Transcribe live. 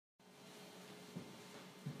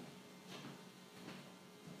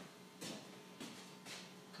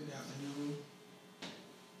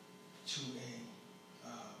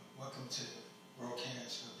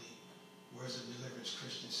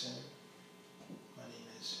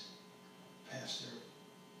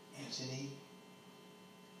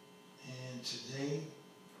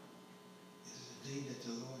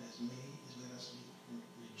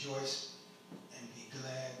rejoice and be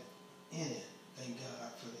glad in it. Thank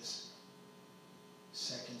God for this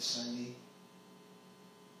second Sunday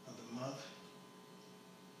of the month.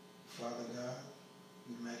 Father God,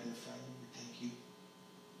 we magnify you. We thank you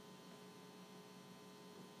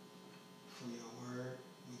for your word.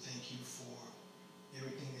 We thank you for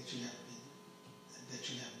everything that you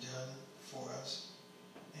have done for us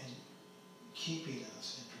and keeping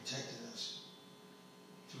us and protecting us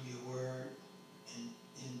through your word and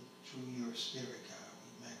through your spirit, God.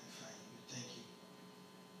 We magnify you. We thank you.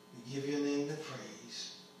 We give your name the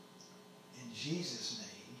praise. In Jesus'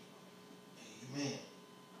 name, amen.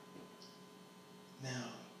 Now,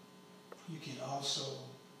 you can also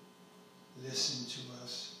listen to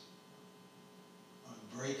us on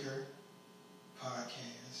Breaker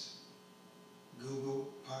Podcast,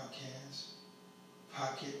 Google Podcast,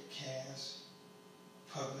 Pocket Cast,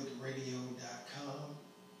 publicradio.com,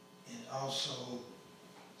 and also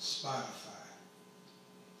Spotify.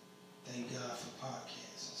 Thank God for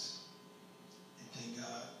podcasts. And thank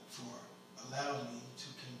God for allowing me to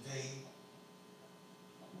convey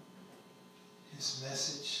His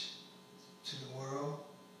message to the world.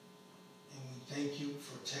 And we thank you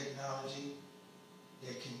for technology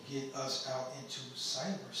that can get us out into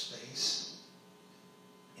cyberspace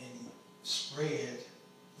and spread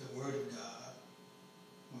the word of God.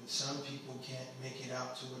 When some people can't make it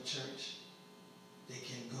out to a church, they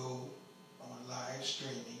can go on live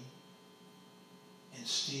streaming and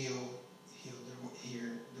still hear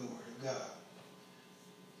the word of God.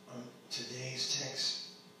 Today's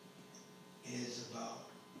text is about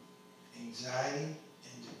anxiety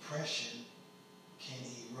and depression can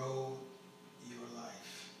erode your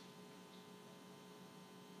life.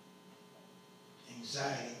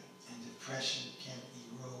 Anxiety and depression can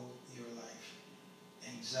erode your life.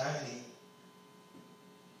 Anxiety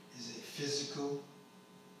is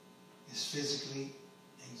physically,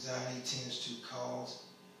 anxiety tends to cause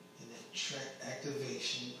an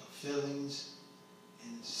activation of feelings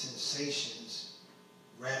and sensations,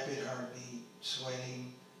 rapid heartbeat,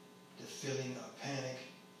 sweating, the feeling of panic,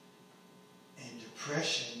 and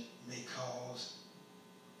depression may cause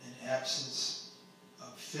an absence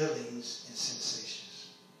of feelings and sensations,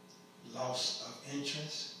 loss of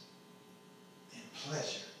interest and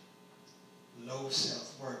pleasure, low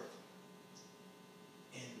self-worth,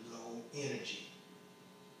 and low energy.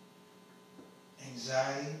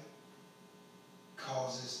 Anxiety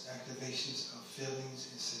causes activations of feelings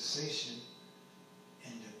and sensation,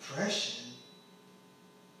 and depression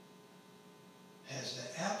has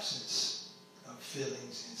the absence of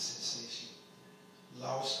feelings and sensation,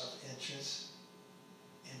 loss of interest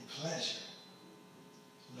and pleasure,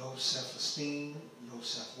 low self-esteem, low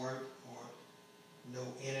self-worth, or no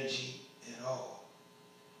energy at all.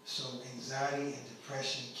 So anxiety and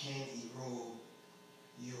depression can erode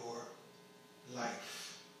your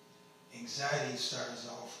life. Anxiety starts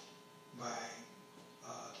off by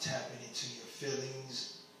tapping into your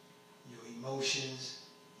feelings, your emotions,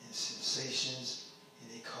 and sensations,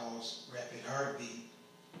 and they cause rapid heartbeat,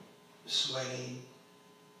 sweating,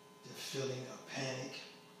 the feeling of panic.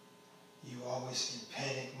 You're always in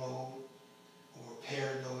panic mode, or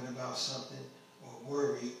paranoid about something, or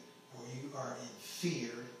worried, or you are in fear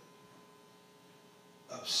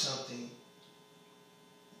of something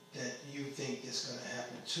that you think is going to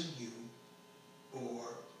happen to you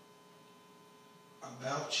or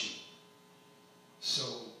about you. So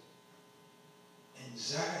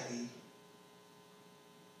anxiety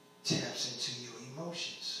taps into your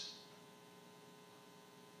emotions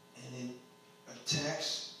and it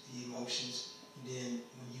attacks the emotions. And then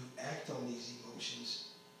when you act on these emotions,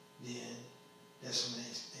 then that's when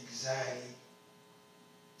anxiety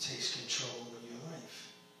takes control of your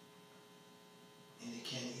life. And it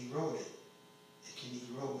can erode it. It can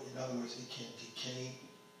erode, in other words, it can decay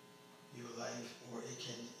your life, or it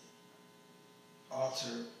can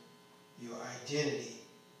alter your identity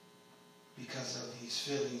because of these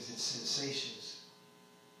feelings and sensations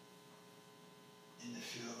and the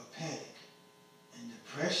feel of panic. And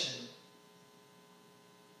depression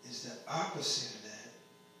is the opposite of that.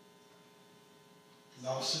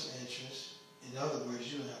 Loss of interest. In other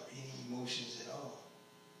words, you don't have any emotions at all.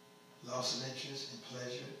 Loss of interest and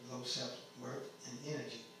pleasure, low self-worth, and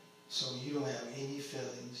energy. So you don't have any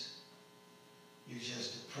feelings. You're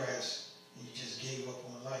just depressed, and you just gave up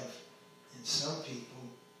on life. And some people,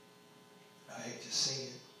 I hate to say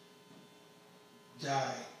it,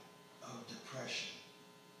 die of depression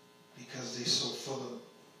because they're so full of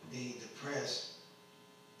being depressed,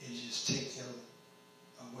 it just takes them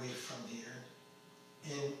away from here.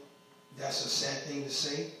 And that's a sad thing to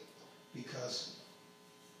say because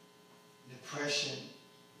depression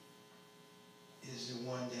is the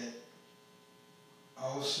one that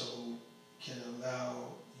also can allow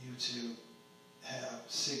you to have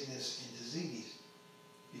sickness and disease,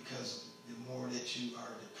 because the more that you are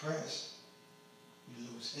depressed, you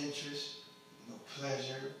lose interest, no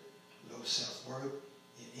pleasure, low self-worth,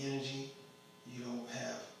 and energy. You don't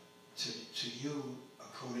have, to you,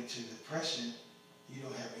 according to depression, you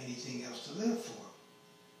don't have anything else to live for.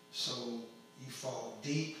 So you fall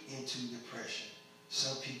deep into depression.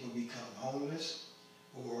 Some people become homeless,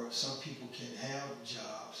 or some people can have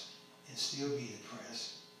jobs and still be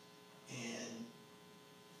depressed and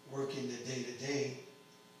working the day-to-day,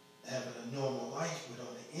 having a normal life, but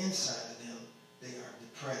on the inside of them, they are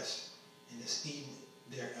depressed, and it's eating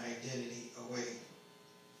their identity away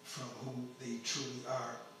from who they truly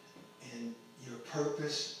are. And your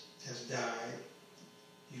purpose has died.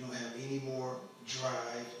 You don't have any more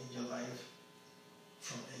drive in your life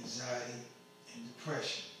from anxiety and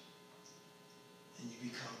depression. And you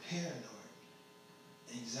become paranoid.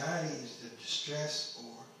 Anxiety is the distress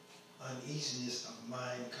or uneasiness of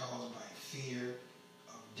mind caused by fear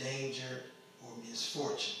of danger or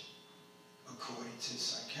misfortune, according to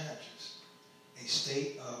psychiatrists. A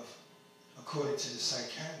state of, according to the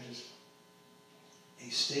psychiatrist, a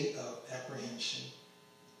state of apprehension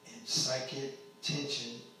and psychic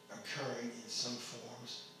tension occurring in some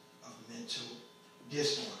forms of mental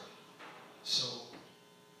disorder. So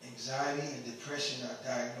anxiety and depression are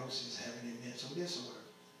diagnosed as having a mental disorder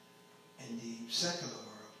in the secular world.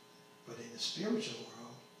 But in the spiritual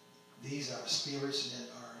world, these are spirits that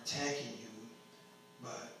are attacking you,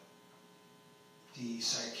 but the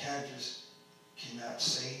psychiatrist cannot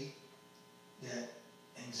say that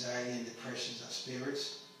anxiety and depressions are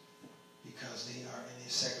spirits, because they are in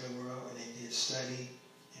the secular world and they did study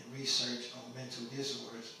and research on mental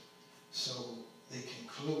disorders. So they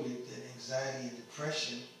concluded that anxiety and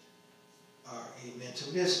depression are a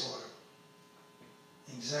mental disorder.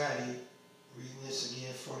 Anxiety, reading this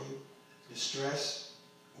again for you, distress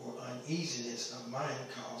or uneasiness of mind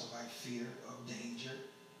caused by fear of danger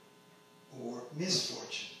or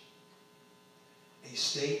misfortune. A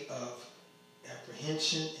state of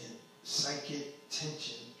apprehension and psychic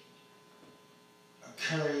tension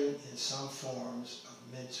occurring in some forms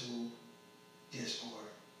of mental disorder.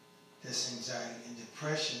 That's anxiety. And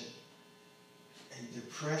depression, a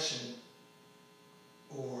depression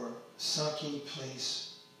or sunken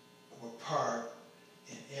place or part,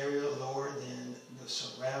 an area lower than the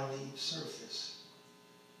surrounding surface.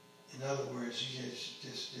 In other words, you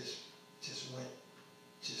just went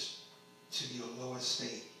to your lowest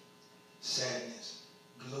state. Sadness,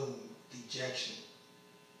 gloom, dejection.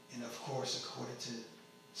 And of course, according to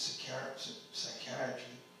psychiatry,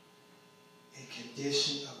 a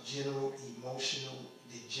condition of general emotional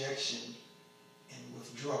dejection and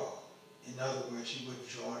withdrawal. In other words, you're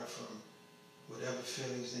withdrawing from whatever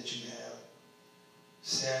feelings that you have.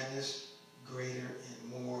 Sadness greater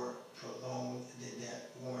and more prolonged than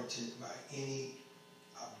that warranted by any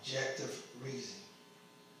objective reason.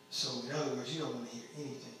 So in other words, you don't want to hear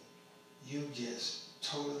anything. You just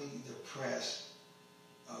totally depressed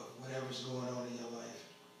of whatever's going on in your life,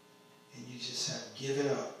 and you just have given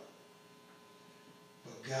up.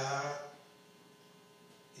 But God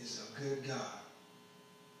is a good God,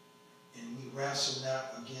 and we wrestle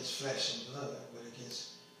not against flesh and blood, but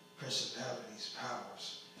against principalities,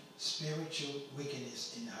 powers, spiritual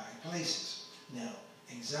wickedness in high places. Now,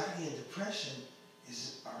 anxiety and depression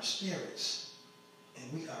is our spirits,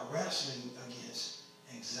 and we are wrestling against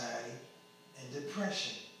anxiety and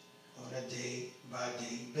depression on a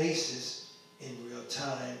day-by-day basis in real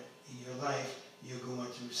time in your life. You're going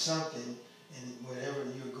through something, and whatever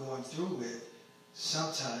you're going through with,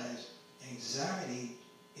 sometimes anxiety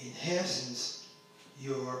enhances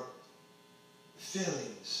your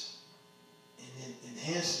feelings, and it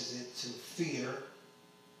enhances it to fear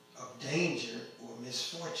of danger or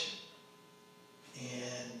misfortune.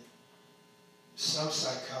 And some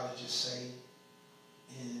psychologists say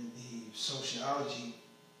in the sociology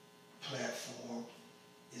platform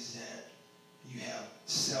is that you have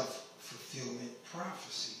self-fulfillment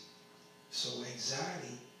prophecy. So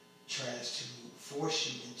anxiety tries to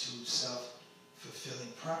force you into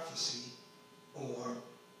self-fulfilling prophecy, or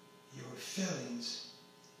your feelings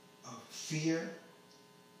of fear,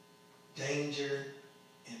 danger,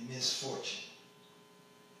 and misfortune.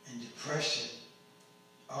 And depression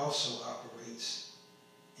also operates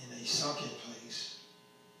in a sunken place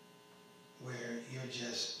where you're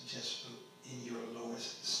just in your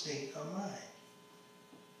lowest state of mind.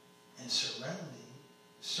 And surrounding,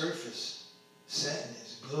 surface,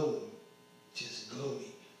 sadness, gloom, just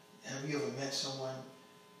gloomy. Have you ever someone,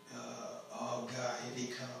 oh God, here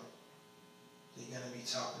they come. They're going to be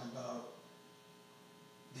talking about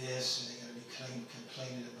this, and they're going to be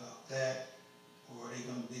complaining about that, or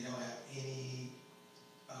they don't have any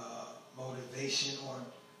motivation, or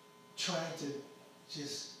trying to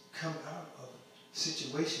just come out of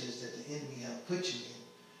situations that the enemy have put you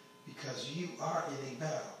in, because you are in a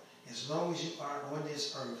battle. As long as you are on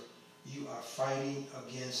this earth, you are fighting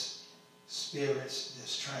against spirits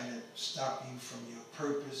that's trying to stop you from your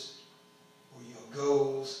purpose or your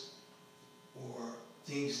goals or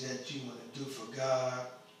things that you want to do for God.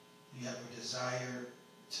 You have a desire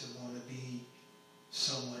to want to be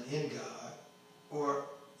someone in God, or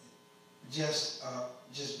just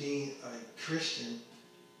being a Christian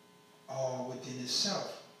all within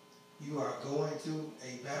itself. You are going through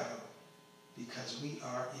a battle because we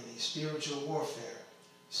are in a spiritual warfare.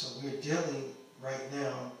 So we're dealing right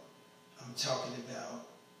now, I'm talking about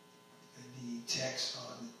the text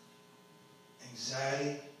on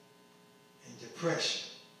anxiety and depression.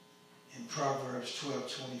 In Proverbs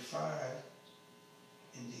 12:25,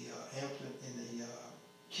 in the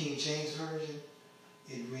King James Version,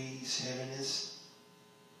 it reads, "Heaviness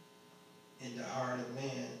in the heart of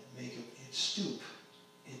man maketh it stoop."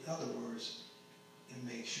 In other words, it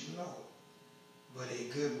makes you low. But a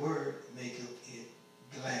good word maketh it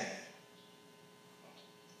glad.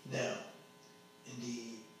 Now, in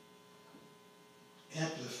the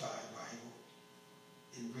Amplified Bible,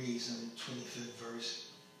 it reads in the 25th verse,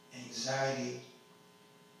 "Anxiety,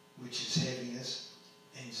 which is heaviness,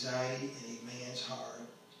 anxiety in a man's heart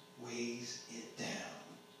weighs it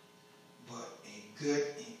down. But a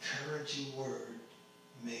good, encouraging word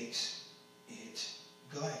makes it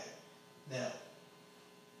glad." Now,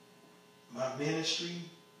 my ministry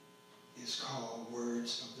is called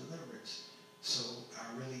Words of Deliverance. So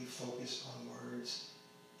I really focus on words,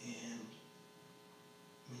 and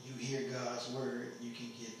when you hear God's word, you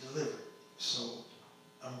can get delivered. So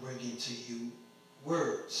I'm bringing to you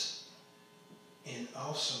words, and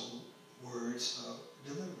also words of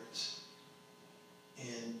deliverance.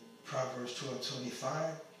 In Proverbs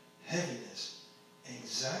 12:25, heaviness,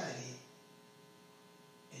 anxiety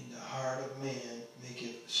in the heart of man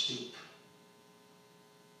maketh stoop.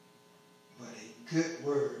 But a good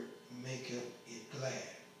word maketh it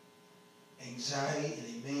glad. Anxiety in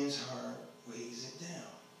a man's heart weighs it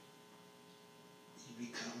down. You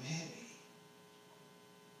become heavy.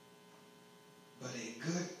 But a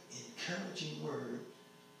good, encouraging word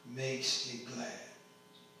makes it glad.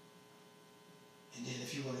 And then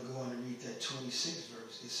if you want to go on and read that 26th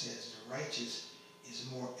verse, it says, "The righteous is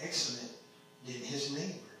more excellent than his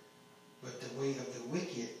neighbor, but the way of the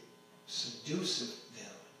wicked seduceth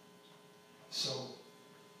them." So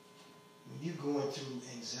when you're going through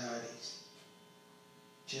anxieties,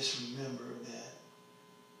 just remember that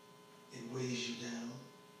it weighs you down.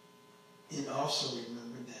 And also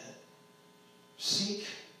remember that seek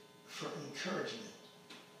for encouragement.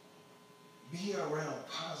 Be around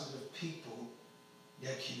positive people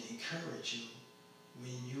that can encourage you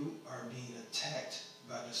when you are being attacked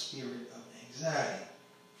by the spirit of anxiety.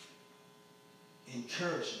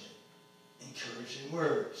 Encouragement, encouraging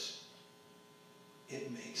words, it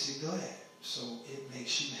makes it glad. So it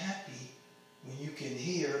makes you happy when you can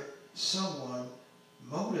hear someone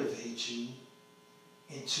motivate you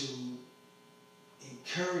into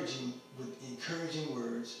with encouraging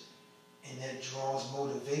words, and that draws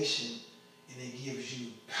motivation, and it gives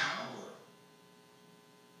you power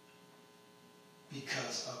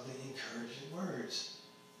because of the encouraging words.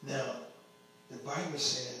 Now, the Bible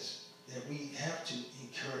says that we have to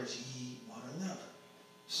encourage ye one another.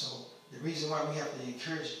 So the reason why we have to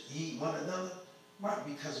encourage ye one another, why?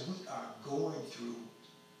 Because we are going through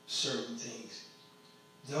certain things.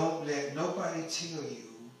 Don't let nobody tell you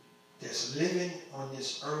that's living on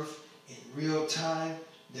this earth in real time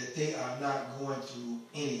that they are not going through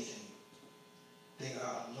anything. They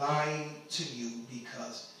are lying to you,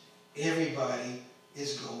 because everybody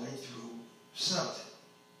is going through something.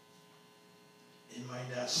 It might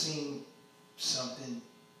not seem something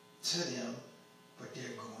to them, but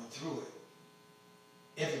they're going through it.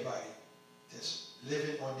 Everybody that's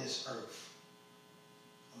living on this earth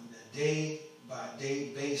on a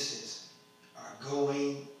day-by-day basis are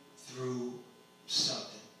going through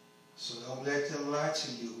something. So don't let them lie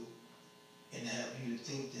to you and have you to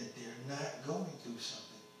think that they're not going through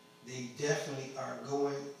something. They definitely are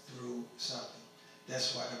going through something.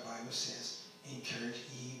 That's why the Bible says, encourage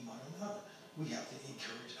ye one another. We have to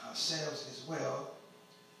encourage ourselves as well,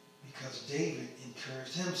 because David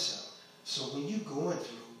encouraged himself. So when you're going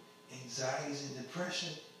through anxieties and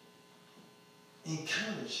depression,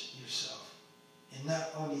 encourage yourself. And not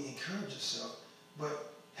only encourage yourself,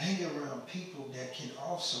 but hang around people that can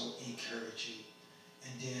also encourage you.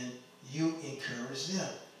 And then you encourage them.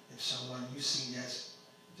 If someone you see that's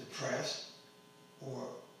depressed or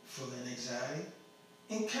full of anxiety,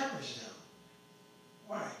 encourage them.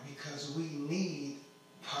 Why? Because we need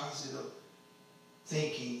positive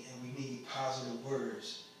thinking and we need positive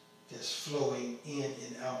words that's flowing in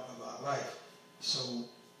and out of our life. So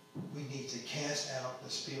we need to cast out the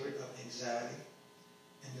spirit of anxiety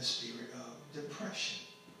and the spirit of depression.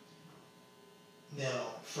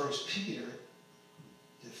 Now, 1 Peter,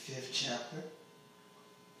 the 5th chapter,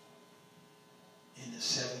 in the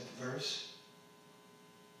 7th verse,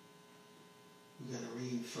 we're going to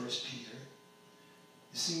read 1 Peter.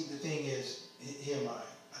 You see, the thing is, here am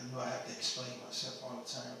I know I have to explain myself all the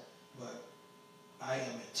time, but I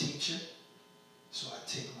am a teacher, so I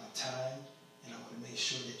take my time, and I want to make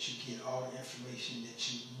sure that you get all the information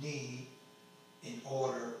that you need in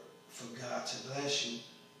order for God to bless you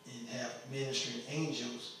and have ministering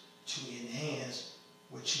angels to enhance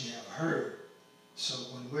what you have heard. So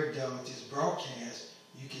when we're done with this broadcast,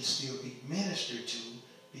 you can still be ministered to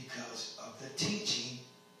because of the teaching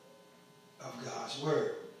of God's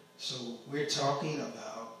word. So we're talking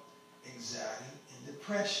about anxiety and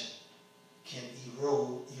depression can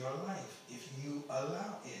erode your life if you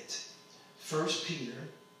allow it. 1 Peter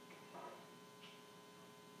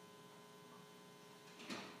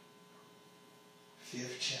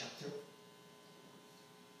fifth chapter,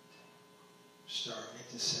 starting at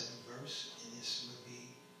the 7th verse, and this would be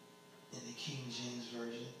in the King James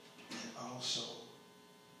Version and also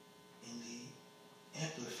in the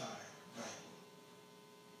Amplified Bible.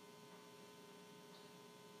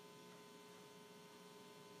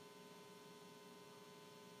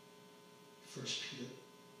 1 Peter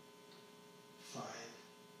 5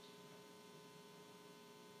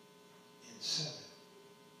 and 7.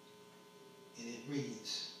 And it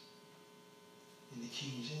reads in the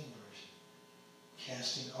King James Version,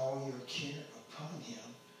 casting all your care upon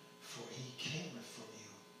him, for he careth for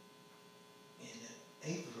you. And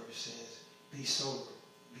the 8th verse says, be sober,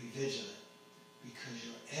 be vigilant, because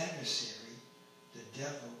your adversary, the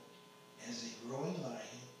devil, as a roaring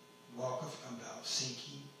lion, walketh about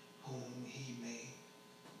seeking whom he may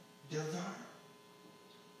devour.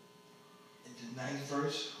 In the 9th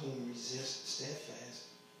verse, whom resist steadfast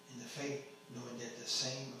in the faith, knowing that the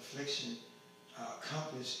same affliction are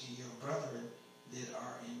accomplished in your brethren that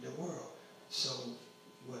are in the world. So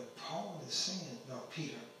what Paul is saying, what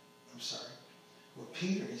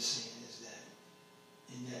Peter is saying is that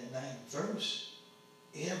in that 9th verse,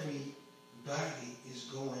 everybody is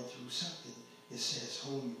going through something. It says,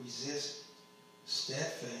 whom resist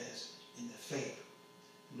steadfast in the faith,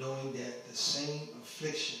 knowing that the same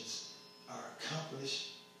afflictions are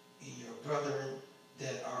accomplished in your brethren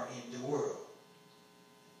that are in the world.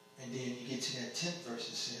 And then you get to that 10th verse,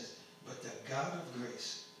 it says, but the God of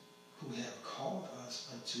grace, who have called us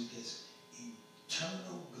unto his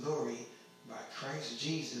eternal glory by Christ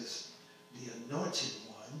Jesus, the anointed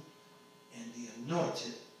one, and the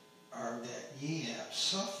anointed are that ye have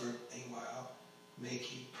suffered a while,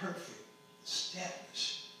 make you perfect,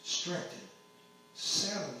 establish, strengthen,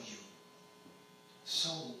 settle you. So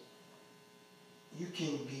you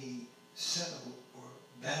can be settled or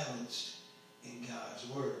balanced in God's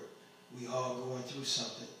word. We all going through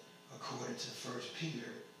something according to 1 Peter,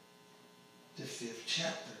 the 5th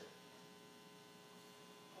chapter.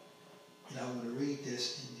 And I want to read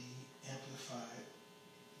this in the Amplified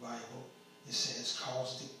Bible. It says,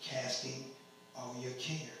 casting all your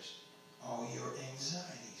cares, all your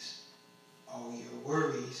anxieties, all your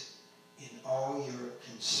worries, and all your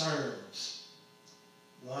concerns,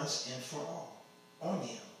 once and for all, on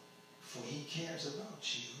him, for he cares about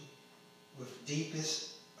you with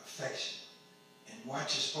deepest affection and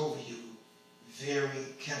watches over you very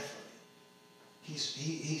carefully.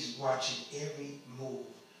 He's watching every move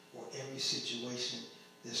or every situation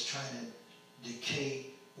that's trying to decay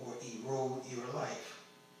or erode your life.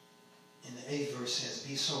 And the 8th verse says,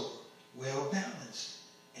 be sober, well balanced,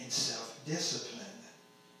 and self-disciplined.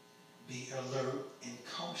 Be alert and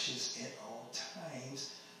cautious at all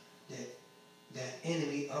times. That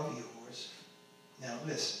enemy of yours. Now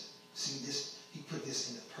listen, see this, he put this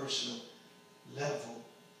in the personal level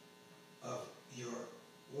of your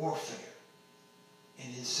warfare.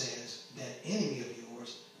 And it says that enemy of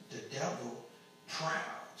yours, the devil,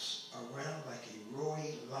 prowls around like a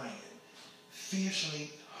roaring lion, fiercely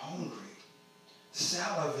hungry,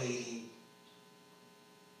 salivating,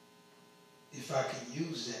 if I can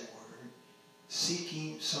use that word,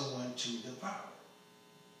 seeking someone to devour.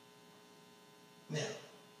 Now,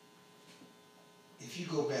 if you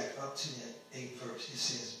go back up to that 8th verse, it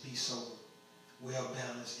says, be sober,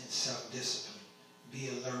 well-balanced, and self-disciplined. Be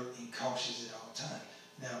alert and cautious at all times.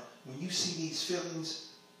 Now, when you see these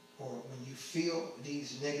feelings, or when you feel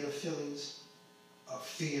these negative feelings of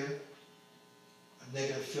fear, a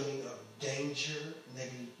negative feeling of danger,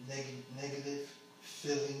 negative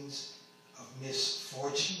feelings of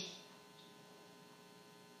misfortune,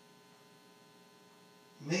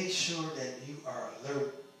 make sure that you are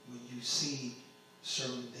alert when you see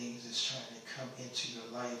certain things that's trying to come into your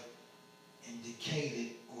life and decay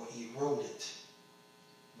it or erode it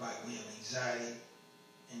by way of anxiety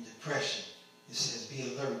and depression. It says,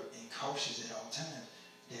 be alert and cautious at all times.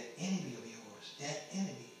 That enemy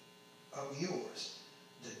of yours,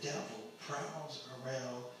 the devil, prowls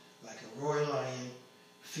around like a roaring lion,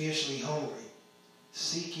 fiercely hungry,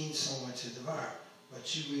 seeking someone to devour.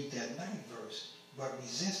 But you read that 9th verse, but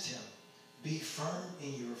resist him. Be firm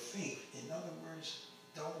in your faith. In other words,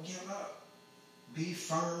 don't give up. Be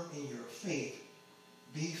firm in your faith.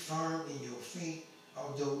 Be firm in your faith,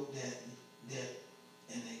 although that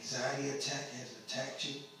an anxiety attack has attacked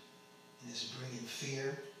you and is bringing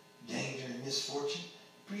fear, danger, and misfortune.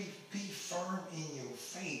 Be firm in your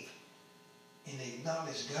faith and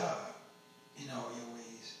acknowledge God in all your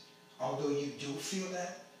ways. Although you do feel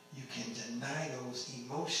that, you can deny those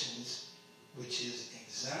emotions, which is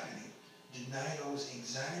anxiety. Deny those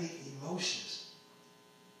anxiety emotions,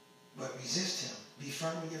 but resist him. Be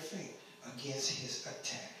firm in your faith against his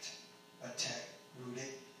attack,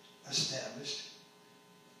 rooted, established,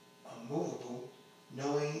 unmovable,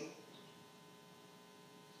 knowing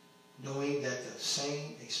that the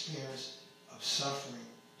same experience of suffering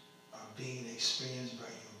are being experienced by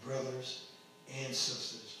your brothers and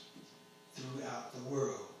sisters throughout the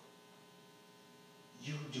world.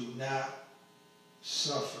 You do not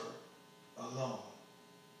suffer alone.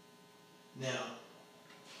 Now,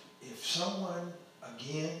 if someone,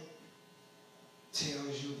 again,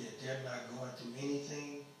 tells you that they're not going through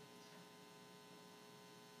anything,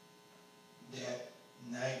 that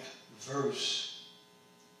 9th verse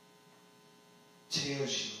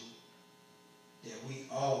tells you that we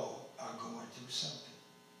all are going through something.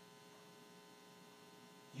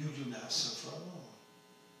 You do not suffer alone.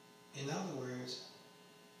 In other words,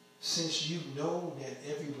 since you know that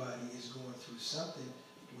everybody is going through something,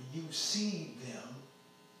 when you see them,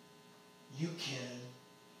 you can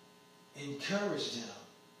encourage them.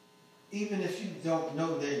 Even if you don't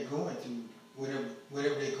know they're going through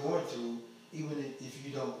whatever they're going through, even if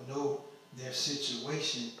you don't know their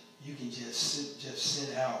situation, you can just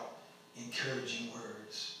send out encouraging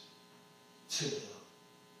words to them.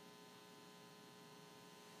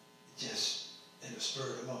 Just in the spur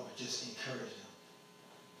of the moment, just encourage them.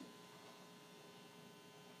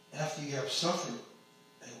 After you have suffered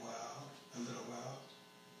a little while,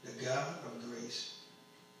 the God of grace,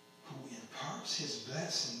 who imparts his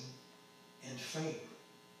blessing and favor,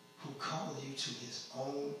 who called you to his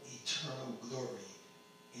own eternal glory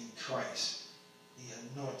in Christ,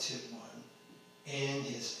 the anointed one, and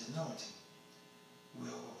his anointing,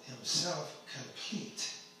 will himself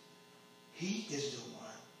complete. He is the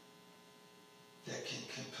one that can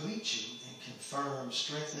complete you and confirm,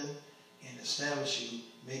 strengthen, and establish you,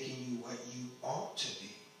 making you what you ought to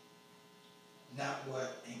be. Not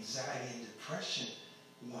what anxiety and depression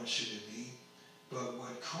wants you to be, but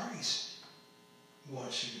what Christ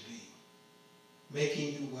wants you to be.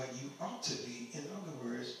 Making you what you ought to be. In other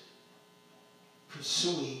words,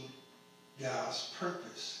 pursuing God's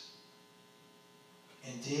purpose.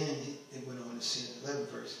 And then it went on to say in the 11th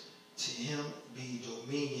verse, to him be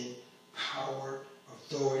dominion, power,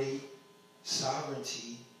 authority,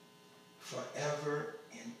 sovereignty, forever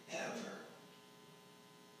and ever.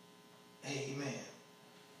 Amen.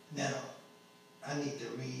 Now, I need to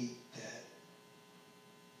read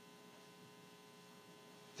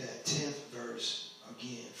that 10th verse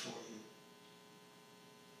again for you.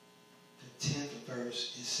 The 10th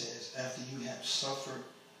verse, it says, after you have suffered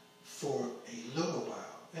for a little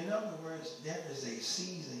while. In other words, there is a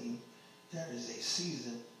season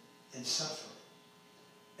in suffering.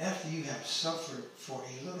 After you have suffered for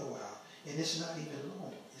a little while, and it's not even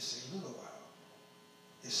long, it's a little while.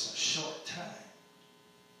 It's a short time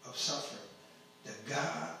of suffering. The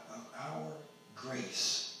God of our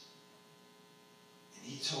grace. And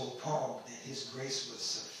he told Paul that his grace was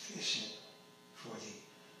sufficient for thee,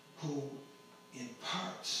 who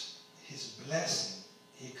imparts his blessing.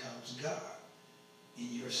 Here comes God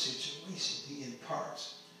in your situation. He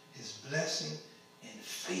imparts his blessing and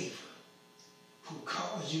favor, who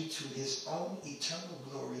calls you to his own eternal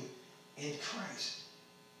glory in Christ,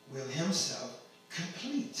 will himself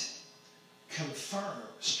complete, confirm,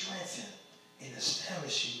 strengthen, and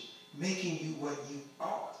establish you, making you what you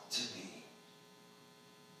ought to be.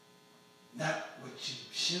 Not what you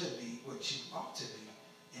should be, what you ought to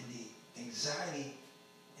be. And the anxiety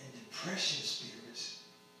and depression spirits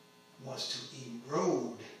wants to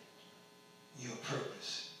erode your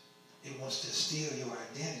purpose. It wants to steal your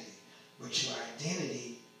identity. But your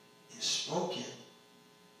identity is spoken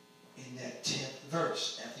in that 10th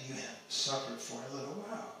verse after you have suffered for a little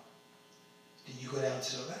while. Then you go down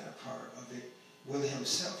to the latter part of it. Will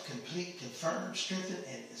himself complete, confirm, strengthen,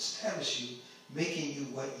 and establish you, making you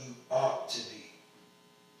what you ought to be.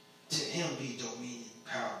 To him be dominion,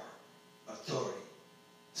 power, authority,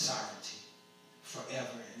 sovereignty,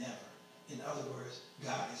 forever and ever. In other words,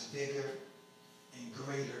 God is bigger and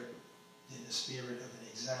greater than the spirit of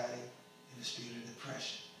anxiety and the spirit of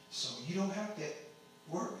depression. So you don't have to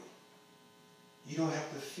worry. You don't have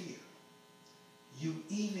to fear. You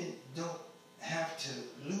even don't have to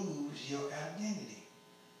lose your identity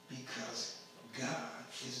because God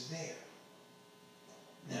is there.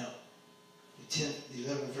 Now, the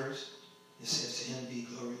 11th verse, it says, to him be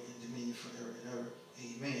glory and dominion forever and ever.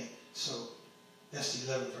 Amen. So, that's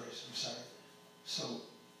the 11th verse. I'm sorry. So,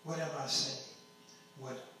 what am I saying?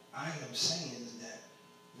 What I am saying is that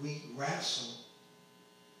we wrestle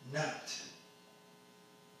not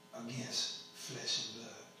against flesh and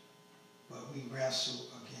blood, but we wrestle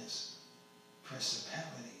against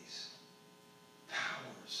principalities,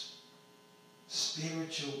 powers,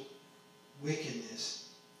 spiritual wickedness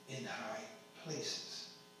in high places.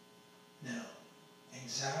 Now,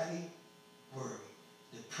 anxiety, worry,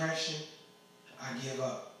 depression, I give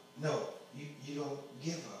up. No, you don't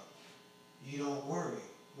give up. You don't worry.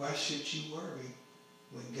 Why should you worry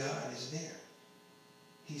when God is there?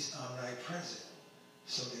 He's omnipresent.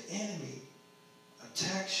 So the enemy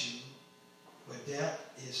attacks you, but that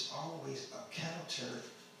is always a counter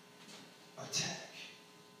attack.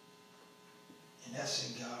 And that's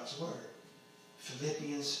in God's word.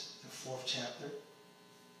 Philippians, the 4th chapter,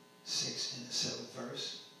 6 and the 7th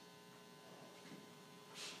verse.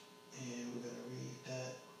 And we're going to read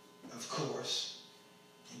that, of course,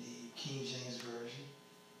 in the King James Version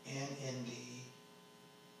and in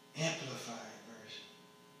the Amplified Version.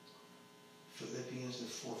 Philippians, the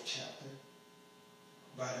 4th chapter.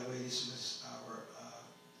 By the way, this was our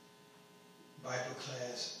Bible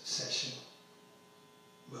class session,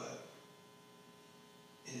 but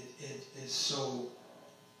it is so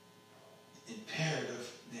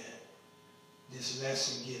imperative that this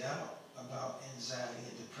lesson get out about anxiety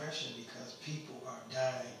and depression because people are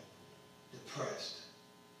dying depressed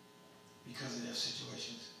because of their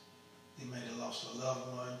situations. They might have lost a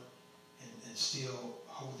loved one and still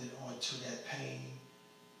holding on to that pain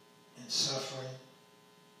and suffering.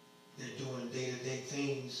 They're doing day-to-day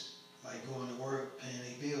things like going to work, paying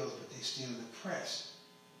their bills, but they're still depressed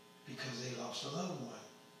because they lost a loved one.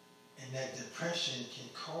 And that depression can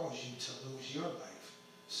cause you to lose your life.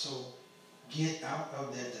 So get out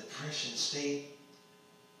of that depression state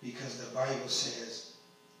because the Bible says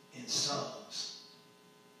in Psalms,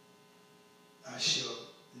 I shall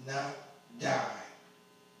not die,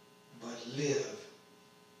 but live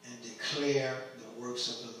and declare the works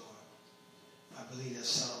of the Lord. I believe that's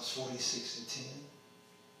Psalms 46 and 10.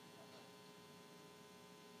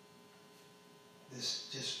 Let's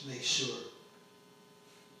just make sure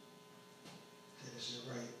that is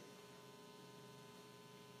the right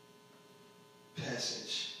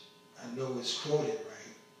passage. I know it's quoted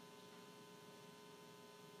right.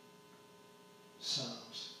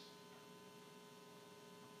 Psalms.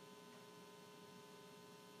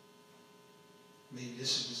 Maybe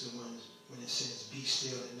this was the one when it says, be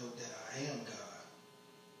still and know that I am God.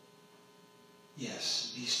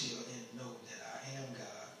 Yes, be still and know that I am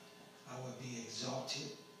God. I will be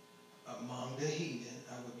exalted among the heathen.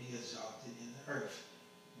 I will be exalted in the earth.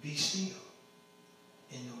 Be still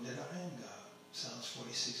and know that I am God. Psalms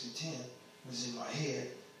 46 and 10 was in my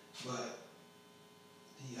head, but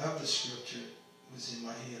the other scripture was in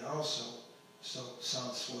my head also. So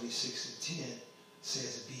Psalms 46 and 10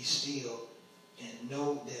 says, be still and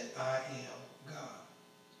know that I am God.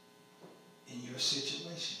 In your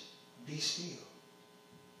situation, be still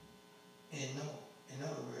and know. In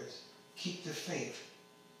other words, keep the faith.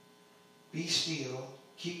 Be still,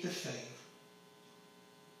 keep the faith,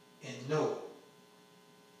 and know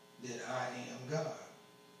that I am God.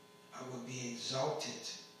 I will be exalted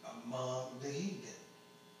among the heathen.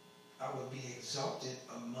 I will be exalted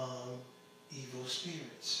among evil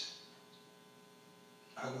spirits.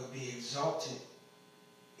 I will be exalted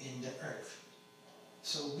in the earth.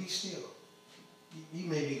 So be still. You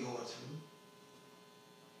may be going through.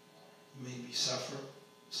 maybe suffer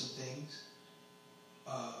some things,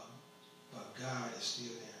 but God is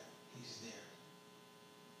still there. He's there.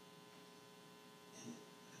 And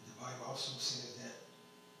the Bible also says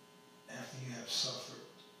that after you have suffered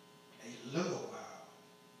a little while,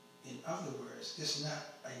 in other words, it's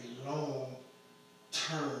not a long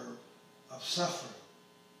term of suffering.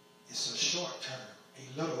 It's a short term,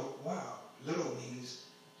 a little while. Little means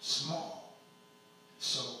small.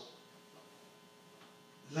 So,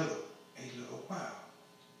 a little while.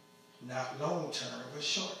 Not long term, but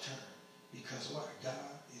short term. Because what? God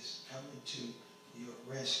is coming to your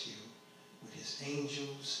rescue with his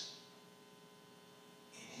angels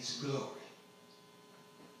and his glory.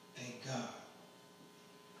 Thank God.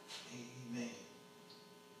 Amen.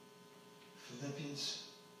 Philippians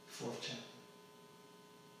 4th chapter.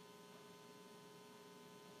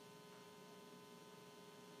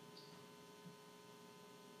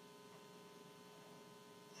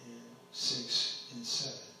 And 6 and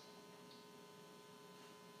 7.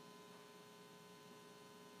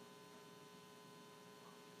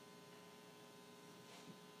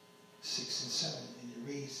 And it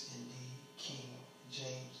reads in the King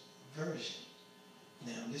James Version.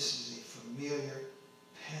 Now, this is a familiar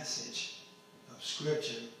passage of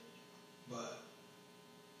Scripture, but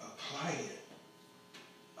apply it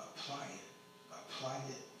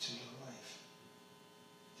to your life.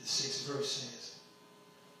 The 6th verse says,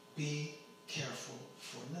 "Be careful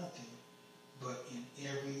for nothing, but in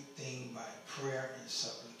everything by prayer and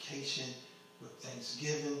supplication with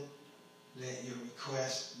thanksgiving, let your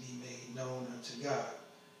requests be made known unto God,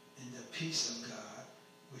 and the peace of God,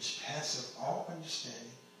 which passeth all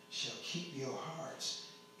understanding, shall keep your hearts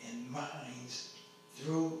and minds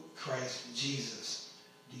through Christ Jesus,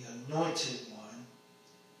 the anointed one,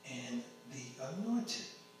 and the anointed,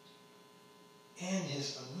 and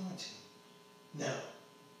his anointing." Now,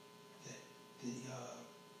 the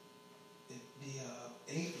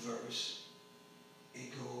 8th verse,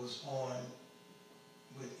 it goes on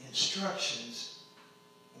with instructions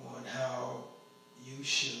on how you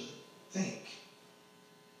should think.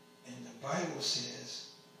 And the Bible says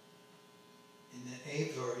in the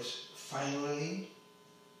 8th verse, finally,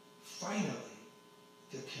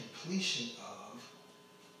 the completion of,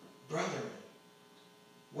 brethren,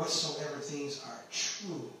 whatsoever things are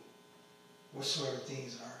true, whatsoever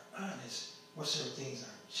things are honest, whatsoever things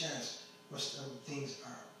are just, whatsoever things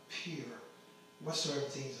are pure, whatsoever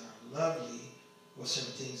things are lovely,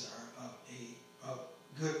 whatsoever things are of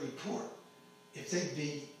good report, if there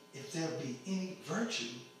be any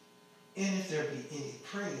virtue, and if there be any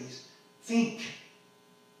praise, think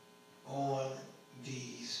on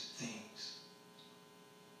these things.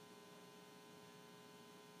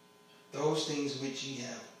 Those things which ye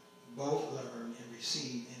have both learned and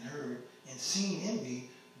received and heard and seen in me,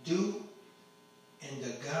 do, and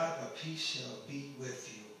the God of peace shall be with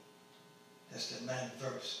you. That's the 9th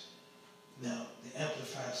verse. Now, the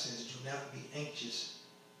Amplified says, do not be anxious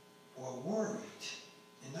or worried.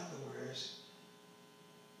 In other words,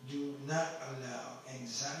 do not allow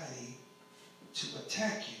anxiety to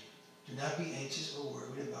attack you. Do not be anxious or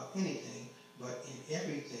worried about anything, but in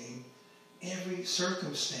everything, every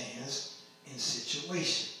circumstance and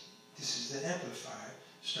situation. This is the Amplified,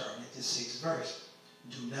 starting at the 6th verse.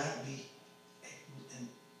 Do not be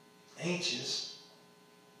anxious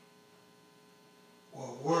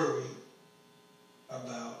or worried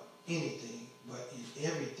about anything, but in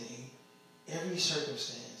everything, every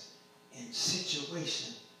circumstance and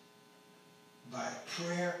situation, by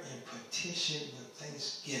prayer and petition with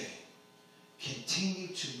thanksgiving, continue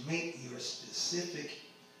to make your specific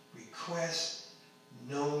requests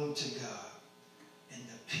known to God. And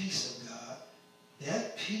the peace of God,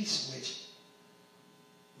 that peace which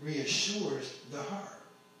reassures the heart,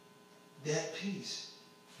 that peace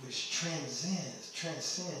which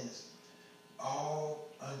transcends all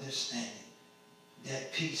understanding,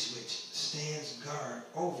 that peace which stands guard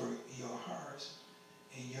over your hearts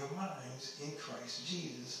and your minds in Christ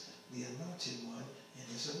Jesus, the anointed one, and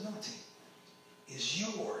his anointing, is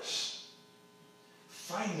yours.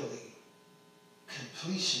 Finally,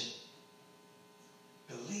 completion.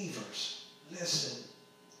 Believers, listen.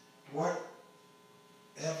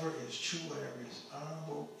 Whatever is true, whatever is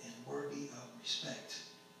honorable and worthy of respect,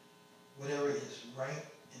 whatever is right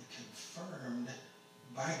and confirmed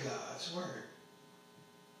by God's word.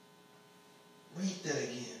 Read that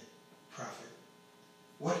again, prophet.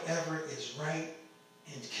 Whatever is right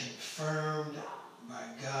and confirmed by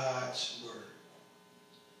God's word.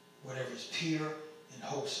 Whatever is pure and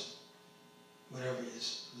wholesome. Whatever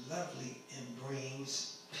is lovely and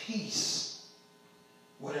brings peace.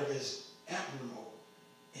 Whatever is admirable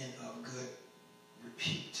and of good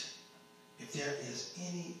repute. If there is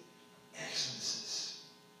any excellences,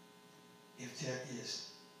 if there is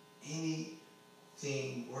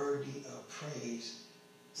anything worthy of praise,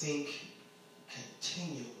 think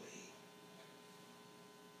continually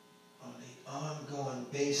on an ongoing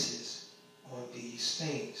basis on these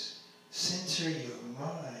things. Center your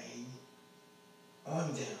mind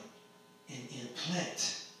on them and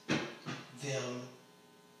implant them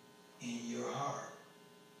in your heart.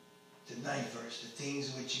 The 9th verse, the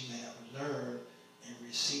things which you have learned and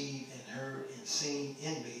received and heard and seen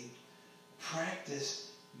in me,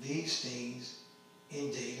 practice these things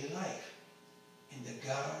in daily life. And the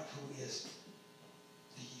God who is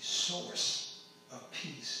the source of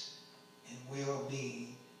peace and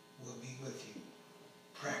well-being will be with you.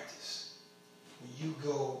 Practice. When you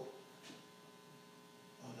go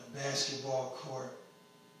on a basketball court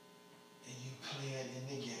and you playing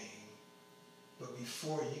in the game, but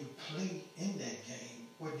before you play in that game,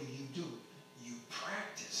 what do? You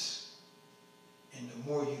practice. And the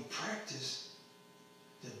more you practice,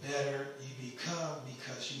 the better you become,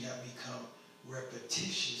 because you have become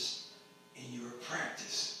repetitious in your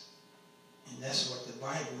practice. And that's what the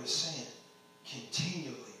Bible is saying.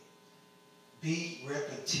 Continually. Be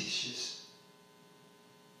repetitious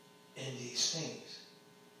in these things.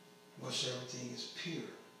 Whatsoever thing is pure.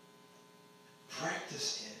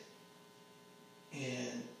 Practice it.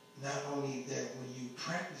 And not only that, when you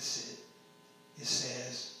practice it, it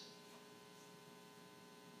says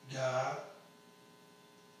God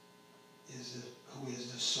who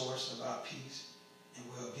is the source of our peace and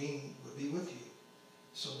well-being will be with you.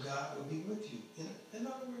 So God will be with you. In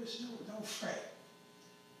other words, don't fret.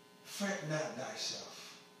 Fret not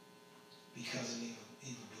thyself because of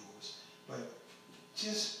evildoers, but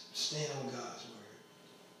just stand on God's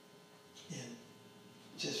word and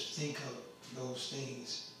just think of those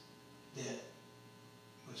things that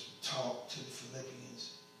was taught to the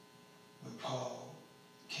Philippians when Paul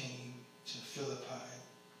came to Philippi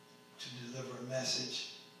to deliver a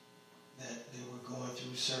message that they were going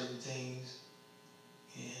through certain things,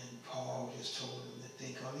 and Paul just told them to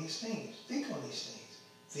think on these things. Think on these things.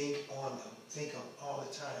 Think on them. Think of them all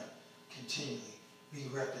the time, continually. Be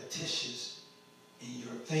repetitious in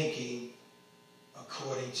your thinking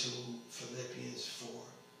according to Philippians 4,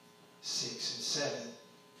 6, and 7,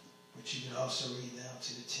 but you can also read down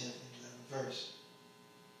to the 10th and 11th verse.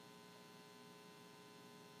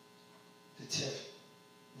 The 10th,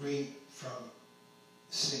 read from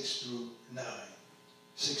 6 through 9.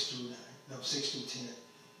 6 through 9. No, 6 through 10.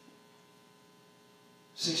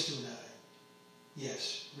 6 through 9.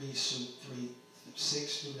 Yes, read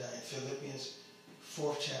 6 through 9. Philippians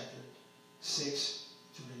 4th chapter, 6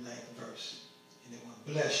 through the 9th verse. And it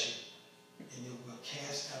will bless you. And it will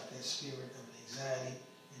cast out that spirit of anxiety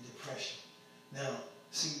and depression. Now,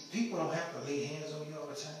 see, people don't have to lay hands on you all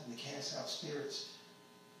the time to cast out spirits,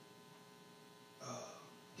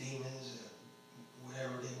 demons,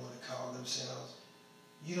 whatever they want to call themselves.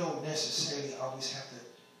 You don't necessarily always have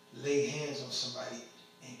to lay hands on somebody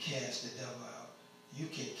and cast the devil out. You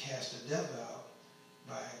can cast the devil out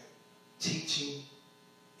by teaching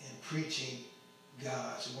and preaching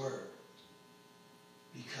God's word,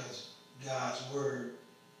 because God's word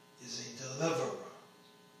is a deliverer.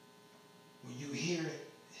 When you hear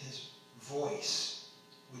his voice,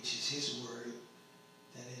 which is his word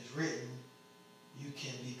that is written, you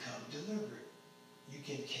can become delivered. You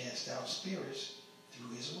can cast out spirits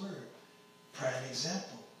through his word. Prime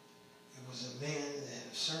example, it was a man that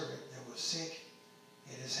had a servant that was sick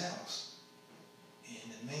at his house.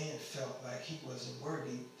 And the man felt like he wasn't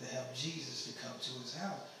worthy to have Jesus to come to his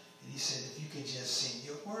house. And he said, if you can just send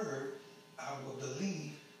your word, I will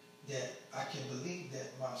believe that, I can believe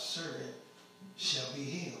that my servant shall be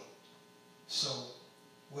healed. So,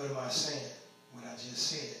 what am I saying? What I just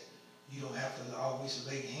said. You don't have to always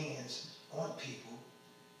lay hands on people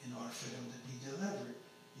in order for them to be delivered.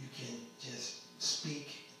 You can just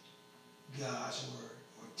speak God's word,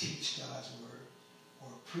 or teach God's word, or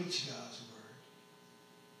preach God's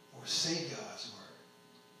word, or say God's word,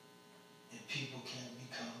 and people can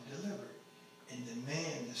become delivered. And the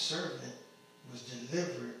man, the servant, was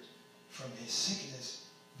delivered from his sickness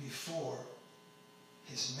before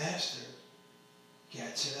his master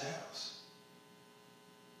got to the house.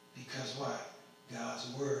 Because why?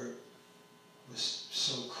 God's word was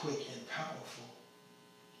so quick and powerful,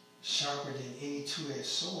 sharper than any two-edged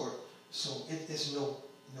sword. So there's no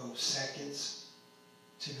seconds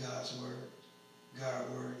to God's word. God's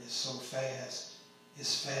word is so fast.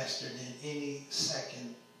 It's faster than any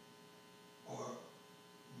second or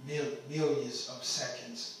millions of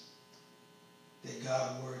seconds that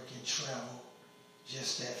God's word can travel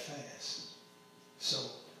just that fast. So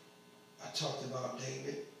I talked about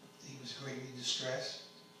David. He was greatly distressed.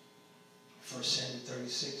 1 Samuel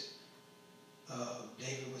 36.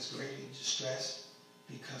 David was greatly distressed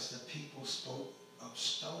because the people spoke of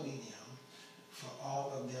stoning him, for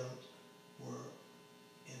all of them were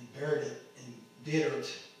embittered,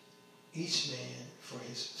 each man for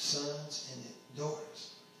his sons and his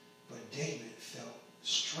daughters. But David felt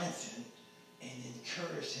strengthened and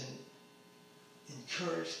encouraged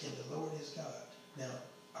in the Lord his God. Now,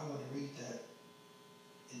 I want to read that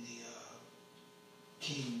in the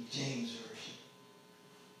King James Version.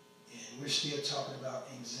 And we're still talking about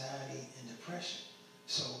anxiety and depression.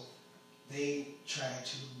 So they tried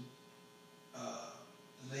to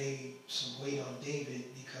lay some weight on David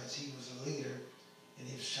because he was a leader, and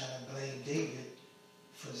he was trying to blame David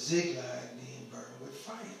for Ziklag being burned with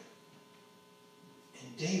fire.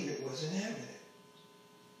 And David wasn't having it.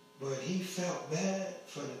 But he felt bad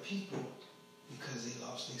for the people because they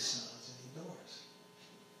lost their sons and their daughters.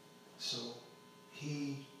 So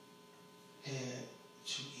he had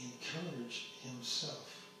to encourage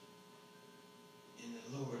himself in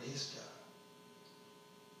the Lord his God.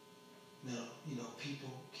 Now,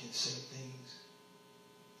 people can say things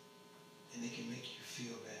and they can make you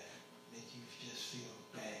feel bad, make you just feel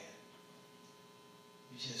bad.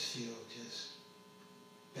 You just feel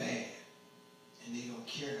bad. And they don't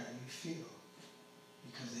care how you feel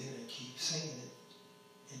because they're going to keep saying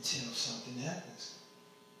it until something happens.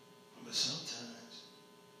 But sometimes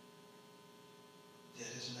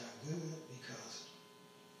that is not good because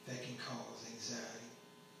that can cause anxiety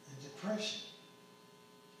and depression.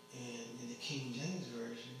 And in the King James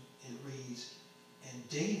Version, it reads, "And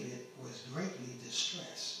David was greatly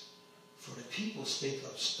distressed, for the people spake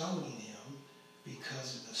of stoning him,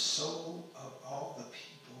 because of the soul of all the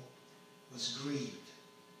people was grieved,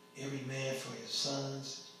 every man for his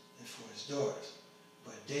sons and for his daughters.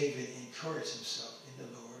 But David encouraged himself in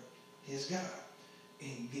the Lord his God."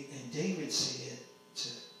 And David said to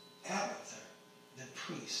Abiathar, the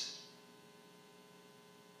priest,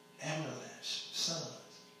 Amalek's sons,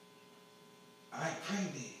 "I pray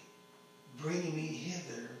thee, bring me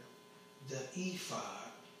hither the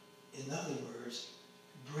ephod." In other words,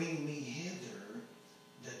 bring me hither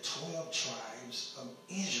the 12 tribes of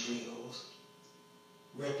Israel's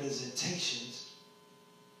representations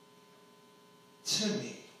to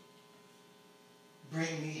me.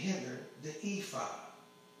 Bring me hither the ephod,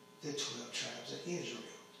 the 12 tribes of Israel.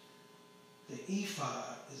 The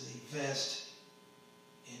ephod is a vest,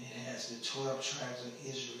 and it has the 12 tribes of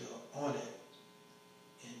Israel on it.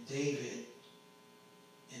 And David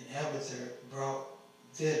and Abiathar brought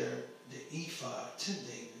thither the ephod to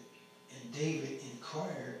David. And David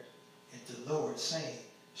inquired at the Lord, saying,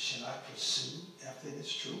 "Shall I pursue after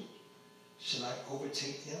this troop? Shall I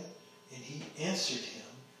overtake them?" And he answered him,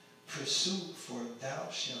 "Pursue, for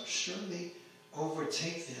thou shalt surely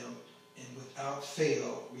overtake them, and without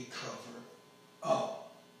fail recover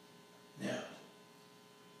all." Now,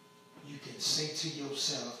 you can say to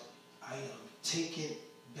yourself, I am taking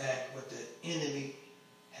back what the enemy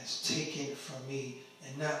has taken from me.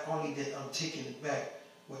 And not only that I'm taking it back,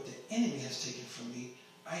 what the enemy has taken from me,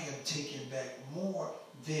 I am taking back more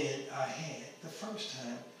than I had the first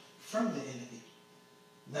time from the enemy.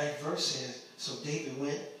 9th verse says, "So David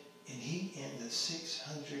went, and he and the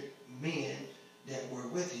 600 men that were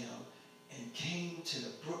with him, and came to the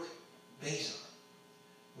brook Bazar,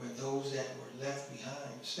 where those that were left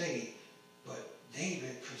behind stayed. But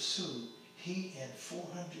David pursued, he and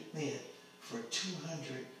 400 men, for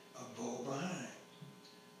 200 abode behind,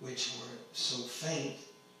 which were so faint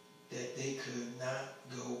that they could not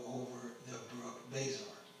go over the brook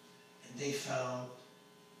Bazar. And they found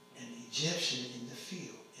an Egyptian in the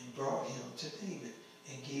field, and brought him to David,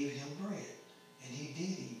 and gave him bread. And he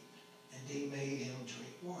did eat, and they made him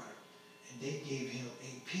drink water. And they gave him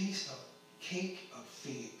a piece of cake of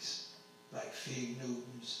figs, like fig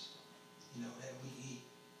Newtons, that we eat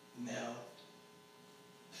now,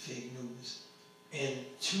 fig Newtons, and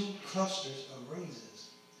 2 clusters of raisins.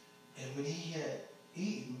 And when he had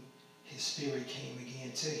eaten, his spirit came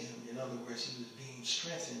again to him. In other words, he was being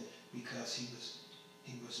strengthened because he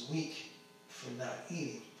was weak for not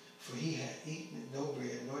eating. For he had eaten no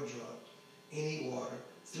bread nor drunk any water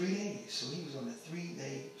 3 days. So he was on a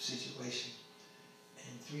 3-day situation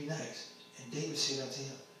and 3 nights. And David said unto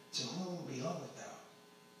him, "To whom belongest thou?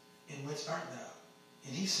 And whence art thou?"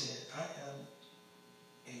 And he said, "I am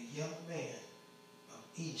a young man of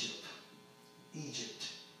Egypt,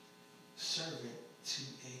 servant to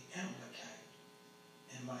a Amalekite.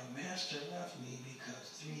 And And my master left me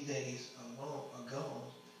because 3 days ago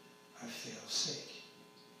I fell sick.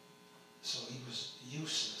 So he was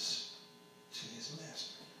useless to his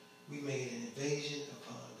master. We made an invasion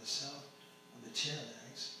upon the south of the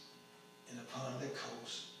Canaanites and upon the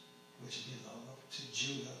coast which belonged to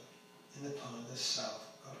Judah and upon the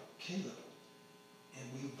south of Caleb. And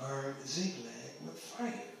we burned Ziklag with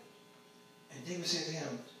fire. And David said to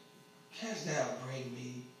him, canst thou bring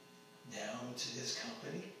me down to this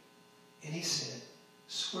company? And he said,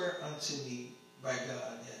 swear unto me by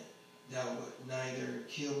God that thou wilt neither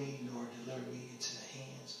kill me nor deliver me into the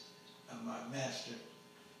hands of my master,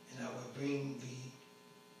 and I will bring thee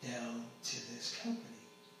down to this company.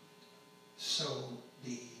 So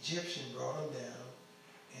the Egyptian brought him down,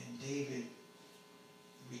 and David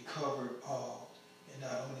recovered all. And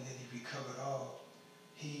not only did he recover all,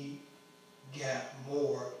 he got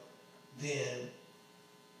more than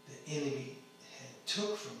the enemy had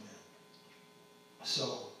took from them.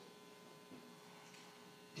 So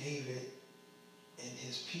David and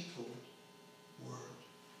his people were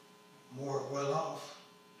more well off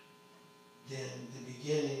than the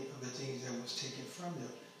beginning of the things that was taken from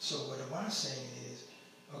them. So what am I saying is,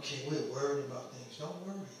 okay, we're worried about things. Don't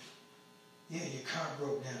worry. Yeah, your car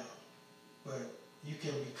broke down, but you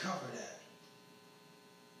can recover that.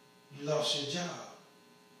 You lost your job.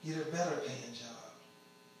 Get a better paying job.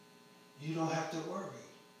 You don't have to worry,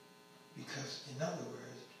 because in other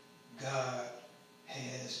words, God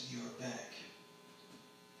has your back.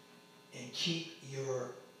 And keep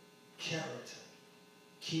your character.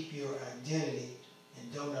 Keep your identity,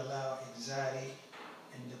 and don't allow anxiety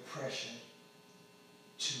and depression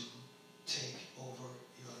to take over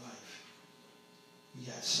your life. We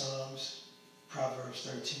got Psalms, Proverbs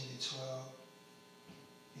 13 and 12.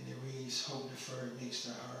 And it reads, hope deferred makes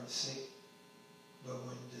the heart sick, but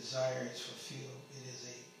when desire is fulfilled, it is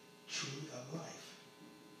a tree of life.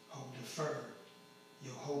 Hope deferred.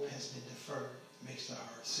 Your hope has been deferred, makes the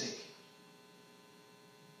heart sick.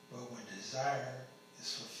 But when desire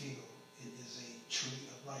is fulfilled, it is a tree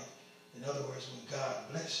of life. In other words, when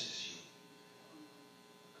God blesses you,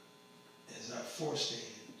 as I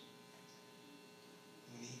forestated,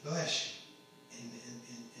 when he bless you and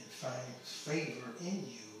finds favor in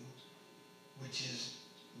you, which is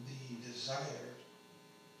the desire,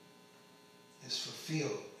 is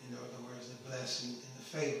fulfilled. In other words, the blessing and the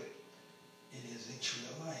favor. It is a tree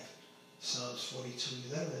of life. Psalms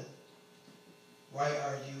 42:11. Why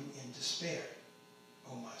are you in despair,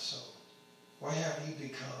 O my soul? Why have you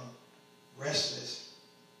become restless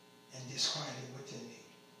and disquieted within me?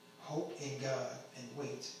 Hope in God and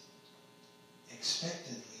wait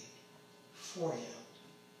expectantly for him,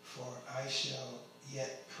 for I shall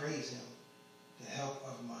yet praise him, the help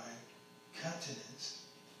of my countenance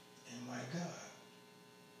and my God.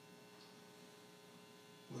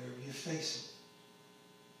 Whatever you're facing,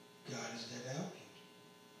 God is there to help you.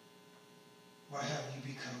 Why have you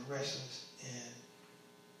become restless and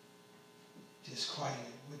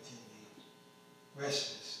disquieted within me?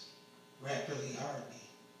 Restless, rapidly heartbeat,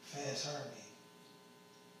 fast heartbeat,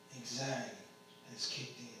 anxiety has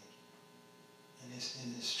kicked in.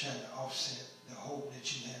 And it's trying to offset the hope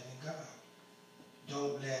that you have in God.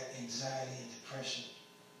 Don't let anxiety and depression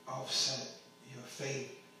offset your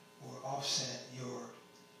faith or offset your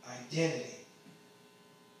identity.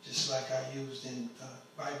 Just like I used in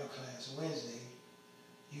Bible class Wednesday,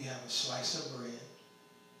 you have a slice of bread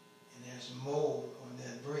and there's mold on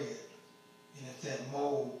that bread. And if that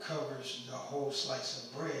mold covers the whole slice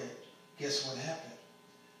of bread, guess what happened?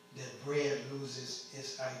 That bread loses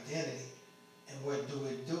its identity. And what do?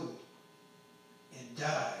 It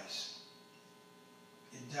dies.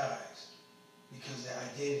 It dies. Because the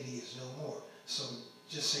identity is no more. So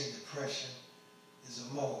just say depression is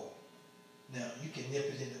a mold. Now, you can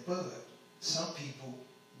nip it in the bud. Some people,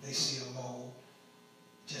 they see a mold,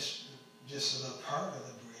 just a little part of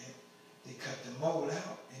the bread. They cut the mold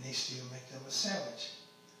out and they still make them a sandwich.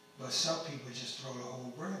 But some people just throw the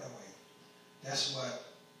whole bread away. That's what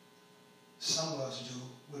some of us do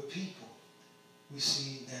with people. We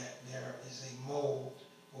see that there is a mold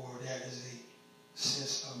or there is a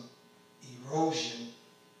sense of erosion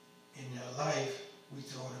in their life, we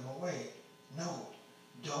throw them away. No,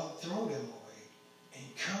 don't throw them away.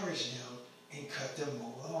 Encourage them and cut them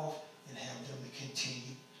mold off and have them to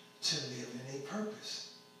continue to live in a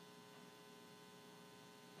purpose.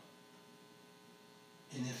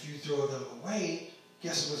 And if you throw them away,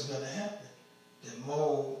 guess what's going to happen? The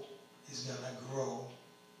mold is going to grow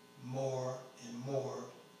more and more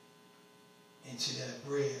into that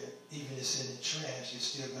bread. Even if it's in the trash, it's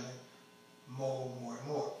still going to mold more and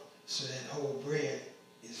more. So that whole bread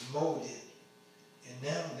is molded. And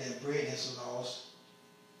now that bread has lost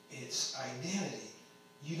its identity.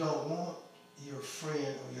 You don't want your friend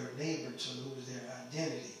or your neighbor to lose their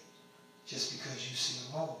identity just because you see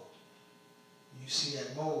a mold. When you see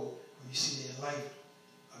that mold, when you see their life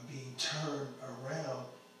being turned around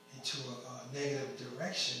into a negative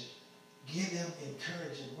direction, give them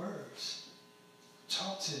encouraging words.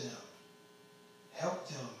 Talk to them. Help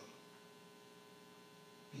them.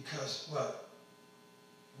 Because what?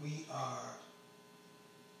 We are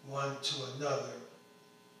one to another,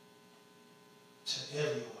 to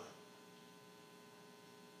everyone.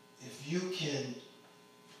 If you can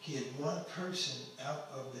get one person out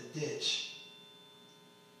of the ditch,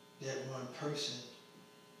 that one person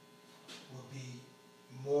will be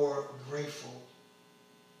more grateful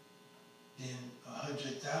than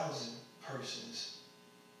 100,000 persons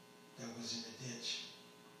that was in the ditch,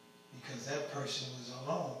 because that person was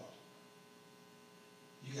alone.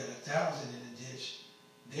 You got 1,000 in the ditch.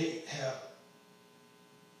 They have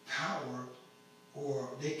power, or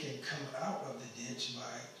they can come out of the ditch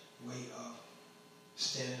by way of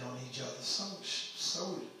standing on each other's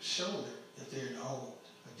shoulder if they're in a hole.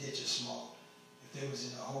 A ditch is small. If they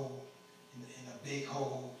was in a hole, in a big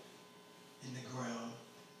hole in the ground,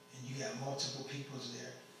 and you got multiple peoples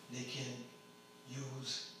there, they can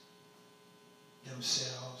use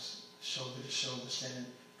themselves shoulder to shoulder, stand,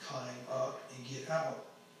 climb up and get out.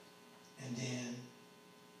 And then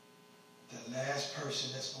the last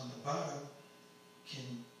person that's on the bottom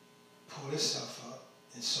can pull itself up,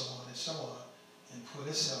 and so on and so on, and pull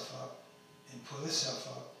itself up and pull itself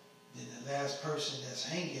up. Then the last person that's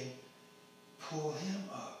hanging, pull him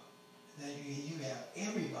up. Now you have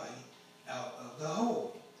everybody out of the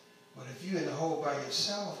hole. But if you're in the hole by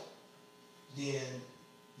yourself, then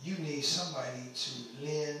you need somebody to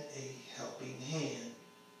lend a helping hand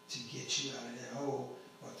to get you out of that hole,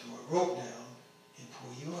 or throw a rope down and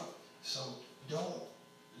pull you up. So don't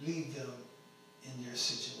leave them in their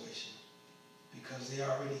situation, because they're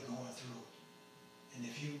already going through. And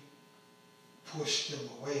if you push them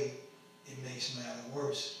away, it makes matters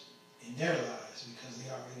worse in their lives, because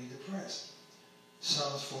they're already depressed.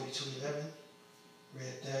 Psalms 42:11,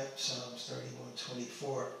 read that. Psalms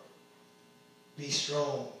 31:24. Be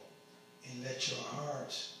strong and let your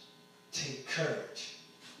hearts take courage,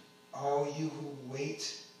 all you who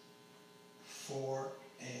wait for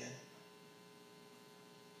and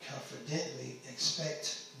confidently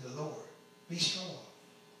expect the Lord. Be strong.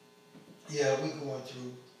 Yeah, we're going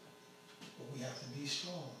through, but we have to be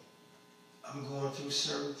strong. I'm going through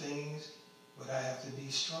certain things, but I have to be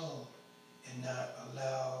strong and not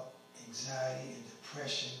allow anxiety and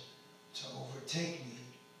depression to overtake me.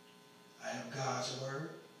 I have God's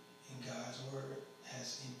word, and God's word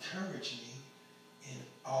has encouraged me in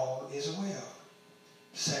all is well.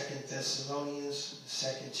 2 Thessalonians, the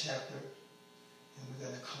 2nd chapter, and we're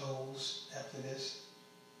going to close after this,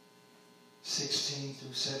 16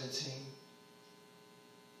 through 17.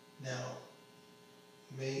 Now,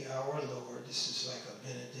 may our Lord, this is like a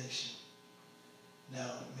benediction.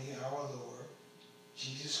 Now, may our Lord,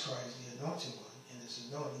 Jesus Christ, the anointed one, and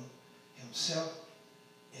his anointing himself,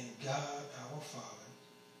 and God our Father,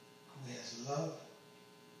 who has loved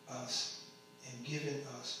us and given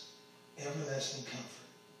us everlasting comfort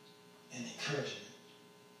and encouragement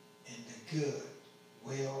and the good,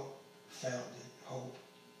 well-founded hope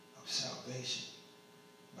of salvation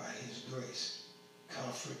by his grace,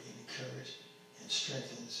 comfort and encourage and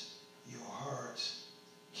strengthens your hearts,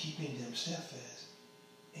 keeping them steadfast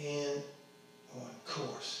and on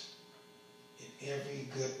course in every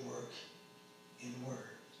good work and word.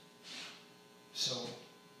 So,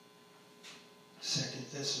 2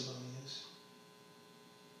 Thessalonians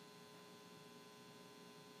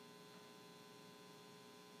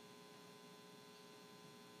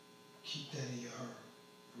keep that in your heart.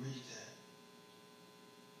 Read that.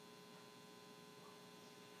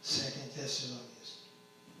 2 Thessalonians,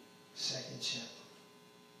 2nd chapter,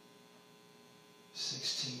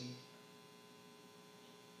 16,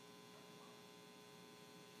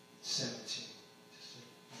 17. Just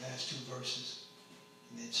the last two verses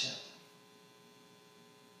in that chapter.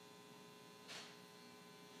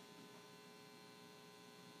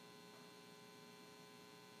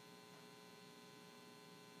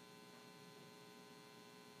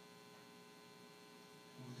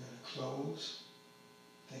 We're going to close.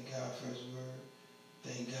 Thank God for his word.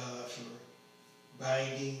 Thank God for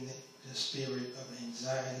binding the spirit of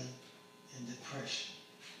anxiety and depression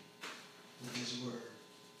with his word.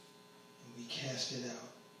 And we cast it out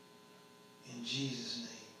in Jesus'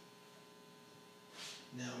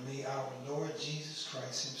 name. Now may our Lord Jesus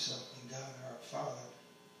Christ himself and God our Father,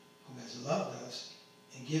 who has loved us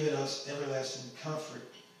and given us everlasting comfort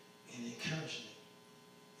and encouragement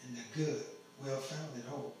in the good, well-founded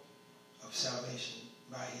hope of salvation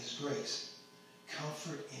by his grace.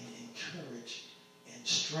 Comfort and encourage and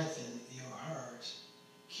strengthen your hearts,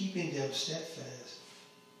 keeping them steadfast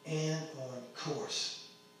and on course.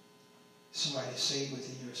 Somebody say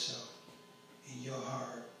within yourself, in your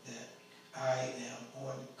heart, that I am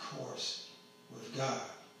on course with God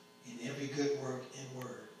in every good work and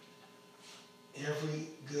word. Every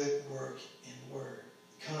good work and word.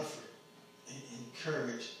 Comfort and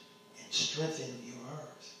encourage and strengthen your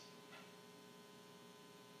hearts.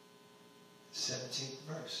 17th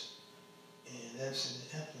verse. And that's in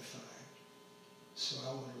the Amplified. So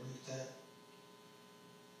I want to read that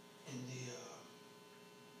in the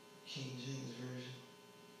King James Version.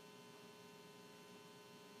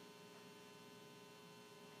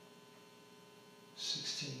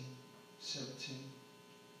 (16, 17).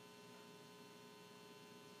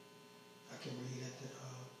 I can read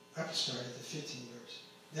at I can start at the 15th verse.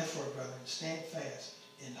 Therefore, brethren, stand fast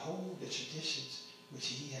and hold the traditions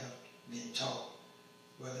which ye have been taught,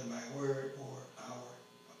 whether by word or our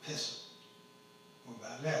epistle, or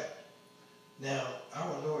by letter. Now,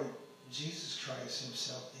 our Lord Jesus Christ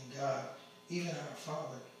himself and God, even our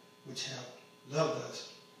Father, which have loved us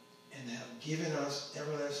and have given us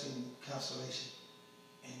everlasting consolation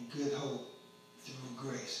and good hope through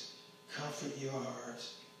grace, comfort your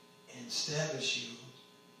hearts and establish you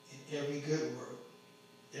in every good work,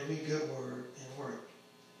 every good word and work.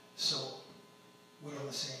 So, what am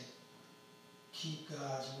I saying? Keep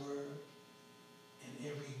God's word and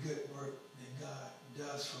every good work that God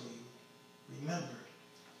does for you. Remember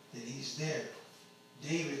that he's there.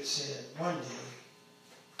 David said one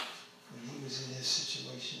day, when he was in this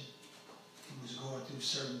situation, he was going through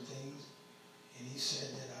certain things, and he said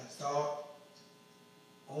that I thought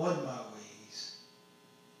on my ways,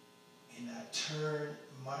 and I turned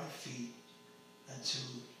my feet unto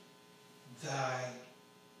thy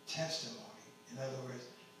testimony. In other words,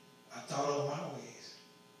 I thought on my ways,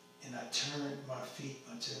 and I turned my feet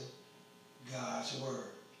unto God's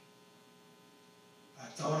word. I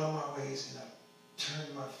thought on my ways, and I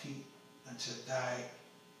turned my feet unto thy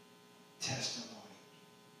testimony,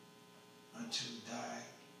 unto thy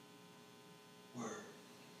word.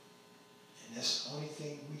 And that's the only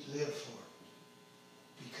thing we live for,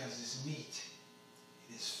 because it's meat.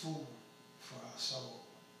 It is food for our soul.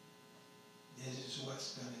 This is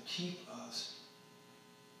what's going to keep us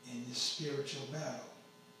in this spiritual battle,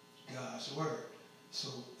 God's word. So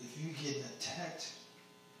if you're getting attacked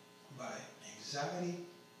by anxiety,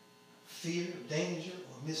 fear, danger,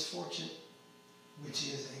 or misfortune, which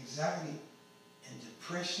is anxiety and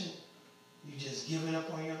depression, you just giving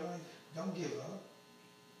up on your life, don't give up.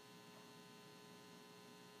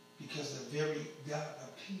 Because the very God of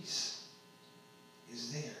peace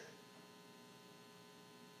is there.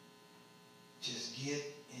 Just get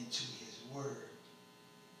into his word.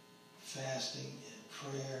 Fasting and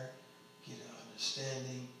prayer, get an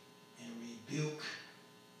understanding, and rebuke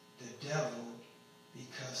the devil,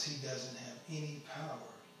 because he doesn't have any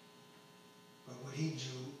power. But what he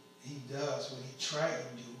does, what he tried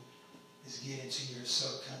to do, is get into your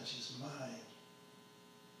subconscious mind.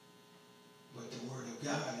 But the word of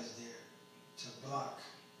God is there to block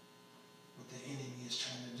what the enemy is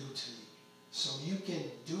trying to do to you. So you can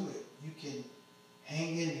do it. You can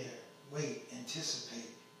hang in there, wait, anticipate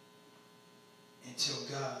until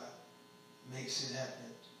God makes it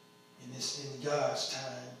happen. And it's in God's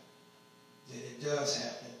time that it does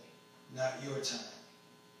happen, not your time.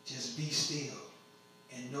 Just be still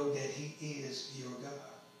and know that he is your God.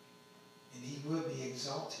 And he will be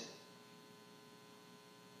exalted.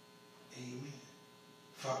 Amen.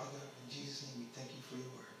 Father God, in Jesus' name, we thank you for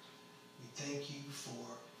your word. We thank you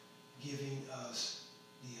for giving us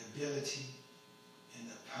the ability and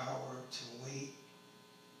the power to wait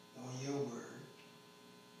on your word.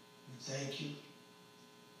 We thank you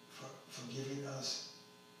for giving us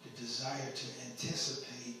the desire to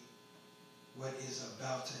anticipate what is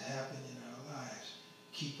about to happen in our lives.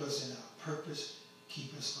 Keep us in our purpose.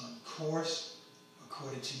 Keep us on course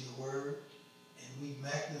according to your word. And we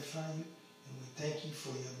magnify you, and we thank you for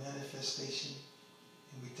your manifestation,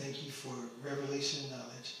 and we thank you for revelation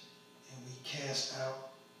knowledge, and we cast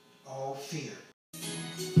out all fear.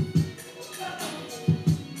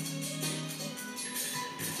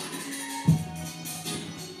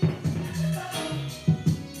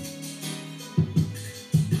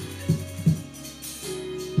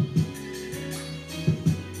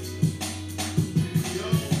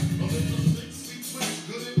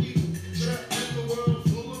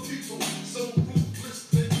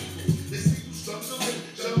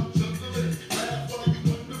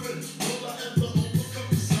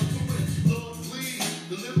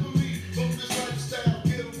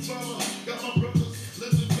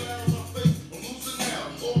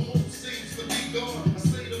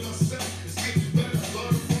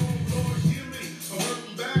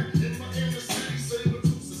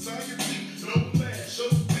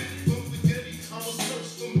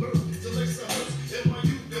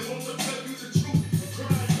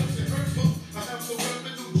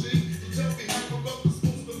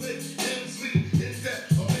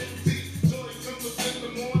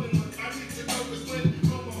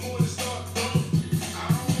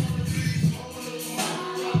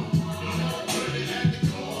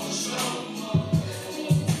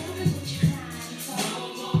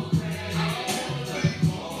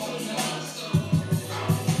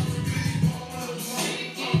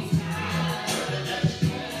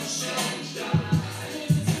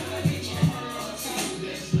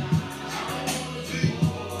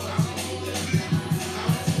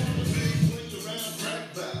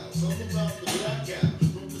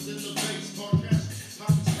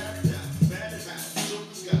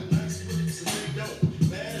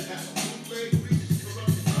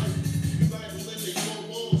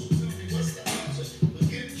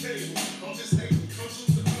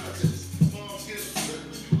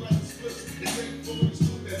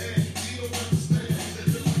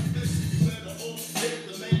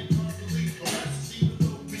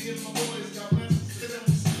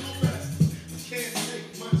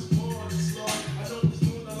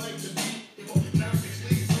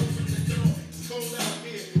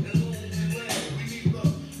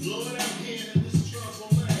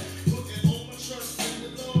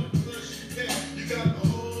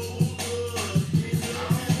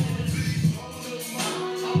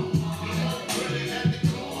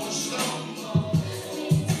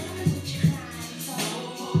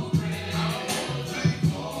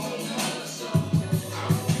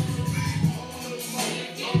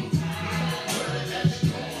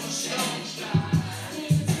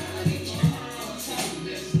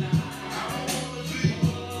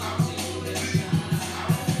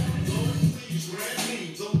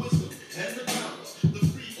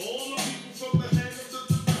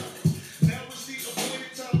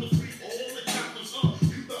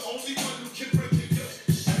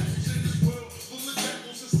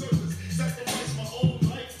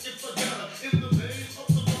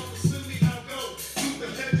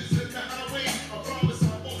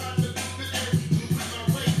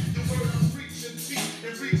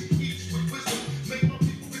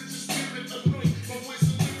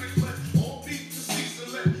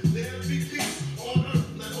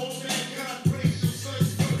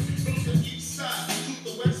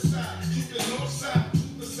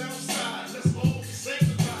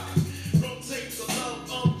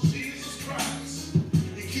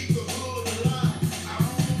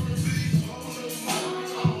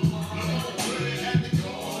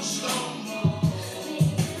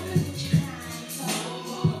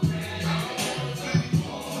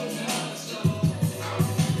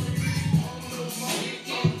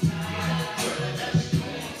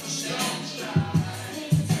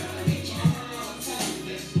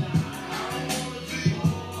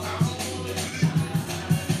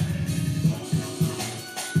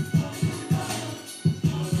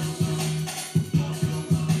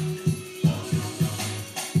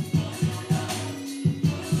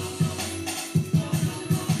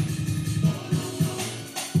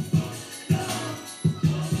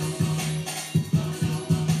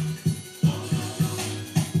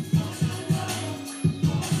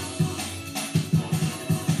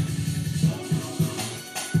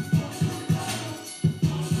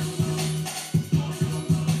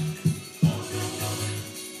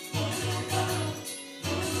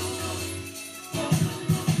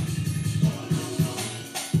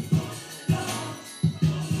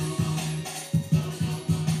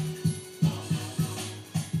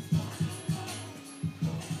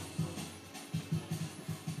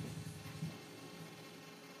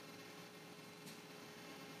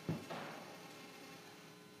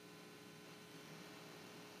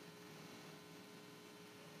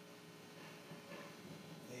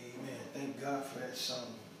 God for that song,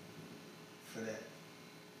 for that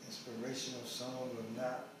inspirational song of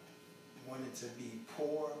not wanting to be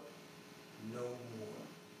poor no more.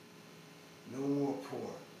 No more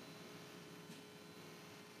poor.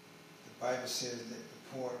 The Bible says that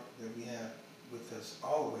the poor that we have with us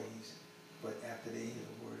always, but after they hear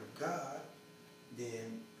the word of God,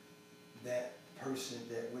 then that person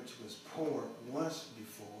that which was poor once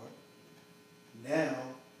before now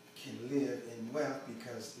can live in wealth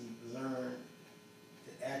because he learned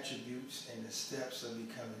the attributes and the steps of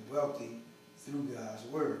becoming wealthy through God's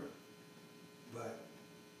word. But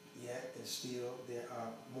yet and still there are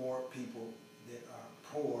more people that are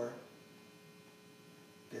poor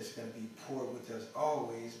that's going to be poor with us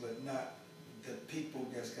always, but not the people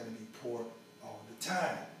that's going to be poor all the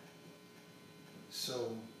time.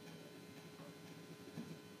 So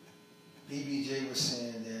BBJ was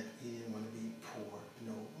saying that he didn't want to be poor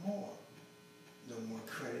no more. No more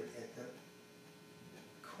credit at the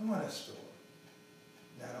corner store.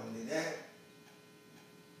 Not only that,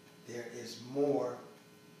 there is more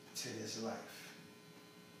to this life.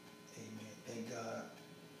 Amen. Thank God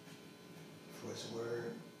for his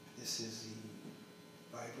word. This is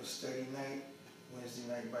the Bible study night, Wednesday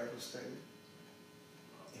night Bible study.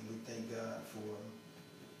 And we thank God for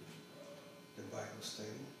the Bible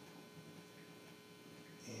study.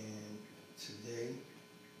 And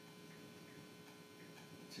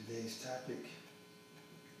today's topic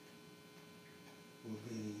will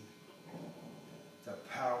be the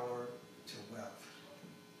power to wealth.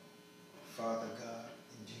 Father God,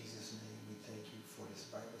 in Jesus' name, we thank you for this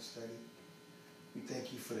Bible study. We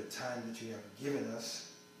thank you for the time that you have given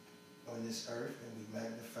us on this earth, and we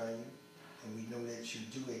magnify you, and we know that you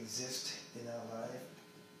do exist in our life,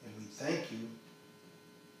 and we thank you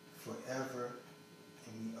forever,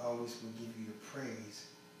 and we always will give you the praise.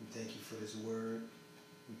 We thank you for this word.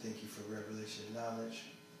 We thank you for revelation knowledge.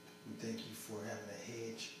 We thank you for having a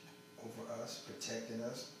hedge over us, protecting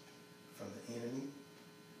us from the enemy.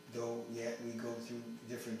 Though yet we go through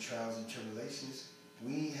different trials and tribulations,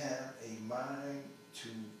 we have a mind to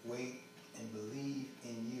wait and believe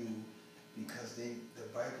in you, because the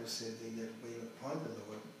Bible says they that wait upon the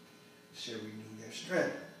Lord shall renew their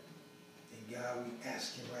strength. And God, we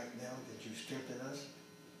ask you right now that you strengthen us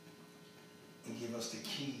and give us the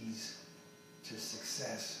keys to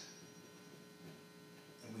success.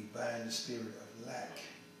 And we bind the spirit of lack,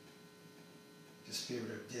 the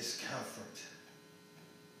spirit of discomfort,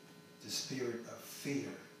 the spirit of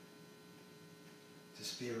fear, the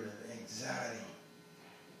spirit of anxiety,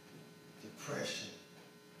 depression.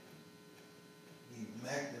 We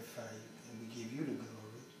magnify you and we give you the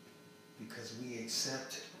glory because we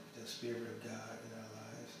accept the Spirit of God in our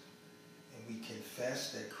lives, and we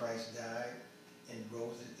confess that Christ died and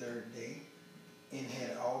rose the third day and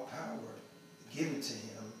had all power given to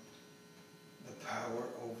him, the power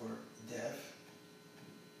over death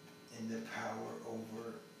and the power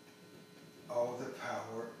over all the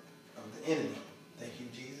power of the enemy. Thank you,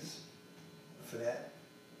 Jesus, for that,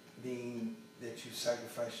 being that you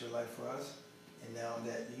sacrificed your life for us. And now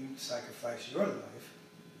that you sacrifice your life,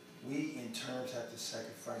 we in turn have to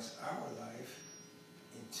sacrifice our life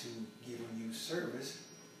into giving you service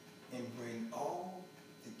and bring all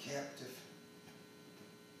the captive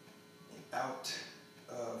out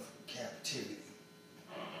of captivity.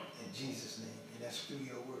 In Jesus' name. And that's through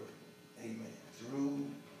your word. Amen. Through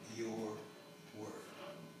your word.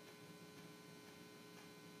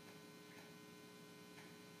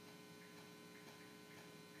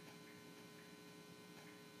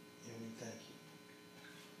 And we thank you.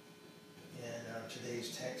 And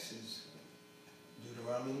today's text is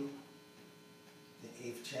Deuteronomy, the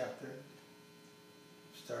 8th chapter,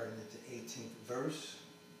 starting at the 18th verse.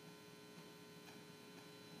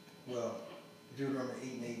 Well, Deuteronomy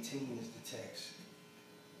 8 and 18 is the text,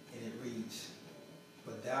 and it reads,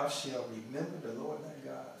 "But thou shalt remember the Lord thy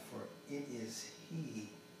God, for it is he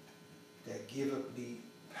that giveth thee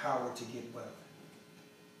power to get wealth,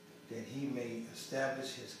 that he may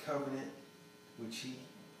establish his covenant, which he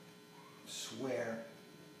sware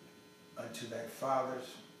unto thy fathers,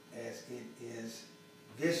 as it is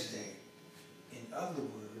this day." In other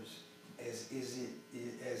words, as it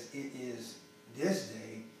is this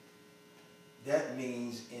day, that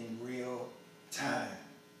means in real time.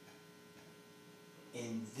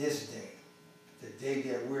 In this day, the day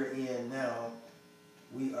that we're in now,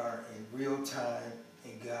 we are in real time,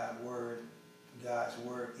 and God's word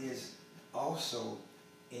is also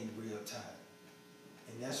in real time.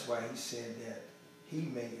 And that's why he said that he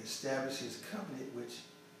may establish his covenant, which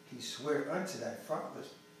he sware unto thy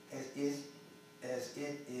fathers, as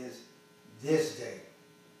it is this day.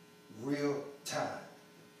 real time.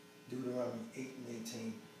 Deuteronomy 8 and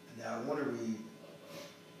 18. Now I want to read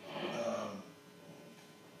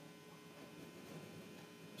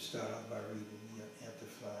start off by reading the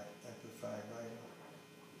Amplified Bible.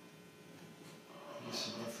 Get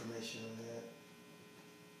some information on that.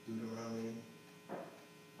 Deuteronomy.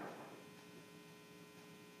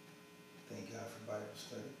 Thank God for Bible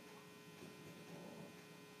study.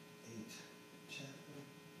 8th chapter.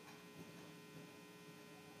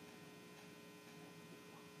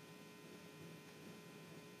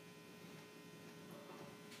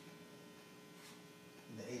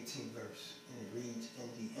 In the 18th verse, and it reads in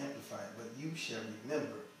the Amplified, but you shall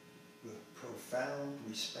remember with profound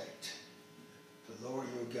respect the Lord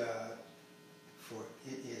your God, for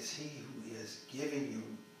it is he who is giving you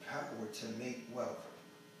power to make wealth,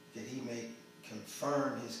 that he may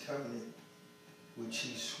confirm his covenant, which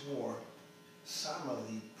he swore,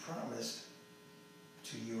 solemnly promised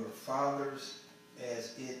to your fathers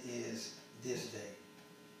as it is this day.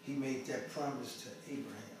 He made that promise to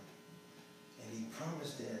Abraham. And he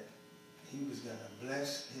promised that he was going to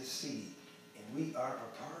bless his seed. And we are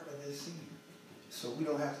a part of his seed. So we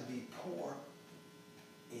don't have to be poor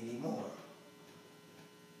anymore.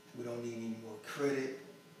 We don't need any more credit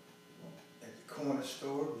at the corner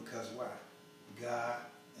store, because why? God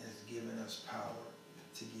has given us power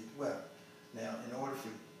to get wealth. Now, in order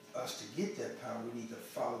for us to get that power, we need to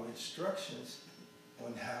follow instructions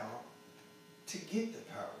on how to get the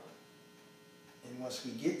power. And once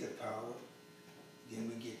we get the power, then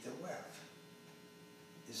we get the wealth.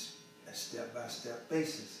 It's a step-by-step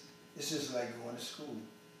basis. It's just like going to school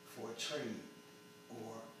for a trade,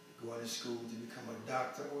 or going to school to become a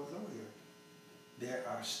doctor or a lawyer. There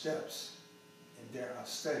are steps and there are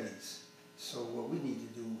studies. So what we need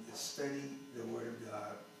to do is study the Word of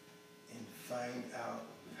God and find out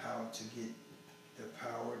how to get the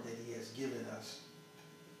power that he has given us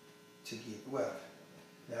to get wealth.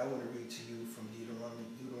 Now I want to read to you from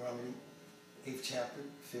Deuteronomy 8th chapter,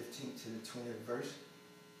 15th to the 20th verse.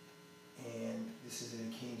 And this is in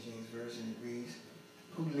the King James Version. It reads,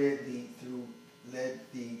 who led thee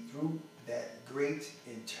through that great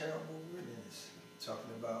and terrible wilderness.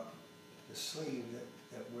 Talking about the slaves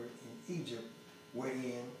that were in Egypt,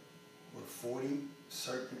 wherein were 40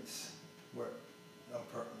 serpents,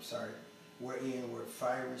 wherein were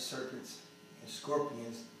fiery serpents and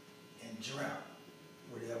scorpions and drought,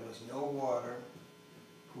 where there was no water,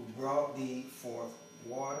 who brought thee forth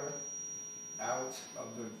water out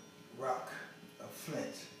of the rock of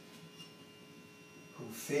flint, who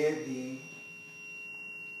fed thee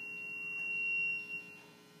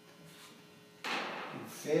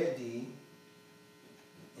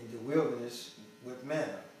in the wilderness with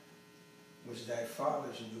manna, which thy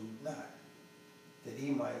fathers knew not, that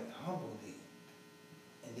he might humble thee,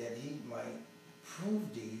 and that he might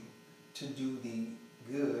prove thee to do thee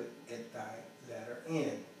good at thy latter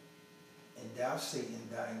end. And thou say in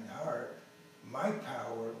thine heart, my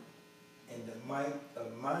power and the might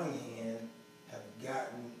of my hand have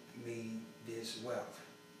gotten me this wealth.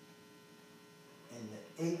 In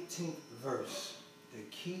the 18th verse, the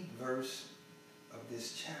key verse of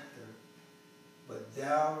this chapter, but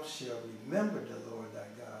thou shalt remember the Lord thy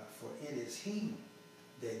God, for it is he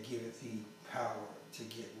that giveth thee power to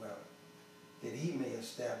get wealth, that he may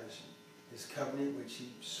establish his covenant which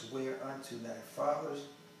he sware unto thy fathers,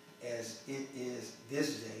 as it is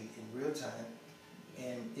this day in real time,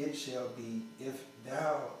 and it shall be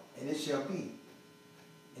and it shall be.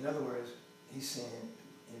 In other words, he's saying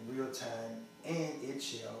in real time, and it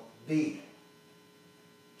shall be.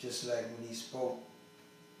 Just like when he spoke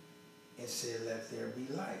and said, let there be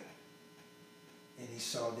light. And he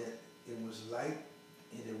saw that it was light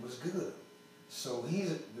and it was good. So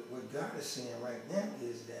what God is saying right now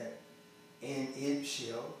is that, and it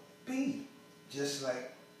shall be. Just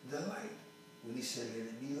like the light. When he said, let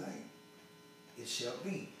it be light, it shall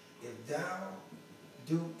be. If thou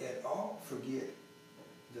do at all forget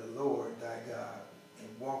the Lord thy God,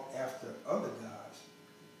 and walk after other gods,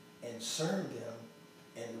 and serve them,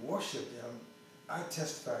 and worship them, I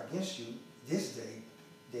testify against you this day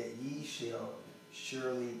that ye shall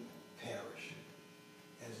surely perish.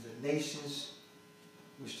 As the nations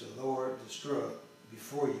which the Lord destroyed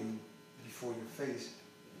before you, before your face,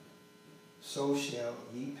 so shall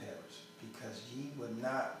ye perish, because ye will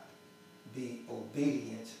not be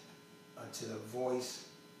obedient unto the voice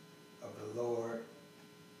of the Lord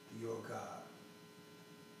your God.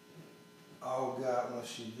 All God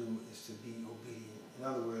wants you to do is to be obedient. In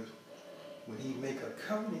other words, when he make a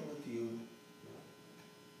covenant with you,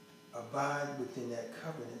 abide within that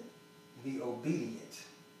covenant, be obedient.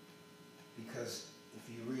 Because if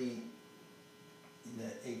you read in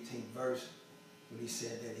that 18th verse, when he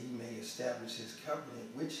said that he may establish his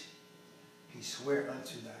covenant, which he sware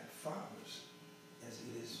unto thy fathers, as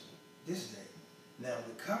it is this day. Now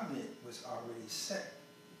the covenant was already set.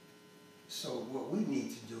 So what we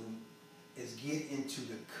need to do is get into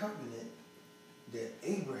the covenant that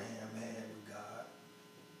Abraham had with God.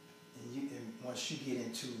 And once you get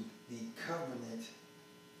into the covenant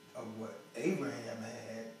of what Abraham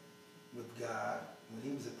had with God when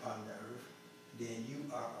he was upon the earth, then you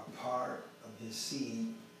are a part of his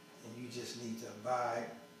seed, and you just need to abide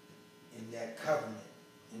in that covenant.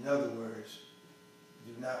 In other words,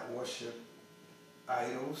 do not worship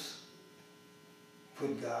idols.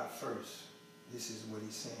 Put God first. This is what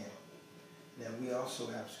he's saying. Now we also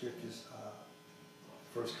have scriptures,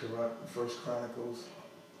 First Chronicles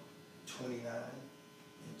 29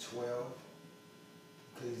 and 12,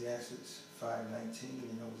 Ecclesiastes 5:19,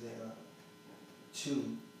 and Hosea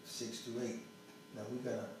 2:6-8. Now we're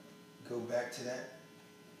gonna go back to that,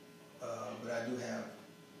 but I do have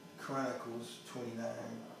Chronicles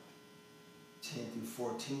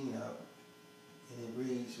 29:10-14 up, and it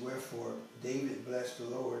reads, wherefore David blessed the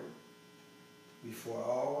Lord before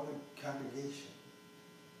all the congregation.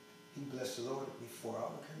 He blessed the Lord before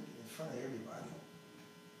all the congregation, in front of everybody.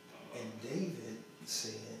 And David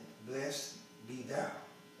said, blessed be thou,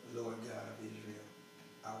 Lord God of Israel,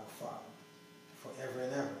 our Father, forever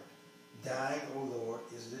and ever. Thine, O Lord,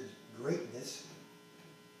 is the greatness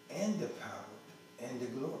and the power and the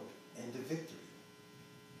glory and the victory.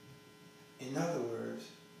 In other words,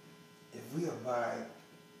 if we abide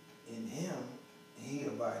in him and he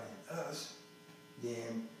abide in us,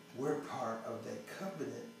 then we're part of that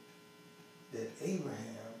covenant that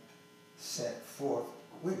Abraham set forth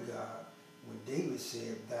with God when David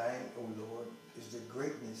said, thine, O Lord, is the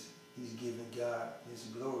greatness. He's given God his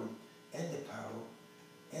glory and the power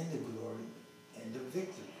and the glory and the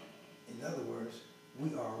victory. In other words,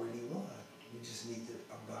 we already won. We just need to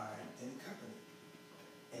abide in the covenant.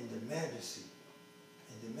 And the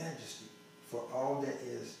majesty, for all that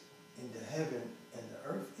is in the heaven and the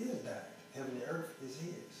earth is thine. Heaven and earth is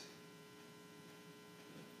his.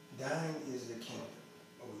 Thine is the kingdom,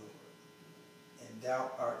 O Lord, and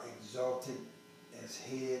thou art exalted as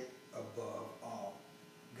head above all.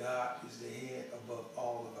 God is the head above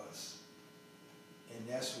all of us. And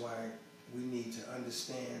that's why we need to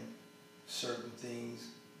understand certain things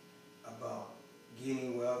about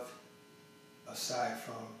getting wealth, aside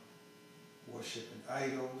from worshiping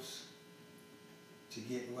idols, to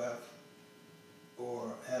get wealth,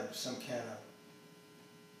 or have some kind of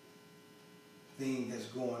thing that's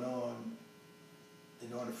going on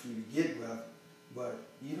in order for you to get wealth. But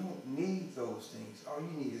you don't need those things. All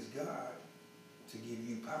you need is God to give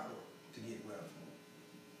you power to get wealth.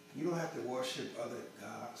 You don't have to worship other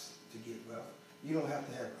gods to get wealth. You don't have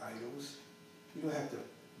to have idols. You don't have to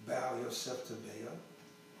bow yourself to Baal.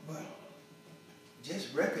 But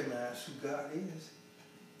just recognize who God is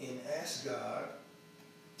and ask God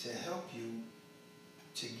to help you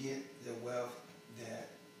to get the wealth that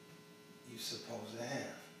you're supposed to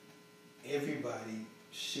have. Everybody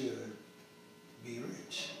should be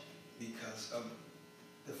rich because of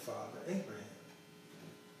the father Abraham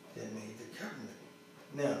that made the covenant.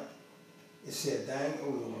 Now, it said, thine, O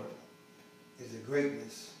Lord, is the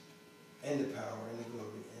greatness and the power and the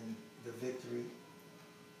glory and the victory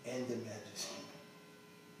and the majesty,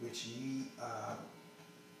 which ye are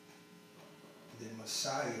the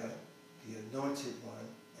Messiah, the anointed one,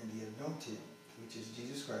 and the anointed, which is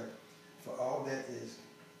Jesus Christ. For all that is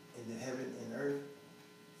in the heaven and earth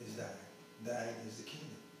is thine. Thine is the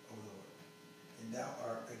kingdom, O Lord. And thou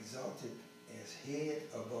art exalted as head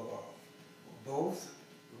above all. Both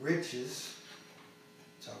riches,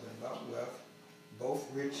 talking about wealth,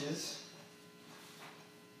 both riches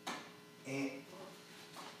and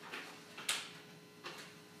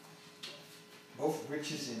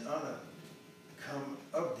honor come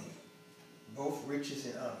of thee. Both riches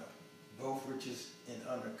and honor. Both riches and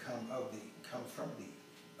honor come of thee, come from thee,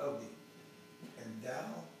 of thee. And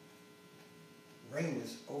thou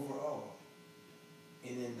reignest over all.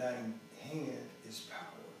 And in thine hand is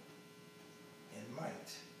power and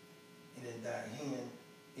might. And in thy hand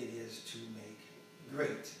it is to make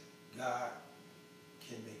great. God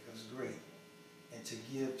can make us great. And to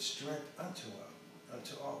give strength unto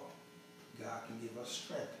all. God can give us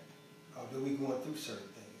strength. Although we're going through certain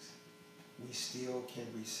things, we still can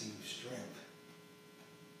receive strength.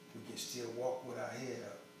 We can still walk with our head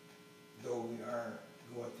up, though we are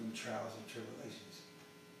going through trials and tribulations.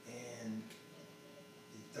 And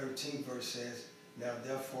the 13th verse says, now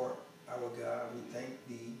therefore, our God, we thank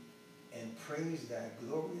thee and praise thy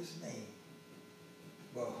glorious name.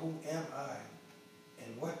 But who am I,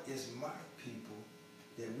 and what is my people,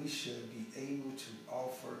 that we should be able to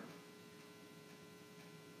offer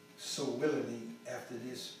so willingly after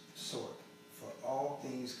this sort? For all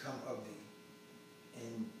things come of thee,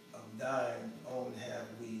 and of thine own have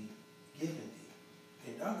we given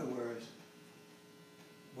thee. In other words,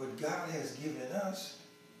 what God has given us,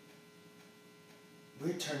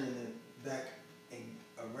 we're turning it back and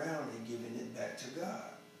around and giving it back to God.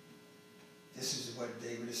 This is what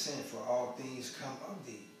David is saying, for all things come of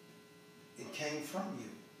thee. It came from you.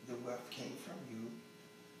 The wealth came from you.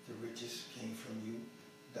 The riches came from you.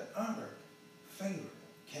 The honor, favor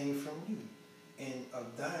came from you. And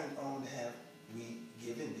of thine own have we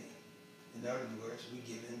given thee. In other words, we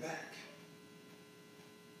give him back.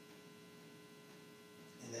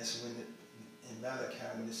 And that's when in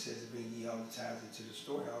Malachi, when it says, bring ye all the tithes into the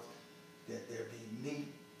storehouse, that there be meat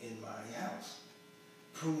in my house.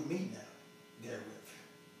 Prove me now therewith,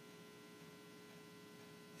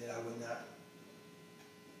 that I would not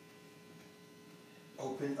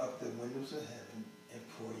open up the windows of heaven and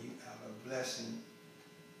pour you out a blessing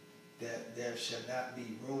that there shall not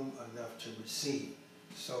be room enough to receive.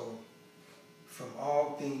 So, from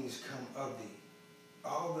all things come of thee.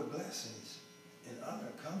 All the blessings and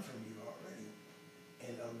honor come from you already.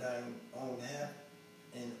 And of thine own have,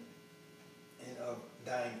 and of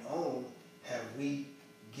thine own have we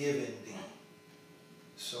given thee.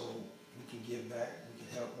 So we can give back, we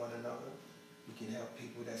can help one another, we can help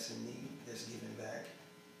people that's in need, that's giving back,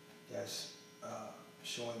 that's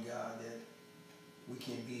showing God that we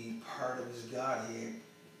can be part of his Godhead.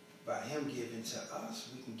 By him giving to us,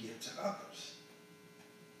 we can give to others.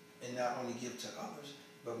 And not only give to others,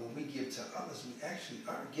 but when we give to others, we actually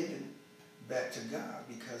are giving back to God,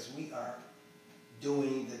 because we are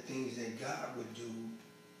doing the things that God would do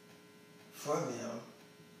for them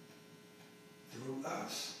through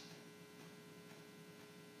us.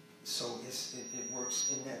 So it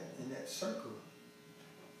works in that circle.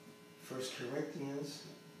 1 Corinthians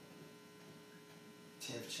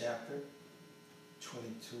 10th chapter,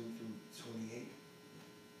 22 through 28.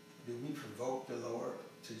 Do we provoke the Lord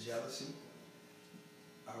to jealousy?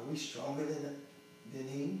 Are we stronger than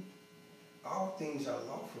he? All things are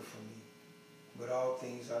lawful for me, but all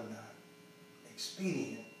things are not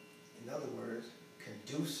expedient. In other words,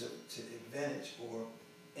 conducive to advantage or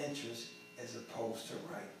interest as opposed to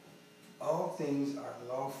right. All things are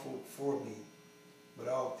lawful for me, but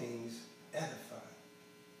all things edify.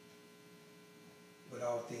 But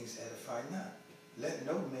all things edify not. Let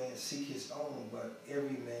no man seek his own, but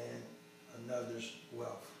every man another's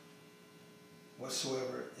wealth.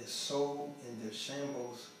 Whatsoever is sold in the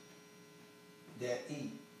shambles that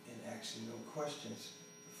eat, and asking no questions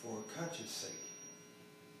for conscience sake.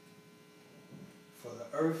 For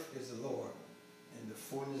the earth is the Lord, and the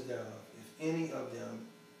fullness thereof. If any of them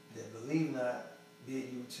that believe not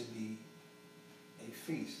bid you to be a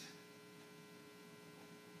feast,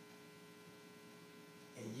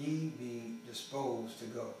 and ye be disposed to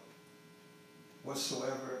go.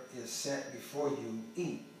 Whatsoever is set before you,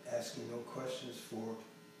 eat, asking no questions for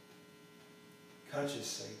conscience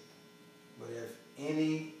sake. But if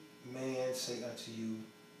any man say unto you,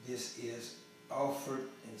 this is offered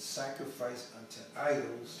in sacrifice unto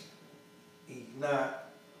idols, eat not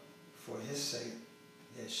for his sake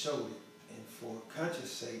that showed it, and for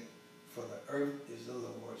conscience sake, for the earth is the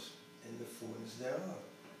Lord's, and the fullness thereof.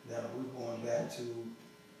 Now we're going back to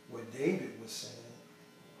what David was saying.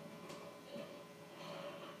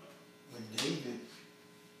 When David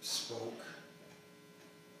spoke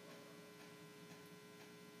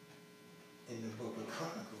in the book of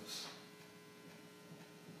Chronicles,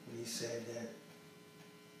 when he said that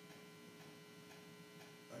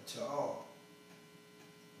unto all,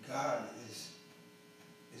 God is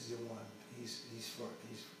the one. He's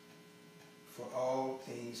for all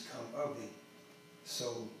things come of thee.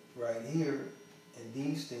 So right here, in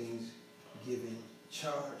these things, giving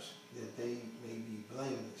charge that they may be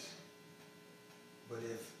blameless. But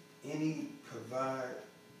if any provide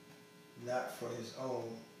not for his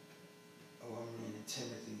own, I'm reading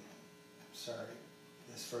Timothy, sorry,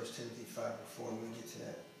 that's 1 Timothy 5:4, we'll get to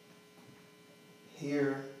that.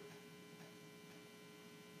 Here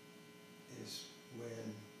is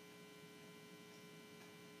when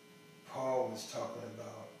Paul was talking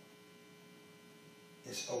about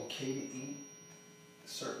it's okay to eat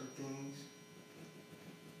certain things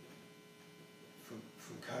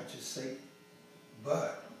for conscience sake,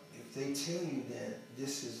 but if they tell you that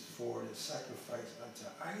this is for the sacrifice unto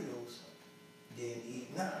idols, then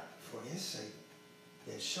eat not for his sake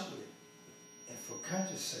that showed it, and for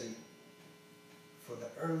conscience sake For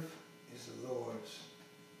the earth is the Lord's,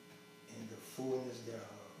 and the fullness thereof.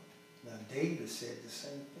 Now David said the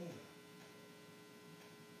same thing.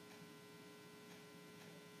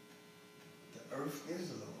 The earth is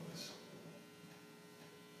the Lord's.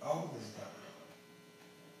 All is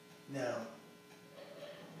thine. Now,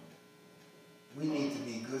 we need to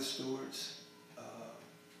be good stewards.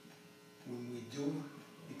 When we do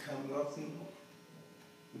become wealthy,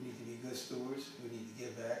 we need to be good stewards. We need to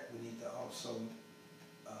give back. We need to also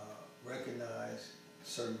recognize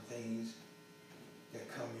certain things that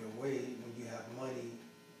come your way. When you have money,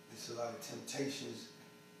 there's a lot of temptations,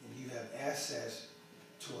 and you have access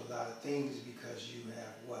to a lot of things because you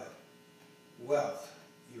have what? Wealth.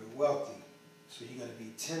 You're wealthy. So you're going to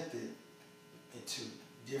be tempted into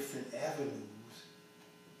different avenues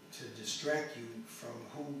to distract you from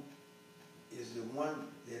who is the one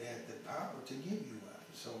that had the power to give you wealth.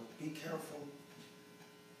 So be careful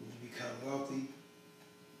when you become wealthy.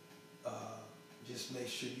 Just make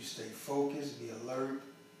sure you stay focused, be alert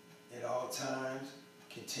at all times,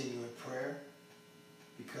 continue in prayer,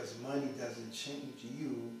 because money doesn't change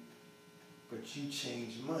you, but you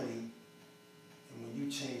change money. And when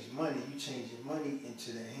you change money, you change your money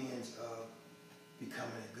into the hands of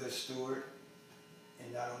becoming a good steward,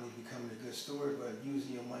 and not only becoming a good steward, but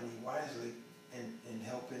using your money wisely and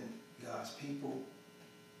helping God's people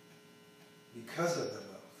because of the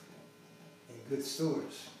wealth. And good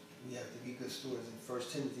stewards. We have to be good stewards. In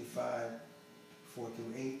 1 Timothy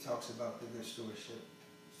 5:4-8 talks about the good stewardship.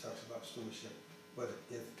 It talks about stewardship. But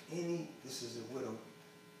if any, this is a widow,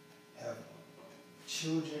 have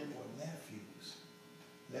children or nephews,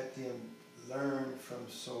 let them learn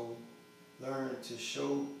to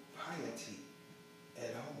show piety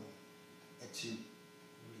at home and to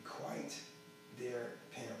requite their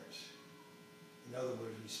parents. In other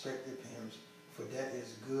words, respect their parents, for that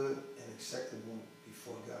is good and acceptable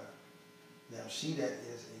before God. Now she that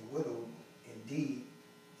is a widow indeed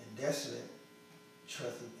and desolate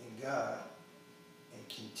trusteth in God, and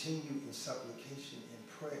continue in supplication and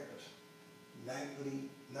prayers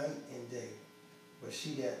night and day. But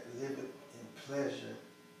she that liveth in pleasure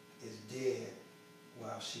is dead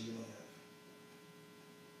while she liveth.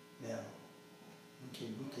 Now, we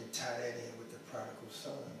can tie that in with the prodigal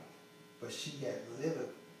son. But she that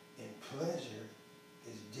liveth in pleasure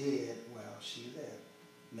is dead while she liveth.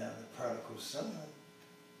 Now, the prodigal son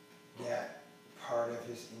got part of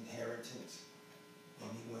his inheritance, and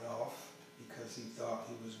he went off because he thought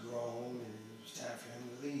he was grown and it was time for him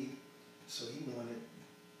to leave. So he wanted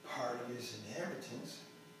part of his inheritance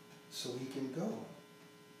so he can go.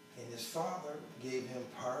 And his father gave him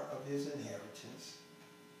part of his inheritance,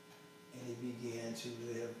 and he began to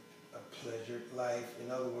live a pleasured life. In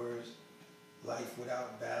other words, life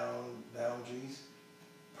without boundaries,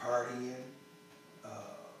 partying,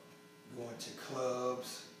 going to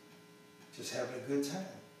clubs, just having a good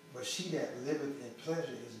time. But she that liveth in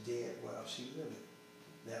pleasure is dead while she liveth.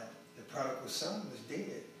 Now, the prodigal son was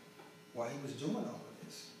dead while he was doing all of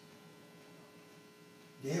this.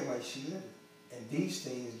 Dead while she liveth. And these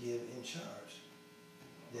things give in charge,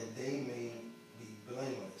 that they may be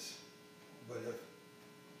blameless. But if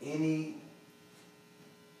any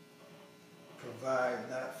provide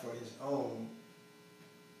not for his own,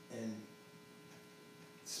 and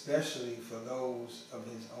especially for those of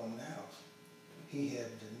his own house, he had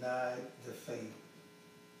denied the faith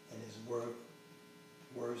and is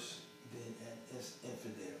worse than an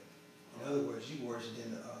infidel. In other words, you worse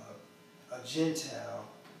than a Gentile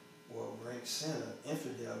or a rank sinner.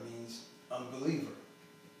 Infidel means unbeliever.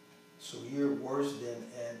 So you're worse than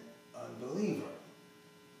an unbeliever.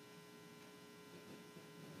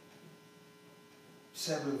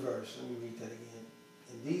 7th verse, let me read that again.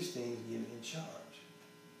 And these things give in charge,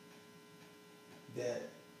 that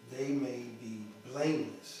they may be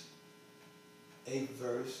blameless. 8th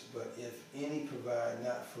verse, but if any provide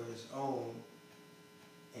not for his own,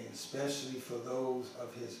 and especially for those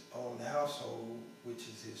of his own household, which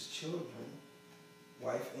is his children,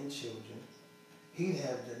 wife and children, he'd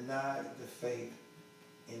have denied the faith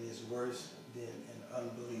and is worse than an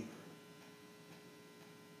unbeliever.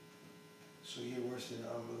 So you're worse than an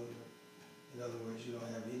unbeliever. In other words, you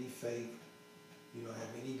don't have any faith, you don't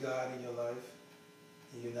have any God in your life,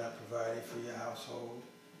 and you're not providing for your household.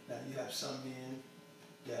 Now you have some men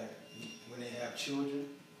that when they have children,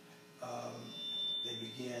 they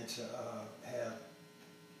begin to have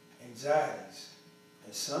anxieties.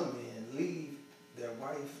 And some men leave their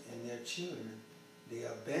wife and their children. They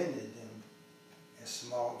abandon them as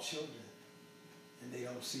small children. And they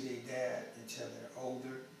don't see their dad until they're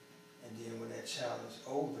older. And then when that child is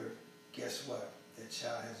older, guess what? That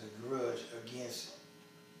child has a grudge against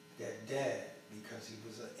that died because he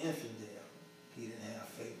was an infidel. He didn't have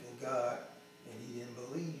faith in God, and he didn't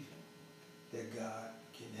believe that God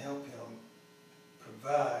can help him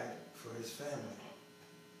provide for his family.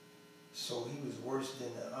 So he was worse than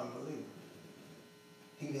an unbeliever.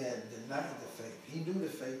 He had denied the faith. He knew the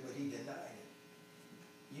faith, but he denied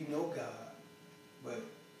it. You know God, but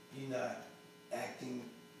you're not acting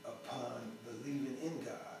upon believing in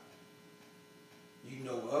God. You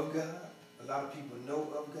know of God. A lot of people know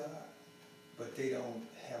of God, but they don't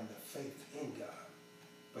have the faith in God.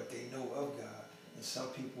 But they know of God. And some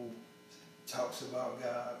people talks about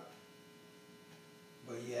God,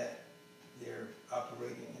 but yet they're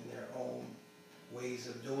operating in their own ways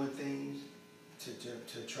of doing things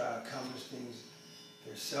to try to accomplish things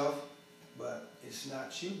themselves, but it's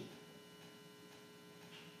not you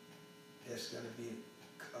that's going to be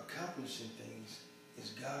accomplishing things.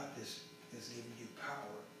 It's God that's giving you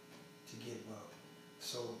power to get wealth.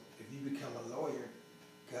 So if you become a lawyer,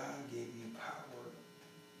 God gave you power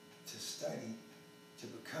to study to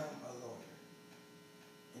become a lawyer.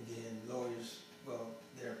 And then lawyers, well,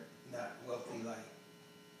 they're not wealthy like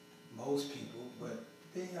most people, but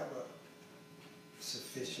they have a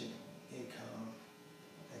sufficient income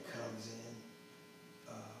that comes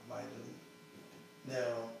in mightily.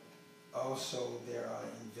 Now, also there are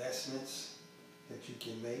investments that you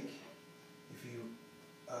can make. If you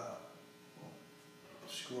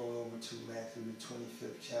scroll over to Matthew the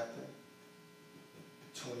 25th chapter,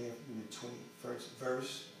 20th through the 21st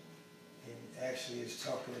verse, and actually it's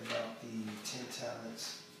talking about the 10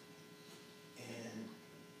 talents, and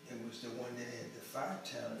it was the one that had the 5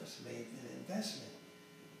 talents made an investment.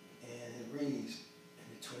 And it reads in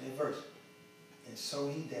the 20th verse, and so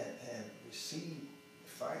he that had received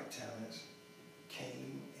 5 talents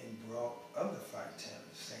came and brought other 5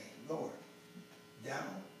 talents, saying, Lord, thou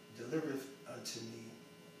deliverest unto me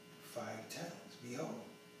 5 talents. Behold,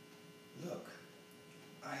 look,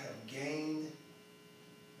 I have gained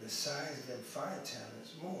besides them 5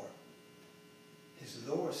 talents more. His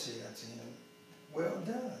Lord said unto him, well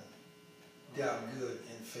done, thou good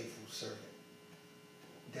and faithful servant.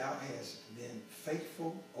 Thou hast been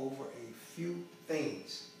faithful over a few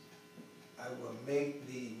things. I will make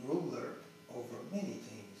thee ruler over many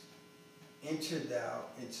things. Enter thou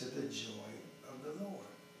into the joy of the Lord.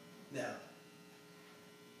 Now,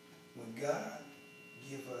 when God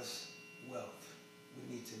gives us wealth,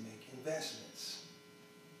 we need to make investments.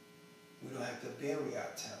 We don't have to bury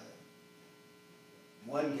our talent.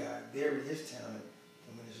 One guy buried his talent,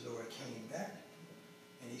 and when his Lord came back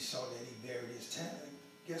and he saw that he buried his talent,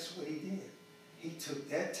 guess what he did? He took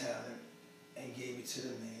that talent and gave it to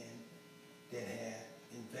the man that had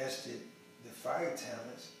invested the 5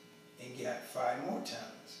 talents and got 5 more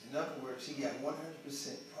talents. In other words, he got 100%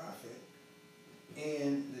 profit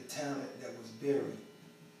in the talent that was buried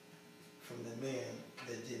from the man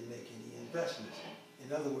that didn't make any investments.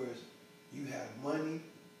 In other words, you have money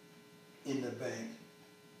in the bank.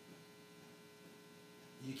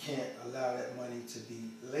 You can't allow that money to be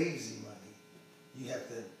lazy money. You have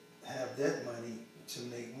to have that money to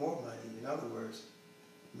make more money. In other words,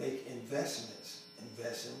 make investments.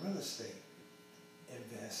 Invest in real estate.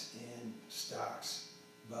 Invest in stocks,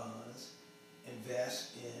 bonds.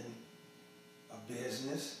 Invest in a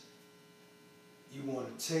business. You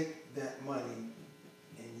want to take that money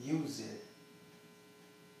and use it.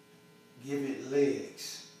 Give it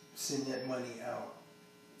legs. Send that money out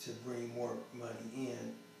to bring more money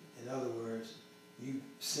in. In other words, you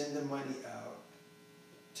send the money out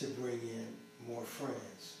to bring in more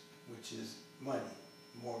friends, which is money,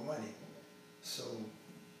 more money. So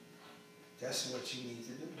that's what you need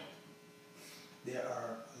to do. There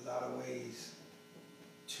are a lot of ways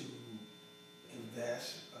to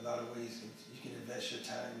invest, a lot of ways you can invest your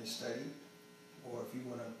time in study, or if you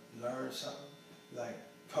want to learn something, like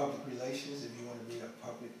public relations, if you want to be a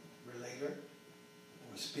public relator,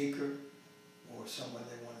 or a speaker, or someone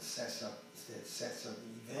that wants that sets up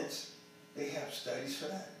events, they have studies for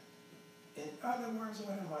that. In other words,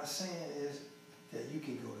 what am I saying is that you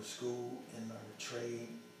can go to school and learn a trade,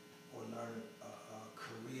 or learn a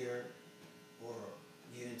career, or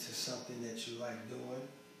get into something that you like doing.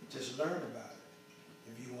 Just learn about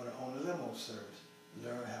it. If you want to own a limo service,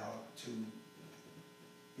 learn how to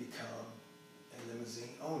become a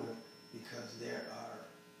limousine owner, because there are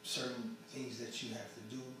certain things that you have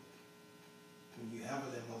to do. When you have a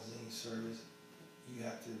limousine service, you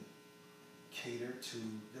have to cater to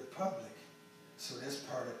the public. So that's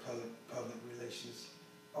part of public relations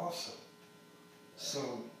also.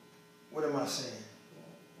 So what am I saying?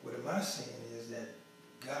 What am I saying is that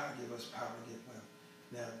God gives us power to get wealth.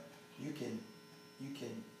 Now, you can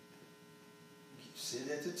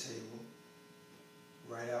sit at the table,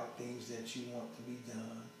 write out things that you want to be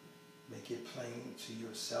done, make it plain to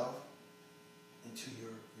yourself and to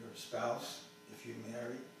your spouse, if you're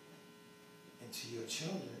married, and to your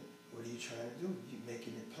children. What are you trying to do? You're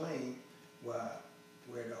making it plain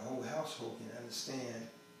where the whole household can understand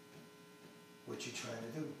what you're trying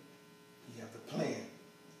to do. You have the plan,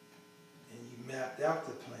 and you mapped out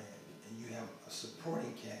the plan, and you have a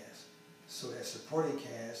supporting cast. So that supporting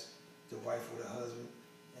cast, the wife or the husband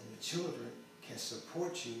and the children, can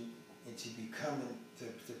support you into becoming,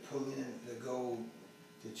 to pull in the goal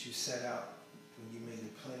that you set out when you made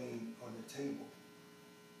it plain on the table.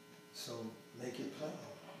 So make it plain.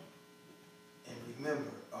 And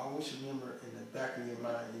remember, always remember in the back of your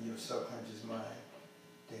mind, in your subconscious mind,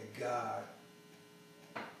 that God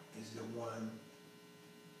is the one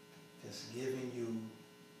that's giving you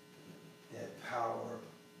that power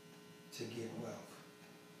to get wealth.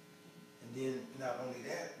 And then not only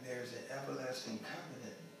that, there's an everlasting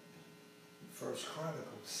covenant. 1 Chronicles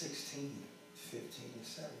 16, 15, and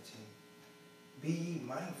 17. Be ye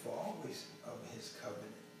mindful always of his covenant,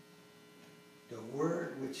 the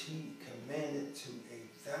word which he commanded to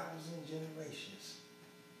 1,000 generations,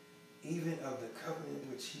 even of the covenant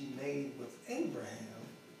which he made with Abraham,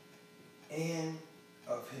 and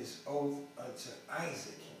of his oath unto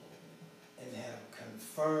Isaac, and have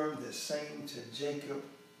confirmed the same to Jacob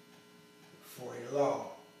for a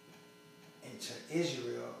law, and to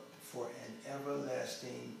Israel for an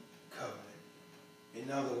everlasting covenant. In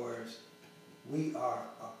other words, we are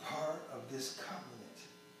a part of this covenant,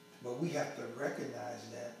 but we have to recognize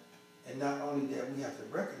that. And not only that, we have to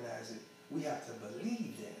recognize it, we have to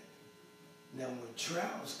believe that. Now, when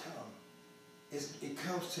trials come, it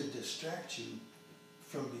comes to distract you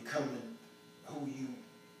from becoming who you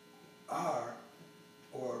are,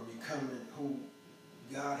 or becoming who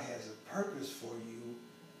God has a purpose for you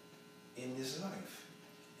in this life.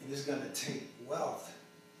 And it's going to take wealth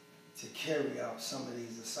to carry out some of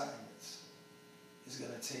these assignments. It's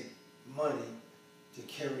going to take money to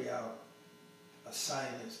carry out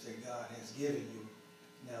assignments that God has given you.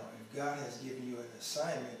 Now, if God has given you an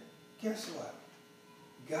assignment, guess what?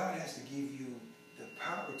 God has to give you the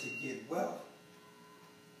power to get wealth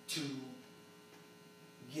to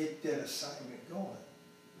get that assignment going.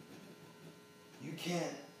 You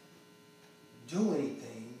can't do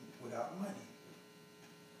anything without money.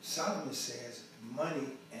 Solomon says, money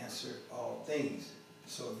answers all things.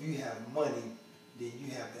 So if you have money, then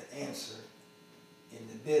you have the answer in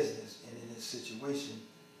the business and in this situation.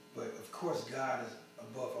 But of course, God is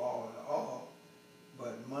above all and all.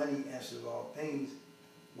 But money answers all things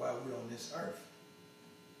while we're on this earth.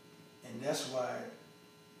 And that's why,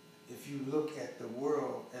 if you look at the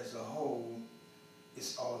world as a whole,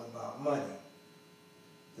 it's all about money.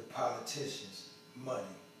 The politicians, money.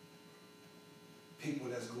 People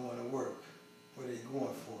that's going to work, what are they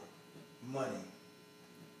going for? Money.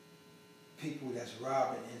 People that's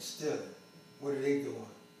robbing and stealing, what are they doing?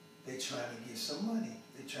 They're trying to get some money.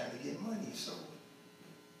 They're trying to get money. So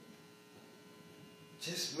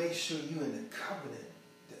just make sure you're in the covenant,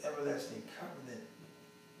 the everlasting covenant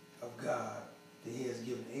of God that he has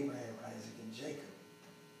given Abraham, Isaac, and Jacob.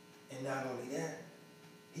 And not only that,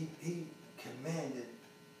 he commanded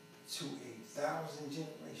to 1,000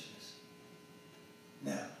 generations.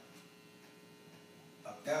 Now,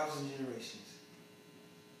 1,000 generations.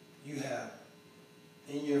 You have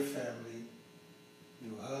in your family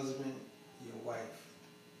your husband, your wife,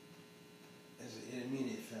 as an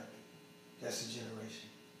intermediate family. That's a generation.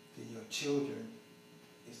 Then your children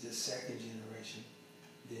is the second generation.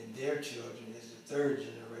 Then their children is the third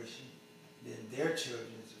generation. Then their children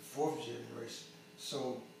is the fourth generation.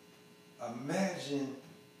 So imagine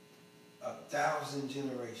 1,000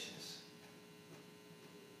 generations.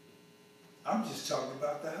 I'm just talking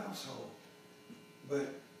about the household. But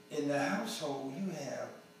in the household, you have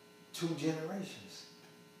 2 generations.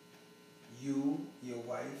 You, your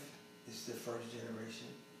wife, is the first generation,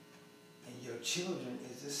 and your children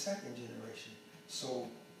is the second generation. So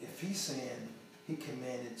if he's saying he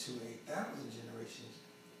commanded to 1,000 generations,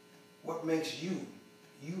 what makes you?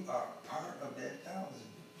 You are part of that 1,000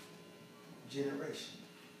 generation.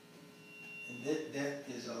 And that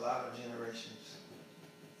is a lot of generations.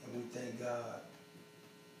 And we thank God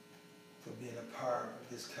for being a part of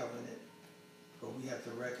this covenant. But we have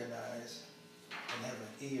to recognize and have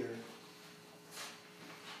an ear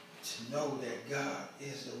to know that God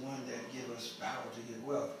is the one that gives us power to get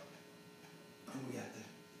wealth. And we have to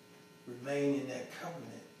remain in that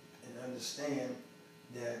covenant and understand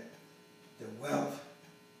that the wealth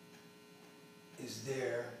is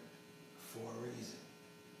there for a reason.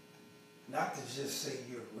 not to just say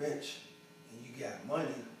you're rich and you got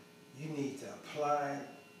money. You need to apply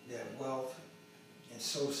that wealth and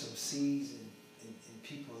sow some seeds in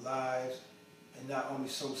people's lives, and not only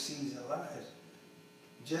sow seeds in lives.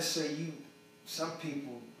 Just say some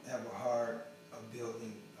people have a heart of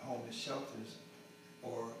building homeless shelters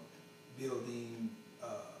or building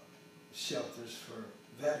shelters for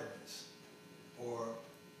veterans or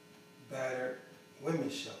battered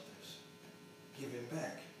women's shelters, giving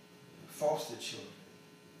back, foster children,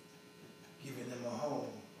 giving them a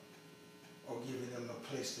home or giving them a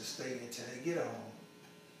place to stay until they get a home.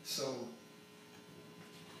 So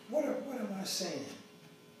what am I saying?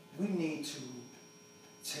 We need to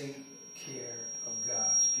take care of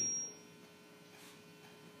God's people.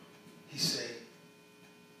 He said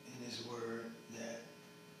in his word that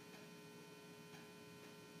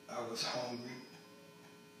I was hungry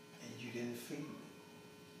and you didn't feed me.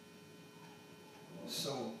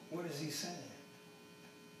 So what is he saying?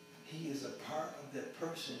 He is a part of that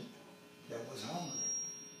person that was hungry.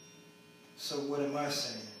 So what am I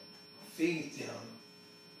saying? Feed them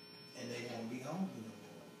and they won't be hungry no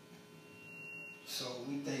more. So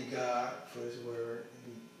we thank God for his word,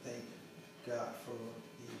 and we thank God for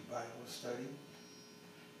the Bible study.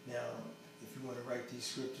 Now, if you want to write these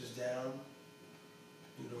scriptures down,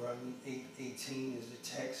 Deuteronomy 8:18 is the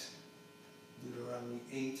text. Deuteronomy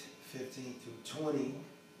 8:15 through 20.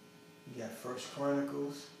 You got 1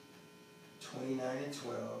 Chronicles 29 and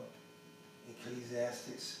 12.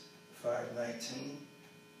 Ecclesiastes 5:19.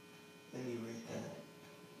 Let me read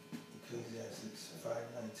that. Ecclesiastes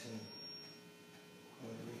 5:19. I'm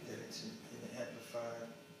going to read that. It's in the Amplified.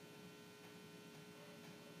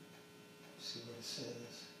 See what it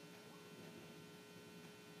says.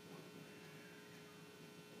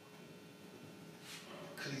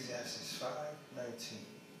 Ecclesiastes 5:19.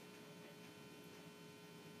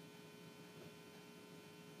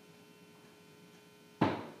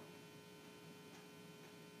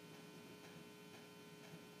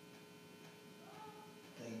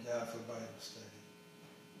 Thank God for Bible study,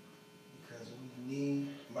 because we need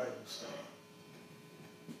Bible study.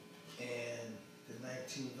 And the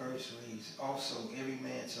 19th verse reads, also every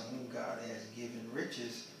man to whom God has given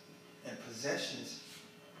riches and possessions,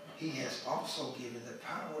 he has also given the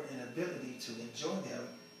power and ability to enjoy them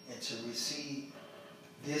and to receive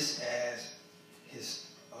this as his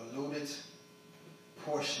allotted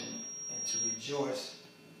portion and to rejoice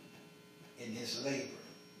in his labor.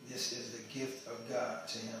 This is the gift of God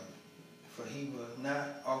to him. For he will not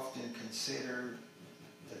often consider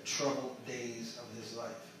the troubled days of his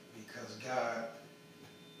life, because God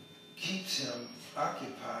keeps him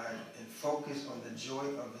occupied and focused on the joy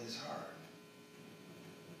of his heart.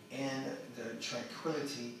 And the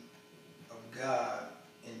tranquility of God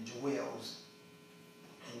indwells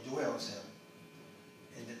him.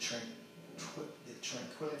 And the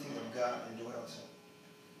tranquility of God indwells him.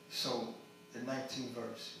 So the 19th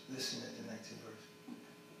verse, listen at the 19th verse.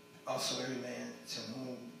 Also every man to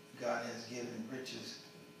whom God has given riches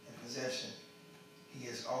and possession, he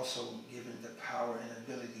has also given the power and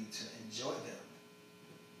ability to enjoy them.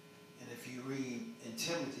 And if you read in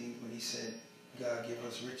Timothy, when he said, God give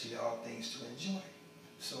us richly all things to enjoy.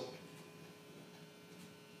 So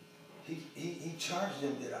he charged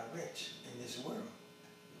them that are rich in this world.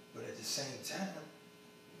 But at the same time,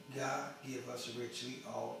 God give us richly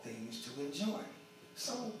all things to enjoy.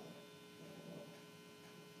 So,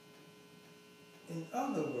 in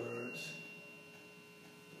other words,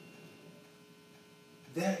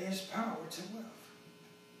 there is power to wealth.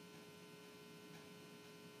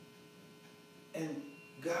 And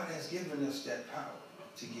God has given us that power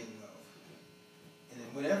to get wealth. And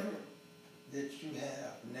in whatever that you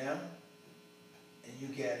have now, and you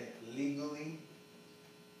got it legally,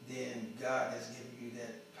 then God has given you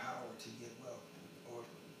that power to get wealth, or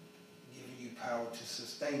giving you power to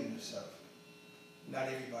sustain yourself. Not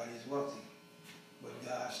everybody is wealthy, but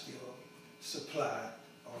God still supplied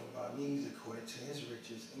all of our needs according to his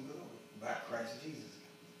riches and glory by Christ Jesus.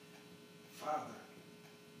 Father,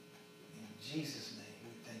 in Jesus' name,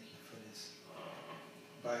 we thank you for this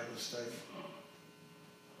Bible study.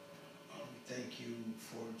 We thank you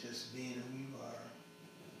for just being who you are.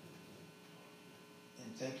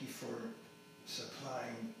 And thank you for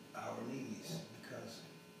supplying our needs, because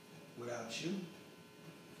without you,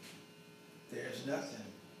 there's nothing.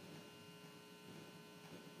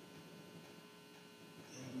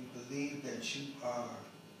 And we believe that you are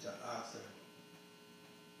the author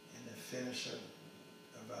and the finisher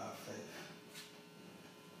of our faith.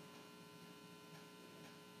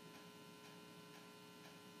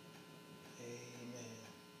 Amen.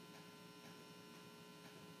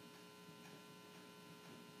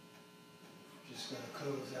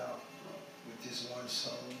 close out with this one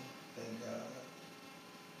song. Thank God.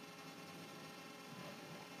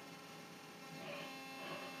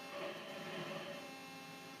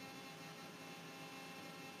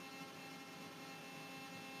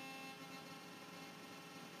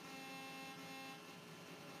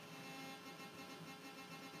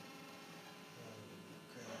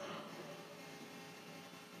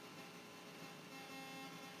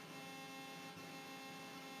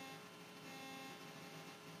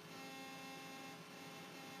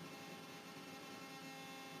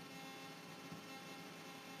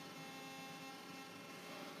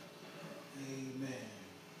 Amen.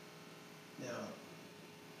 Now,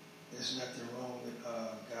 there's nothing wrong with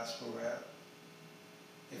gospel rap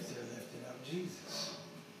if they're lifting up Jesus.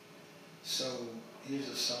 So here's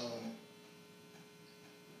a song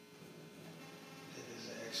that is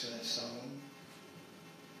an excellent song.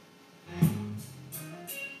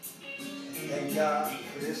 Thank God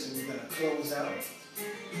for this, and we're going to close out.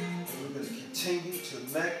 And we're going to continue to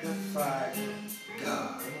magnify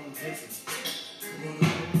God.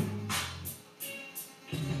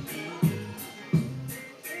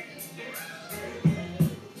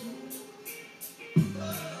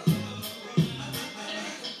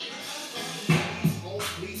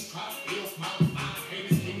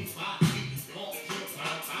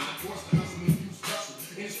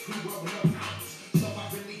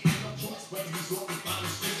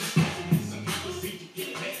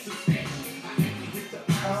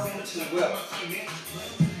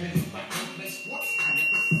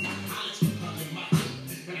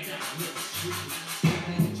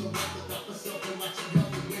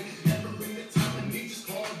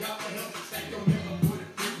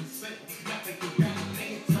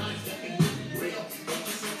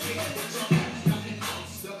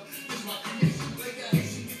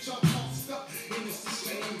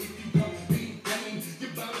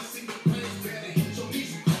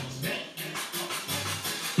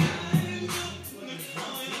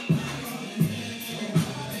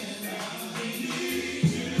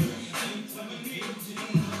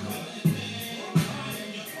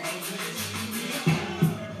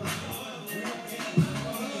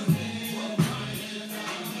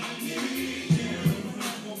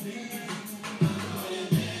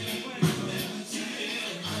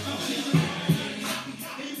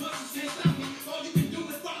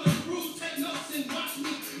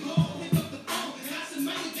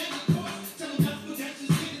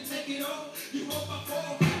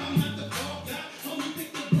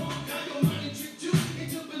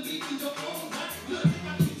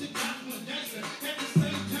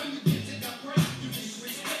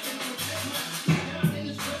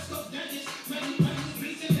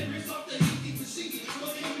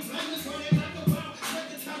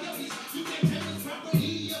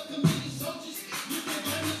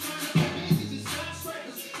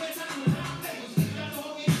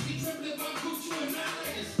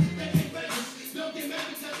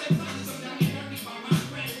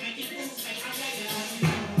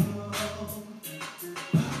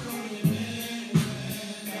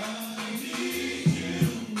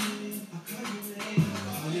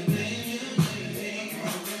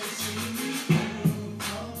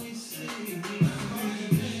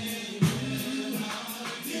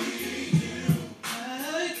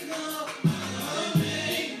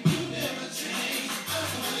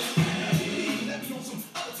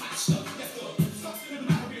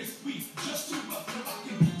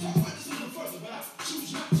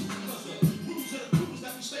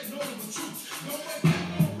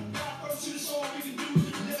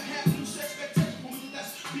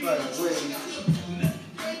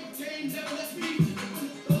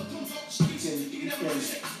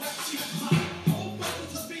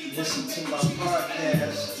 Listen to my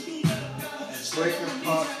podcast at Breaker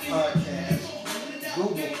Podcast,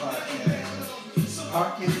 Google Podcast,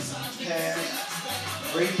 Pocket Cast,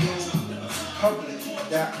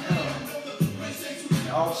 RadioPublic.com, and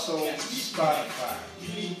also Spotify.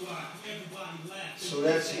 So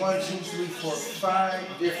that's 1, 2, 3, 4,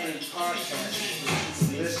 5 different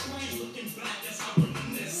podcasts that you can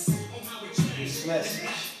listen to this message.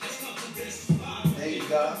 Thank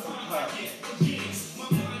God for podcasts.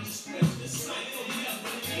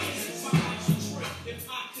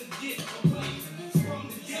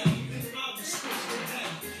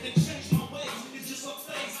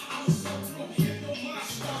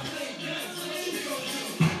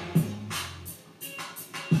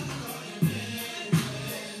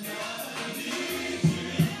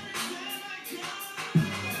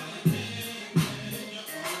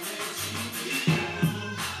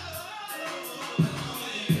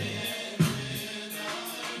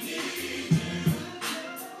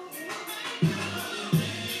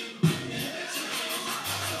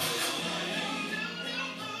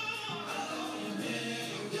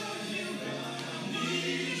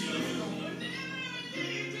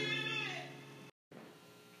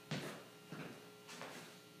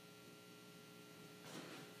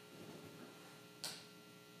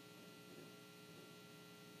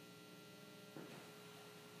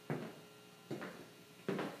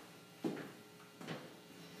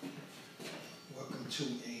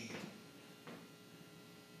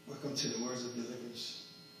 welcome to the Words of Deliverance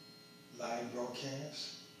live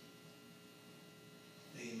broadcast.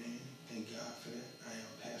 Amen. Thank God for that. I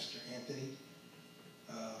am Pastor Anthony.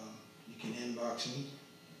 You can inbox me.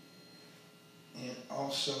 And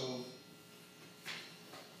also,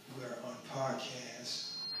 we're on podcast.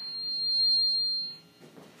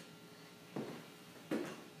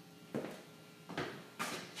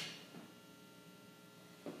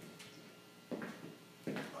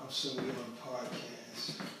 Also, we're on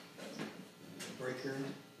podcast, Breaker,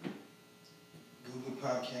 Google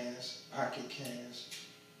Podcasts, Pocket Cast,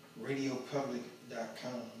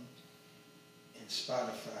 RadioPublic.com, and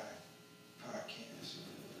Spotify Podcasts.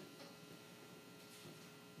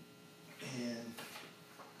 And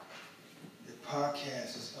the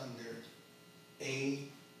podcast is under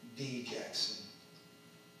A.D. Jackson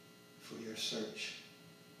for your search.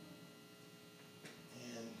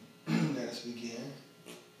 And let us begin.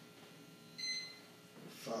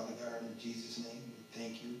 Father God, in Jesus' name, we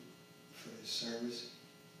thank you for this service.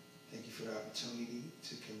 Thank you for the opportunity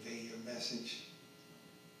to convey your message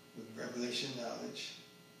with revelation knowledge,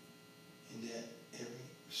 and that every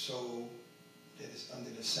soul that is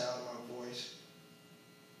under the sound of our voice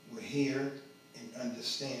will hear and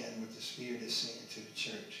understand what the Spirit is saying to the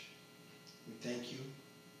church. We thank you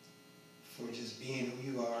for just being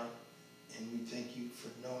who you are, and we thank you for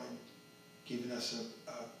knowing, giving us an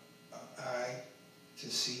eye to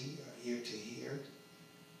see, an ear to hear,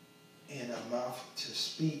 and a mouth to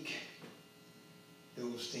speak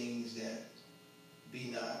those things that be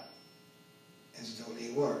not as though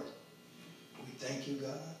they were. We thank you,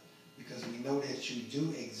 God, because we know that you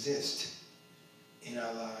do exist in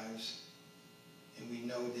our lives, and we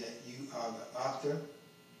know that you are the author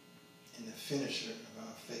and the finisher of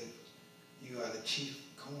our faith. You are the chief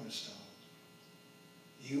cornerstone.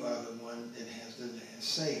 You are the one that has the last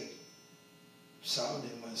say. Solomon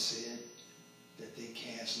once said that they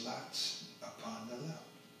cast lots upon the lot,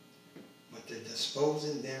 but the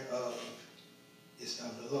disposing thereof is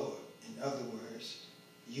of the Lord. In other words,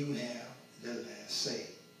 you have the last say.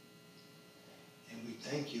 And we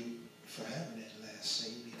thank you for having that last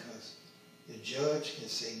say, because the judge can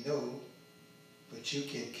say no, but you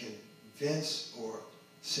can convince or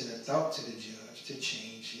send a thought to the judge to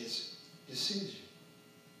change his decision.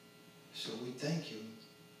 So we thank you.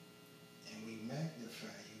 We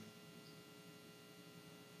magnify you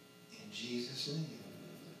in Jesus' name.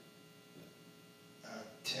 Our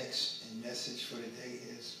text and message for today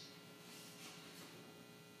is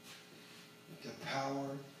the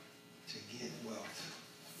power to get wealth.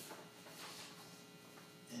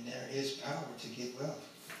 And there is power to get wealth.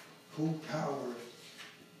 Who power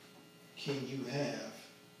can you have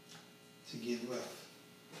to get wealth?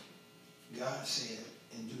 God said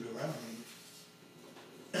in Deuteronomy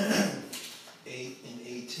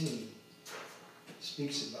 8:18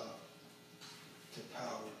 speaks about the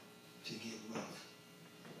power to get wealth.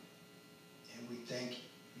 And we thank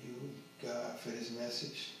you, God, for this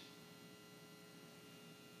message.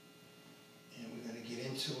 And we're going to get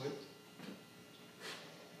into it.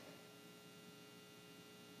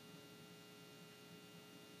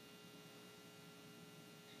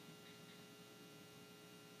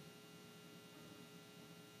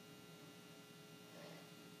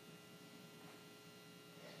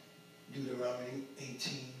 Deuteronomy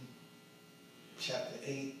 18, chapter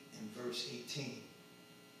 8 and verse 18.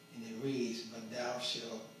 And it reads, "But thou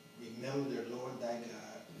shalt remember the Lord thy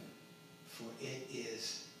God, for it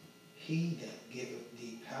is he that giveth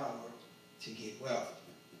thee power to get wealth,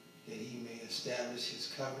 that he may establish his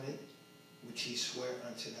covenant, which he sware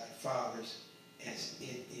unto thy fathers, as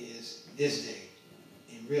it is this day,"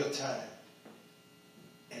 in real time.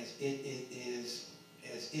 As it is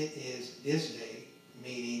this day,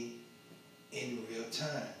 meaning in real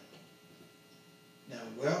time. Now,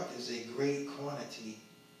 wealth is a great quantity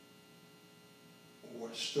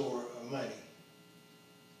or store of money,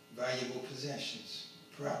 valuable possessions,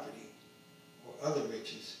 property, or other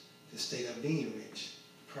riches, the state of being rich,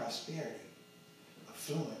 prosperity,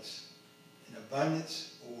 affluence, an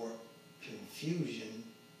abundance or confusion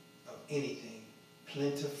of anything,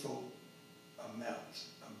 plentiful amounts,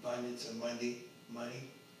 abundance of money,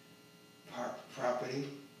 property,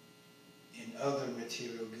 and other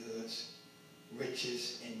material goods,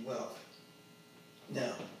 riches, and wealth.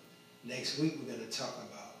 Now, next week we're going to talk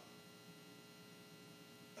about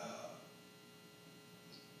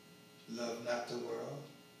love not the world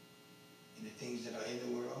and the things that are in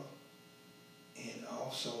the world. And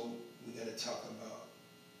also we're going to talk about,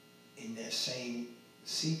 in that same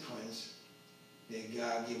sequence, that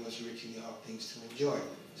God give us richly all things to enjoy.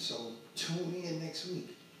 So tune in next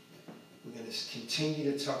week. We're going to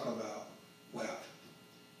continue to talk about wealth.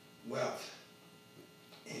 Wealth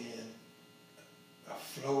and a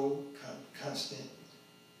flow, constant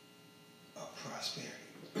of prosperity.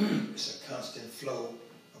 It's a constant flow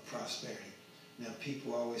of prosperity. Now,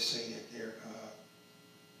 people always say that they're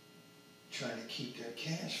trying to keep their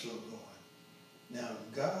cash flow going. Now,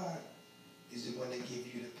 God is the one that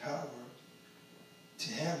gives you the power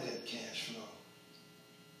to have that cash flow.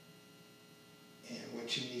 And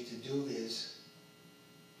what you need to do is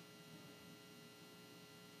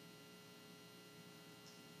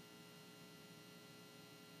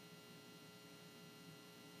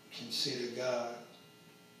consider God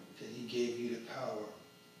that he gave you the power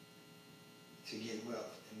to get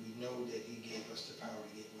wealth. And we know that he gave us the power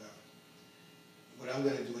to get wealth. What I'm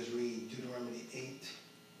going to do is read Deuteronomy 8,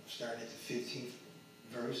 starting at the 15th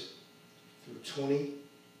verse through 20.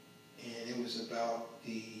 And it was about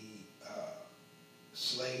the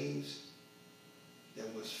slaves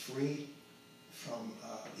that was freed from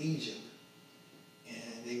Egypt.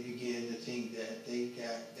 And they began to think that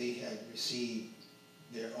they had received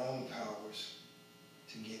their own powers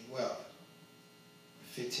to get wealth.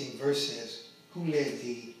 The 15th verse says, who led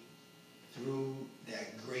thee through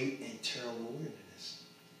that great and terrible wilderness,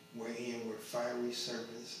 wherein were fiery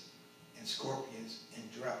serpents and scorpions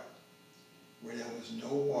and drought, where there was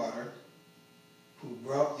no water, who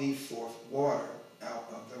brought thee forth water out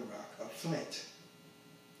of the rock of flint,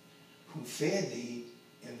 who fed thee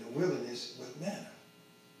in the wilderness with manna,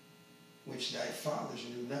 which thy fathers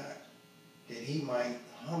knew not, that he might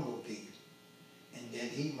humble thee, and that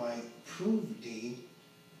he might prove thee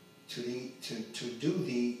to do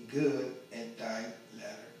thee good at thy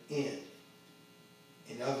latter end.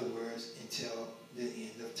 In other words, until the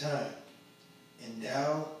end of time. And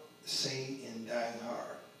thou say in thine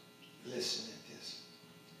heart, listen at this,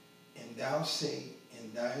 and thou say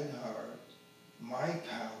in thine heart, my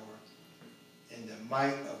power and the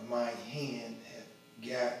might of my hand have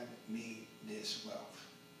gotten me this wealth.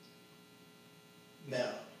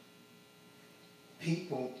 Now,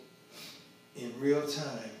 people in real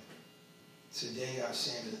time today are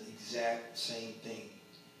saying the exact same thing.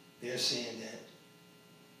 They're saying that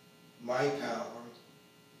my power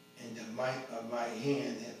and the might of my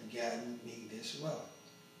hand have gotten me this wealth.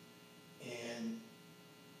 And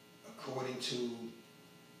according to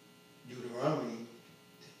Deuteronomy,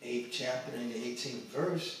 the 8th chapter and the 18th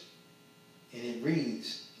verse, and it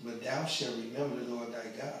reads, but thou shalt remember the Lord thy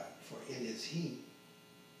God, for it is he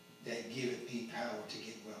that giveth thee power to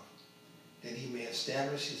get wealth, that he may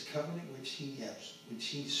establish his covenant which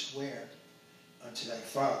he sware unto thy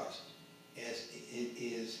fathers, as it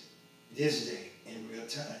is this day in real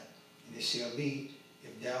time. And it shall be,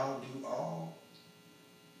 if thou do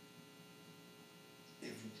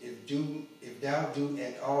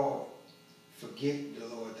at all forget the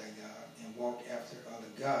Lord thy God, and walk after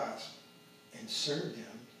other gods, and serve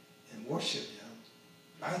them, and worship them,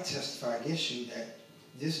 I testify against you that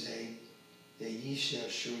this day that ye shall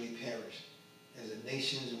surely perish. As the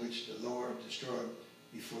nations which the Lord destroyed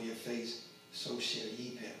before your face, so shall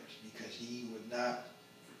ye perish, because ye would not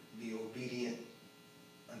be obedient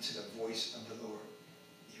unto the voice of the Lord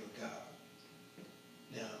your God.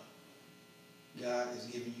 Now, God has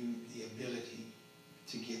given you the ability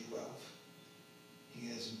to get wealth. He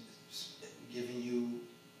has given you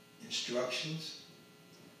instructions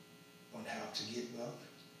on how to get wealth.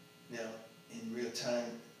 Now, in real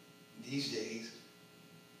time, these days,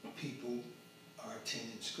 people are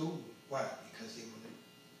attending school. Why? Because they want to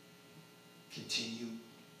continue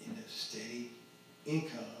in a steady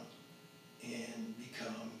income and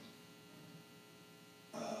become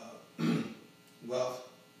wealth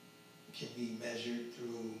can be measured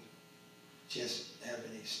through just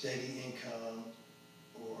having a steady income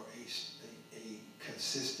or a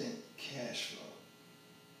consistent cash flow.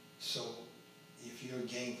 So if you're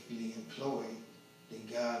gainfully employed, then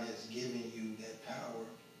God has given you that power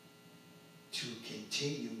to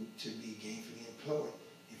continue to be gainfully employed.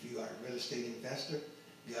 If you are a real estate investor,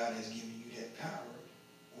 God has given you that power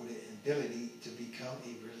or the ability to become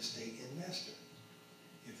a real estate investor.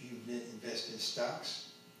 If you've been invested in stocks,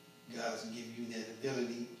 God's given you that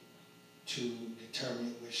ability to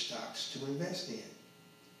determine which stocks to invest in.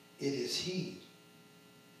 It is he,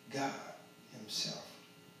 God himself,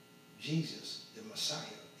 Jesus, the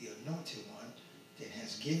Messiah, the anointed one, that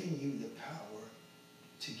has given you the power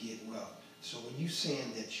to get wealth. So when you're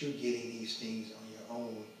saying that you're getting these things on your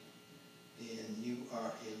own, then you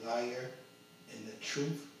are a liar, and the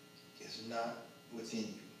truth is not within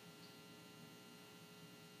you.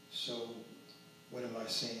 So what am I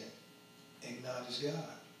saying? Acknowledge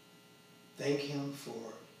God. Thank him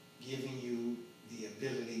for giving you the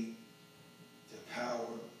ability, the power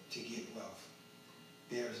to get wealth.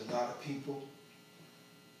 There's a lot of people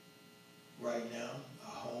right now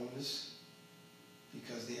are homeless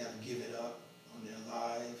because they have given up on their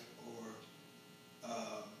life, or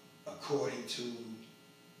according to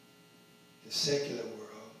the secular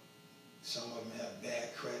world, some of them have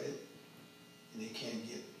bad credit and they can't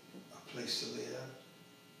get a place to live,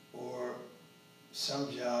 or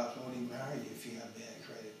some jobs won't even hire you if you have bad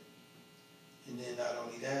credit. And then not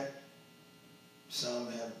only that,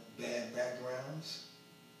 some have bad backgrounds,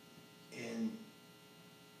 and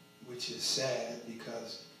which is sad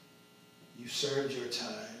because you served your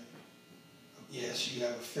time. Yes, you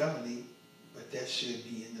have a felony, but that should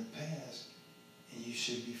be in the past, and you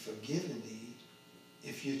should be forgiven thee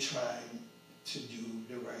if you're trying to do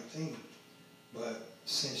the right thing. But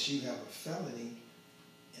since you have a felony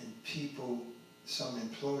and people, some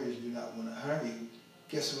employers do not want to hire you,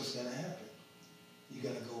 guess what's going to happen?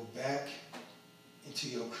 You're going to go back into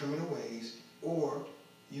your criminal ways, or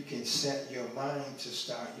you can set your mind to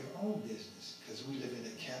start your own business, because we live in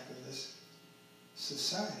a capitalist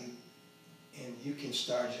society, and you can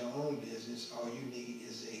start your own business. All you need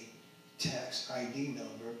is a tax ID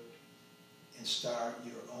number and start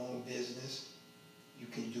your own business. You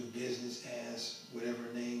can do business as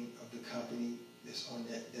whatever name of the company that's on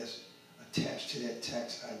that, that's attached to that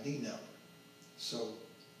tax ID number. So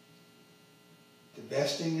the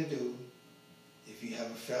best thing to do, if you have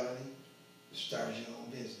a felony, is start your own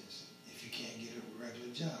business if you can't get a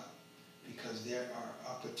regular job, because there are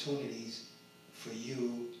opportunities for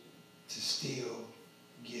you to still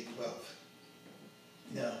get wealth.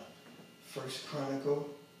 Now, First Chronicles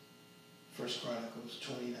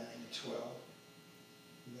 29 and 12.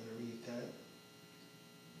 I'm going to read that.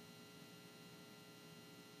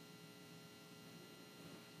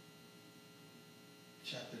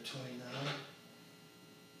 Chapter 29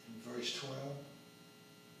 and verse 12.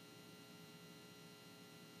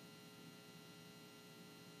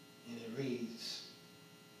 And it reads,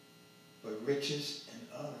 "But riches and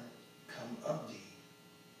honor come of thee."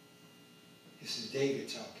 This is David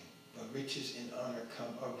talking. But riches and honor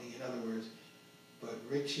come of thee. In other words, but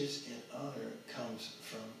riches and honor comes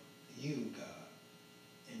from you, God.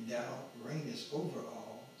 And thou reignest over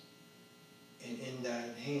all, and in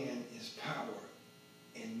thine hand is power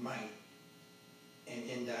and might. And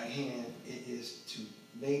in thy hand it is to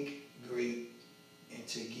make great and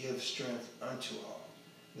to give strength unto all.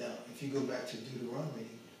 Now, if you go back to Deuteronomy,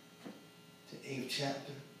 the 8th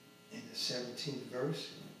chapter, and the 17th verse,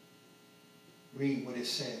 read what it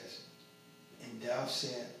says. "And thou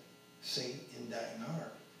say in thine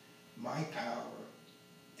heart, my power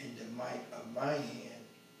and the might of my hand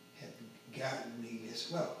have gotten me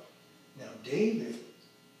this wealth." Now, David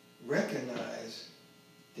recognized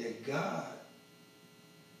that God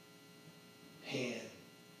hand,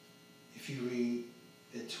 if you read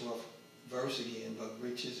the 12th verse again, "But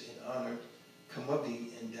riches and honor come of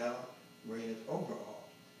thee, and thou reignest over all,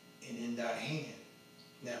 and in thy hand."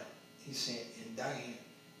 Now, he's saying in thy hand,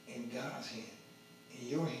 in God's hand, in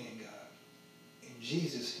your hand, God, in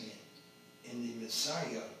Jesus' hand, in the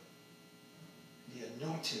Messiah, the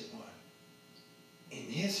anointed one, in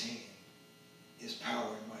his hand is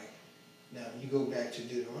power and might. Now, you go back to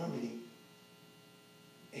Deuteronomy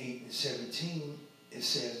 8 and 17, it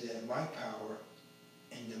says that my power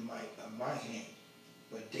and the might of my hand.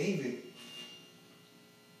 But David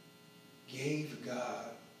gave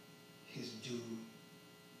God his due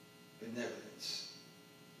benevolence,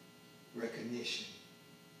 recognition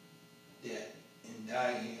that in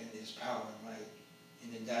thy hand is power and might,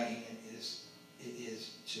 and in thy hand it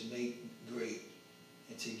is to make great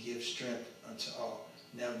and to give strength unto all.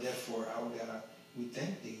 Now therefore, our God, we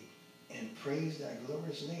thank thee and praise thy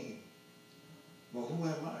glorious name. But who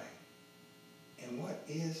am I? And what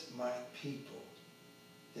is my people,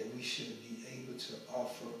 that we should be able to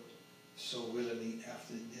offer so willingly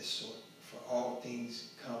after this sort? For all things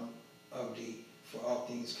come of thee, for all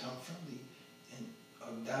things come from thee, and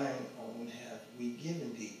of thine own have we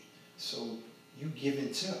given thee. So you give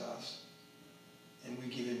it to us, and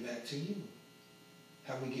we give it back to you.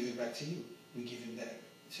 How we give it back to you? We give it back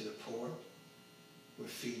to the poor. We're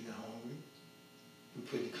feeding the hungry. We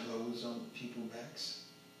put the clothes on people's backs.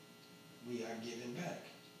 We are giving back.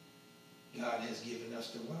 God has given us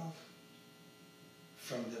the wealth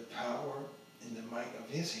from the power and the might of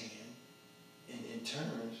his hand, and in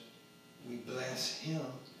turn, we bless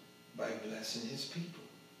him by blessing his people.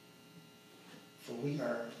 For we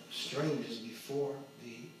are strangers before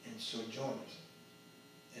thee and sojourners,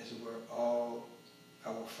 as were all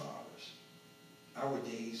our fathers. Our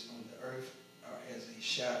days on the earth are as a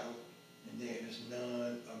shadow, and there is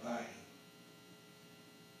none abiding.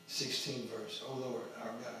 16th verse. O Lord,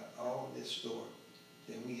 our God, all this store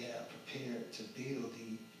that we have prepared to build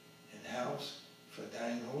thee an house for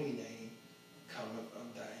thine holy name cometh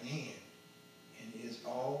of thine hand, and is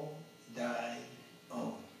all thine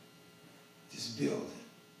own. This building,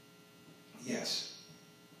 yes,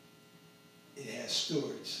 it has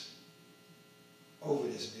stewards over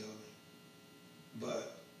this building,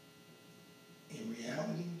 but in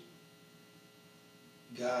reality,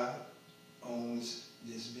 God owns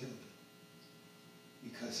this building,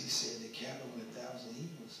 because he said the cattle on 1,000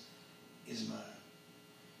 hills is mine.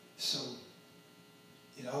 So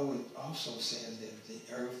it always also says that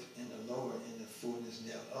the earth and the Lord and the fullness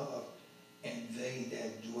thereof, and they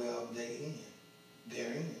that dwell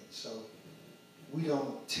therein. So we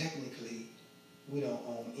don't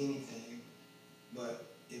own anything, but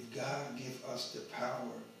if God give us the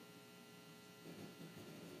power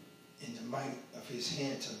and the might of his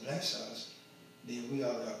hand to bless us, then we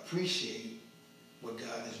ought to appreciate what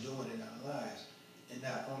God is doing in our lives. And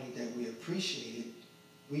not only that we appreciate it,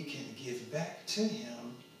 we can give back to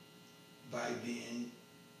him by being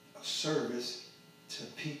of service to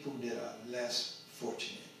people that are less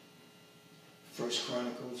fortunate. 1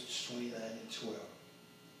 Chronicles 29 and 12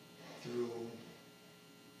 through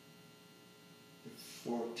the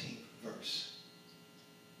 14th verse.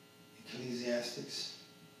 Ecclesiastes,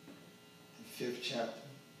 the 5th chapter.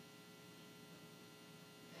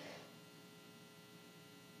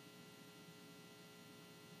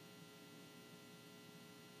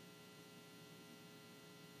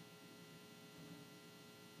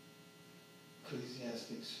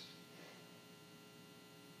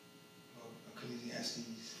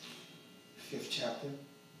 Ecclesiastes, 5th chapter,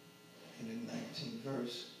 and the 19th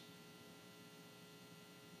verse.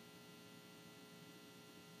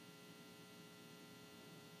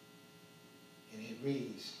 And it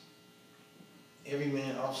reads, every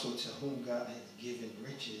man also to whom God hath given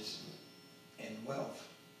riches and wealth,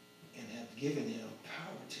 and hath given him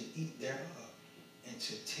power to eat thereof, and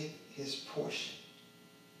to take his portion.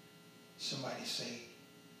 Somebody say,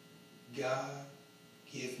 God,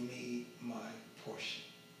 give me my portion,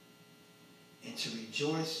 and to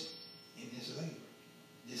rejoice in his labor.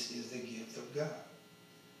 This is the gift of God.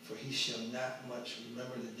 For he shall not much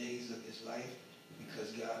remember the days of his life,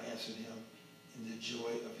 because God answered him in the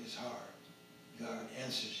joy of his heart. God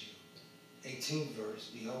answers you. 18th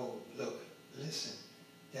verse, behold, look, listen,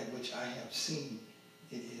 that which I have seen,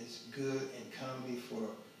 it is good and comely for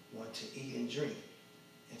one to eat and drink,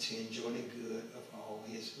 and to enjoy the good of all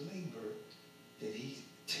his labor that he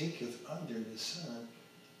taketh under the sun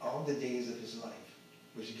all the days of his life,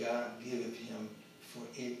 which God giveth him, for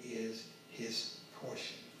it is his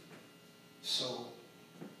portion. So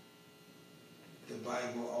the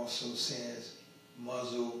Bible also says,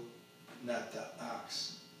 muzzle not the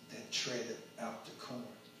ox that treadeth out the corn.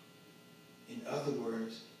 In other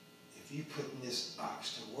words, if you put this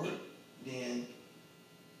ox to work, then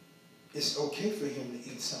it's okay for him to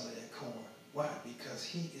eat some of that corn. Why? Because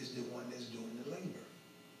he is the one that's doing the labor.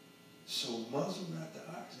 So muzzle not the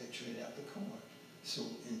ox that tread out the corn. So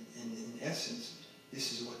in essence,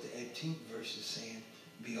 this is what the 18th verse is saying.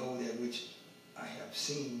 Behold, that which I have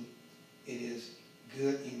seen, it is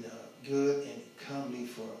good and comely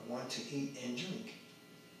for one to eat and drink,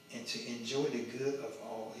 and to enjoy the good of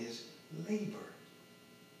all his labor.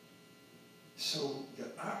 So the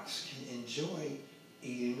ox can enjoy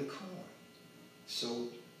eating the corn. So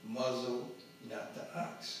muzzle not the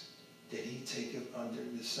ox, that he taketh under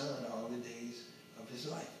the sun all the days of his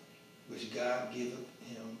life, which God giveth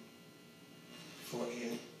him, for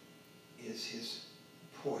it is his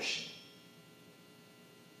portion.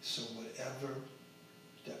 So whatever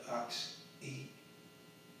the ox eat,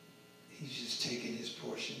 he's just taking his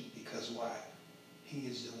portion, because why? He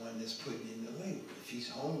is the one that's putting in the labor. If he's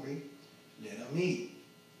hungry, let him eat.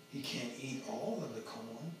 He can't eat all of the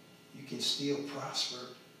corn. You can still prosper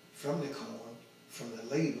from the corn, from the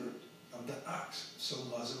labor of the ox. So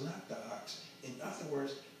muzzle not the ox. In other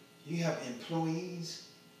words, you have employees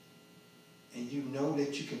and you know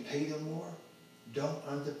that you can pay them more. Don't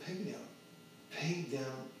underpay them. Pay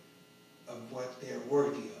them of what they're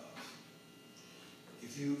worthy of.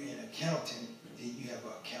 If you're an accountant, then you have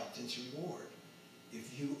an accountant's reward.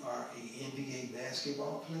 If you are an NBA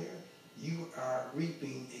basketball player, you are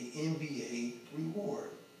reaping an NBA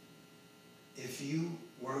reward. If you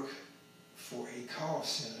work for a call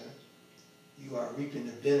center, you are reaping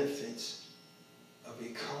the benefits of a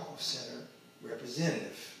call center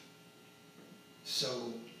representative.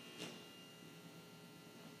 So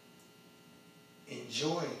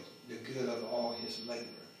enjoy the good of all his labor.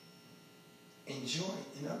 Enjoy,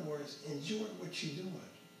 in other words, enjoy what you're doing.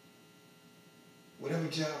 Whatever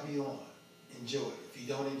job you're on, enjoy it. If you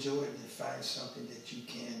don't enjoy it, then find something that you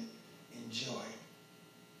can enjoy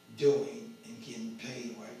doing and getting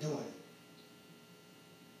paid while doing it.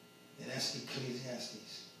 And that's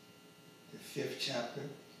Ecclesiastes, the 5th chapter.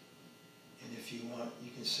 And if you want,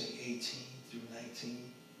 you can say 18 through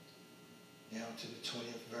 19, down to the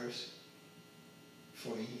 20th verse.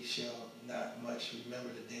 For he shall not much remember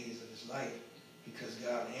the days of his life, because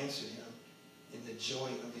God answered him in the joy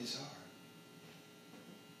of his heart.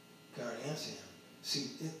 God answered him. See,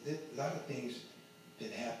 a lot of things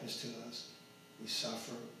that happens to us, we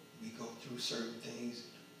suffer, we go through certain things,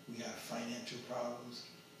 we have financial problems.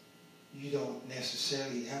 You don't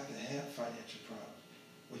necessarily have to have financial problems.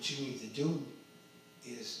 What you need to do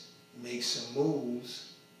is make some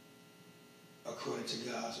moves according to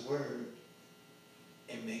God's word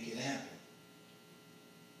and make it happen.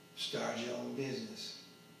 Start your own business.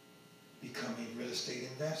 Become a real estate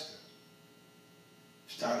investor.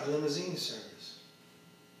 Start a limousine service.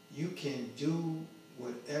 You can do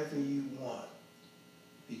whatever you want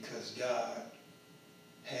because God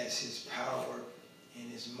has his power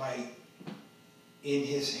and his might in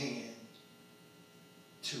his hand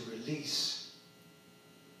to release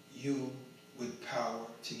you with power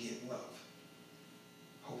to get wealth.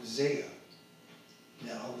 Hosea.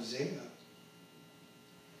 Now Hosea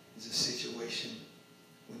is a situation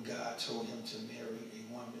when God told him to marry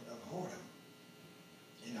a woman of whoredom.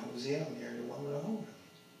 And Hosea married a woman of whoredom.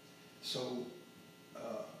 So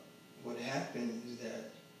what happened is that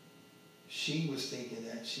she was thinking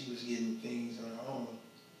that she was getting things on her own,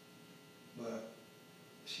 but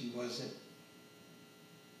she wasn't.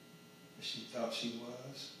 She thought she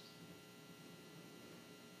was.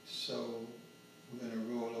 So we're going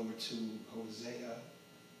to roll over to Hosea.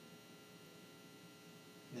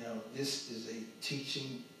 Now, this is a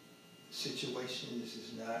teaching situation. This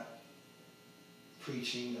is not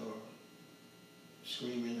preaching or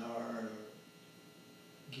screaming hard or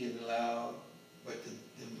getting loud, but the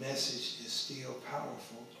message is still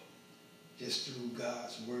powerful just through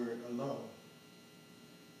God's word alone.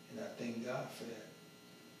 And I thank God for that,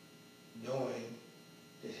 knowing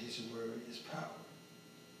that his word is power,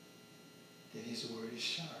 that his word is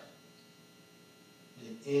sharp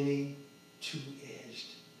than any two-edged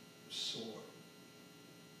sword.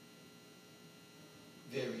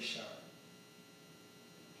 Very sharp.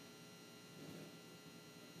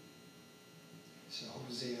 So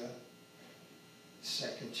Hosea,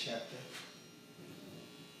 2nd chapter.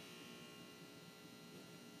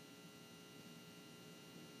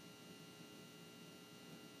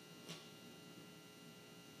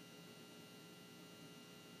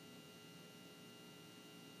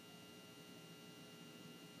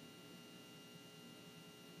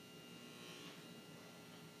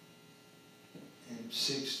 And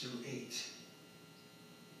 6 through 8.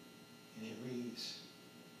 And it reads,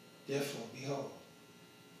 therefore, behold,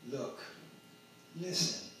 look,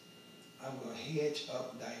 listen, I will hedge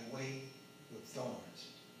up thy way with thorns,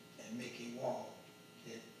 and make a wall,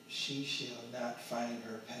 that she shall not find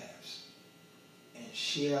her paths. And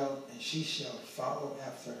she shall follow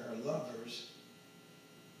after her lovers,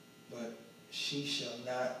 but she shall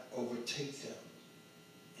not overtake them.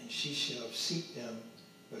 And she shall seek them,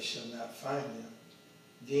 but shall not find them.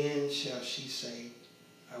 Then shall she say,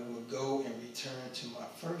 I will go and return to my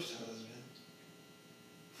first husband,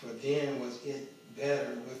 for then was it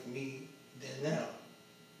better with me than now.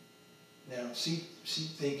 Now, she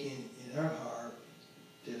thinking in her heart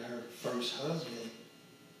that her first husband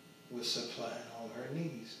was supplying all her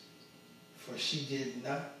needs. For she did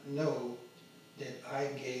not know that I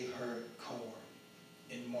gave her corn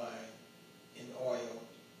and wine and oil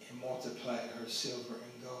and multiplied her silver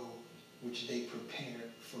and gold, which they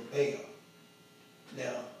prepared for Baal.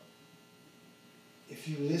 Now, if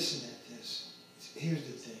you listen at this, here's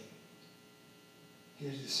the thing.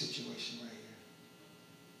 Here's the situation right here.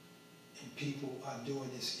 And people are doing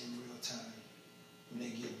this in real time when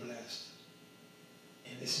they get blessed.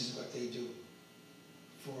 And this is what they do.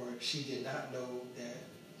 For she did not know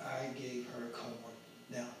that I gave her corn.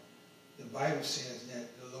 Now, the Bible says that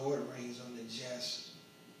the Lord reigns on the just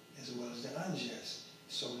as well as the unjust.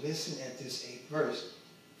 So listen at this 8th verse.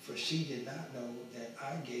 For she did not know that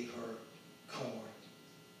I gave her corn.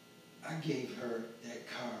 I gave her that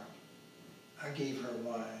car. I gave her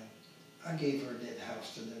wine. I gave her that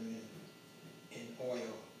house to live in, and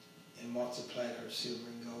oil, and multiplied her silver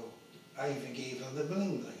and gold. I even gave her the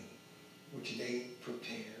bling bling, which they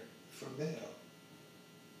prepared for Baal.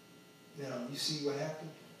 Now, you see what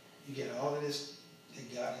happened? You get all of this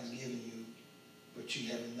that God has given you, but you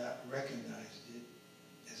have not recognized it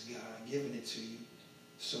as God giving it to you,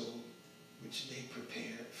 so which they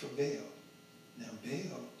prepared for Baal. Now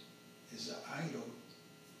Baal is an idol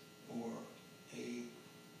or a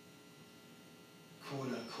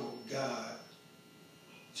quote-unquote God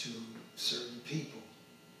to certain people,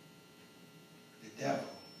 the devil,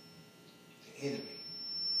 the enemy.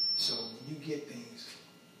 So when you get things,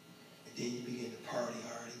 and then you begin to party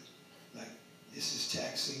hardy, like this is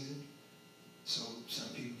tax season, so some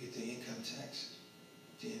people get their income tax,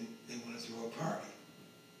 then they want to throw a party.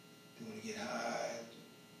 They want to get high,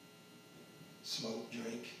 smoke,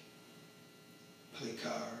 drink, play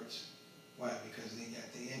cards. Why? Because they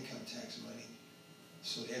got their income tax money.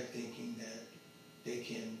 So they're thinking that they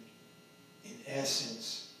can, in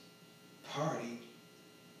essence, party,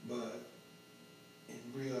 but in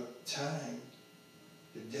real time,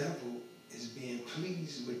 the devil is being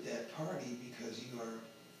pleased with that party because you are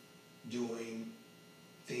doing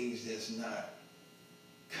things that's not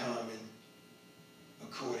common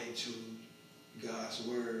according to God's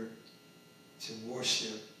word, to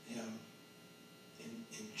worship him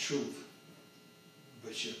in truth.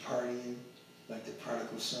 But you're partying like the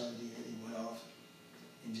prodigal son did. He went off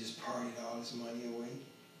and just partied all his money away.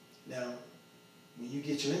 Now, when you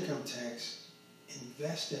get your income tax,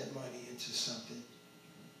 invest that money into something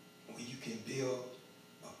where you can build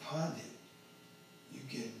upon it. You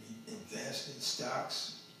can invest in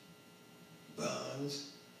stocks,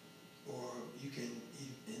 bonds, or you can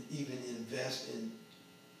even invest in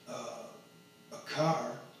a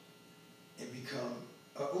car and become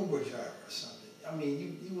an Uber driver or something. I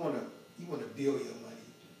mean, you want to build your money.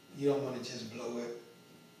 You don't want to just blow it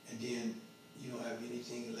and then you don't have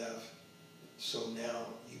anything left. So now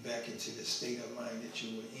you're back into the state of mind that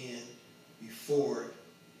you were in before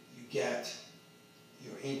you got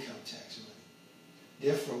your income tax money.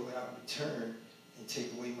 Therefore, when I return and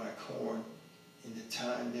take away my corn in the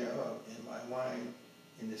time thereof, and my wine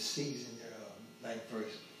in the season thereof, 9th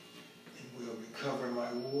verse, and will recover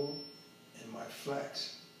my wool and my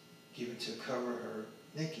flax, give it to cover her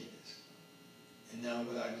nakedness. And now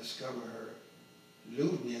will I discover her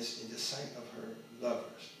lewdness in the sight of her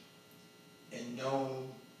lovers, and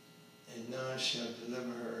none shall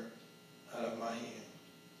deliver her out of my hand.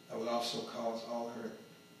 I will also cause all her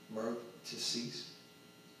mirth to cease,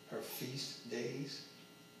 her feast days,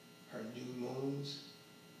 her new moons,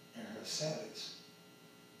 and her Sabbaths,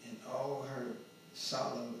 and all her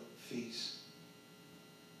solemn feasts.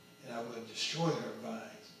 And I will destroy her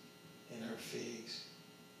vines and her figs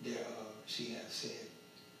thereof. She hath said,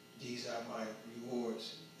 these are my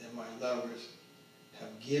rewards that my lovers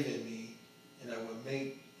have given me, and I will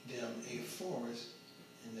make them a forest,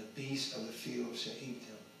 and the beasts of the field shall eat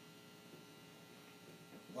them.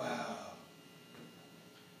 Wow.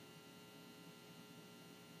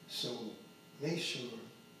 So make sure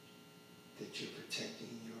that you're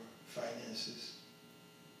protecting your finances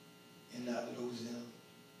and not lose them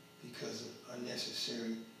because of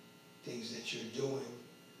unnecessary things that you're doing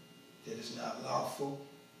that is not lawful,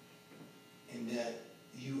 and that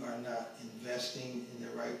you are not investing in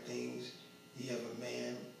the right things. You have a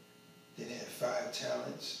man that had 5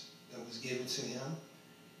 talents that was given to him.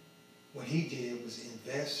 What he did was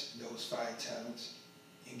invest those 5 talents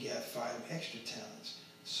and got 5 extra talents.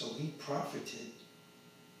 So he profited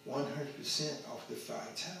 100% off the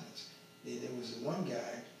 5 talents. Then there was one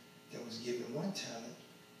guy that was given 1 talent,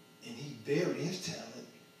 and he buried his talent,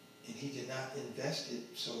 and he did not invest it.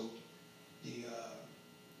 So the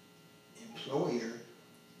employer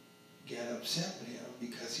got upset with him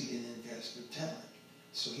because he didn't invest the talent.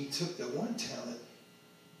 So he took the 1 talent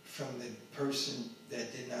from the person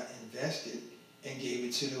that did not invest it and gave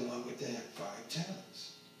it to the one with the 5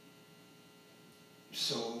 talents.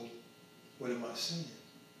 So what am I saying?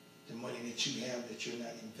 The money that you have that you're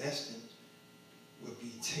not investing will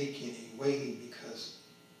be taken away because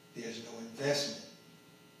there's no investment.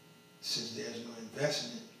 Since there's no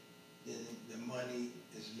investment, then the money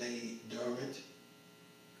is laid dormant,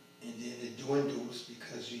 and then it dwindles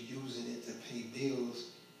because you're using it to pay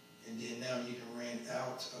bills, and then now you done ran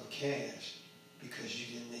out of cash because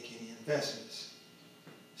you didn't make any investments.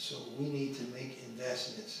 So we need to make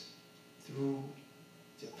investments through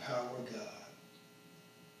the power of God,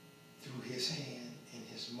 through his hand and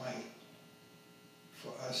his might,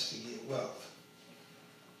 for us to get wealth.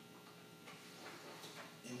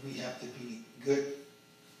 And we have to be good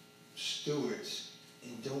stewards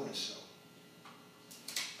in doing so.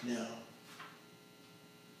 Now,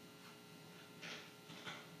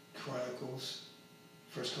 Chronicles,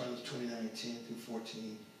 1 Chronicles 29:10 through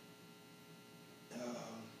 14.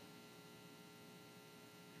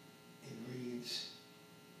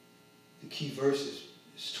 key verse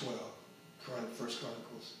is 12, First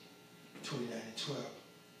Chronicles 29 and 12.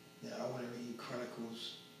 Now I want to read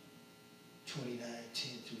Chronicles 29,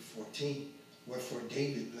 10 through 14. Wherefore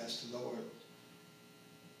David blessed the Lord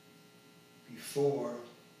before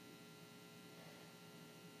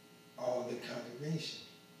all the congregation.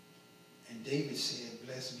 And David said,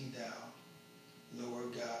 Blessed be thou,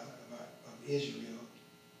 Lord God of Israel,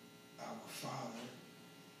 our Father,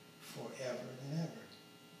 forever and ever.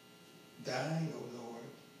 Thine, O Lord,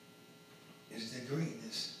 is the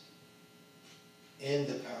greatness and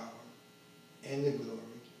the power and the glory.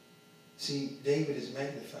 See, David is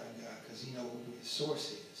magnifying God because he knows who his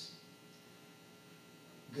source is.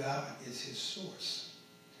 God is his source.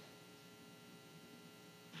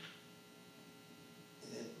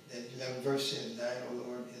 And that 11th verse says, Thine, O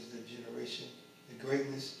Lord, is the generation, the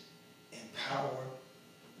greatness and power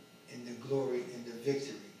and the glory and the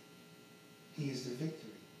victory. He is the victory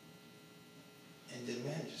and the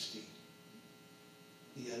majesty,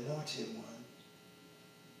 the anointed one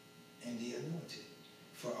and the anointed.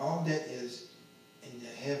 For all that is in the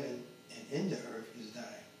heaven and in the earth is thine.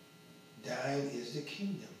 Thine is the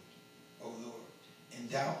kingdom, O Lord, and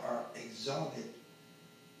thou art exalted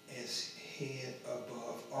as head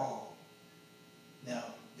above all. Now,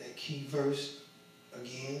 that key verse,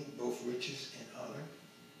 again, both riches and honor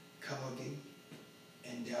come of thee,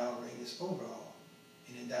 and thou reignest over all.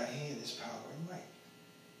 And in thy hand is power and might.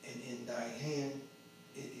 And in thy hand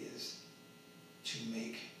it is to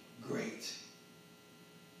make great.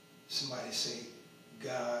 Somebody say,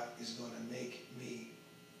 God is going to make me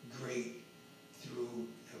great through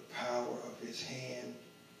the power of his hand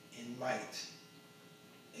and might.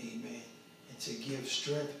 Amen. And to give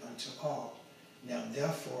strength unto all. Now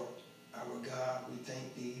therefore, our God, we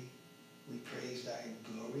thank thee, we praise thy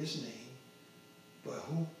glorious name. But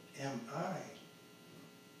who am I?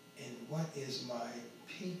 And what is my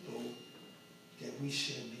people that we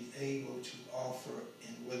should be able to offer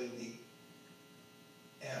and willingly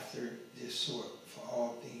after this sort? For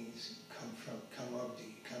all things come of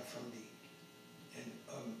thee, come from thee, and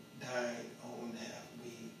of thine own have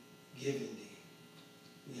we given thee.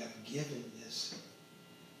 We have given this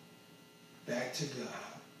back to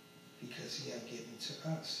God because he hath given to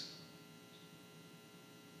us.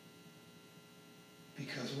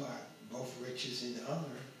 Because what? Both riches and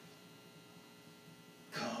honor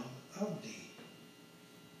come of thee.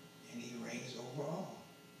 And he reigns over all.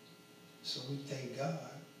 So we thank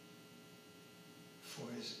God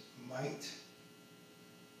for his might,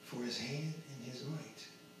 for his hand and his might.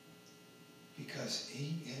 Because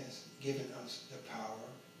he has given us the power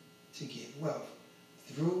to get wealth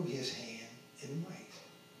through his hand and might.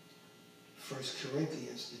 1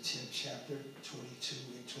 Corinthians, the 10th chapter, 22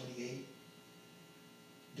 and 28.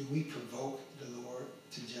 Do we provoke the Lord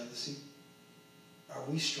to jealousy? Are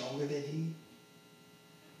we stronger than he?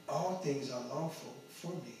 All things are lawful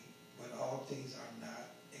for me, but all things are not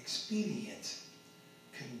expedient,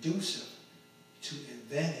 conducive to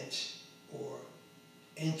advantage or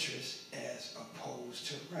interest as opposed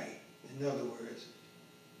to right. In other words,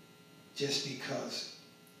 just because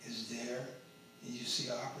it's there and you see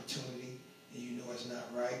an opportunity and you know it's not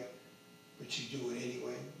right, but you do it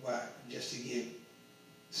anyway. Why? Just to get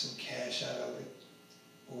some cash out of it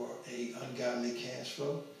or a ungodly cash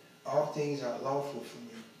flow. All things are lawful for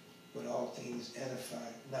me, but all things edify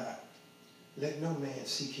not. Let no man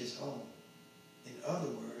seek his own. In other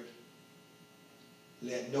words,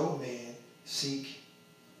 let no man seek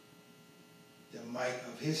the might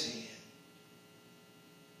of his hand,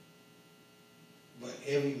 but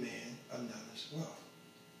every man another's wealth.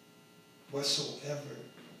 Whatsoever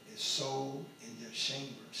is sold in their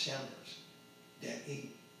chambers that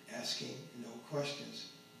eat, asking no questions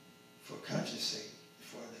for conscience sake,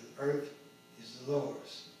 for the earth is the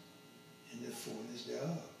Lord's, and the fullness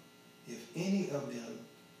thereof. If any of them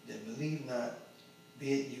that believe not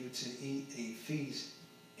bid you to eat a feast,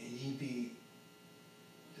 and ye be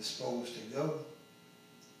disposed to go,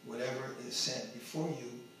 whatever is set before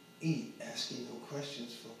you, eat, asking no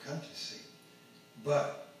questions for conscience sake.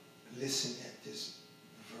 But listen at this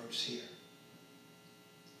verse here.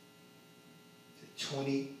 The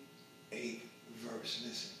 28th verse,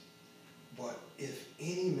 listen. But if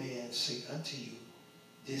any man say unto you,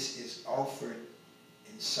 this is offered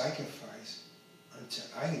in sacrifice unto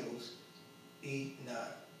idols, eat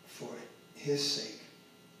not for his sake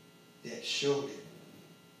that showed it,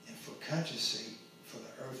 and for conscience sake, for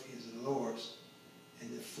the earth is the Lord's,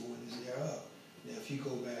 and the fullness thereof. Now if you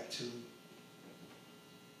go back to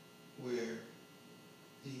where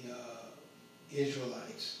the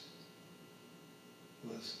Israelites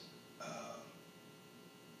was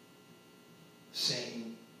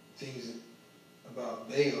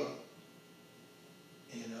Baal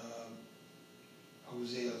and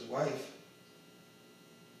Hosea's wife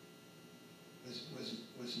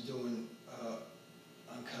was doing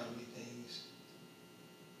uncommon things,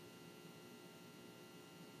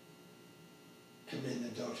 committing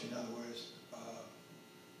adultery. In other words,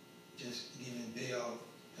 just giving Baal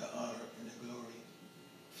the honor and the glory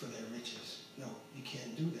for their riches. No, you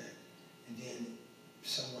can't do that. And then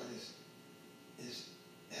someone is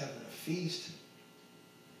having a feast,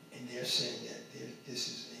 and they're saying that this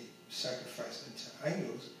is a sacrifice unto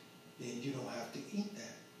idols, then you don't have to eat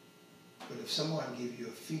that. But if someone gives you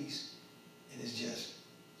a feast, and it's just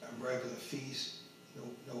a regular feast,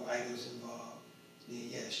 no idols involved, then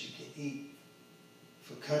yes, you can eat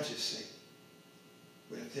for conscience sake.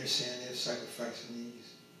 But if they're saying they're sacrificing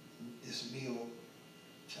this meal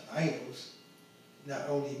to idols, not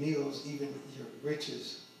only meals, even your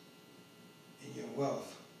riches and your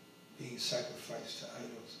wealth being sacrificed to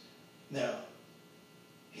idols. Now,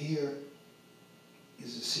 here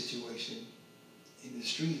is a situation in the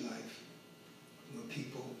street life where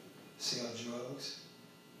people sell drugs.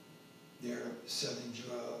 They're selling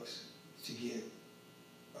drugs to get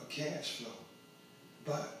a cash flow.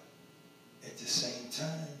 But at the same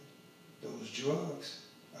time, those drugs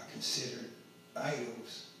are considered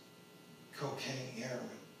idols. Cocaine, heroin,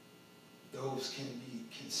 those can be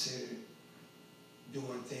considered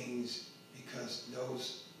doing things because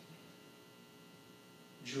those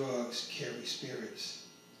drugs carry spirits,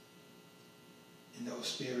 and those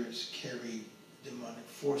spirits carry demonic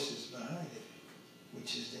forces behind it,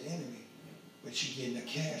 which is the enemy. But you're getting a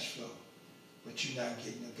cash flow, but you're not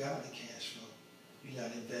getting a godly cash flow. You're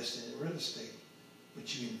not investing in real estate,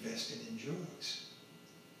 but you're investing in drugs.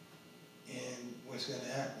 And what's going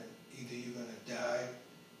to happen? Either you're going to die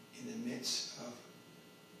in the midst of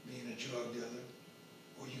being a drug dealer,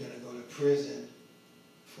 or you're going to go to prison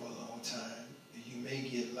for a long time, and you may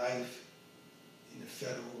get life in the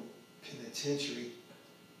federal penitentiary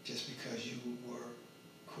just because you were,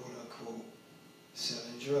 quote unquote,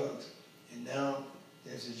 selling drugs. And now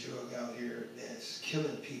there's a drug out here that's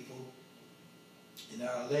killing people in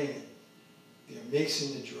our land. They're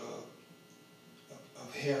mixing the drug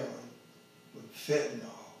of heroin with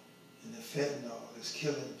fentanyl. And the fentanyl is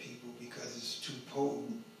killing people because it's too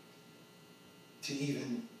potent to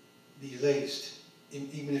even be laced.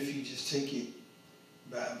 Even if you just take it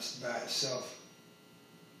by itself,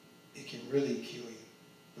 it can really kill you.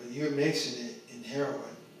 But you're mixing it in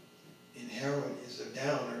heroin, and heroin is a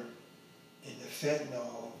downer, and the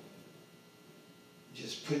fentanyl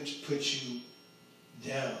just puts you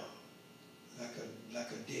down like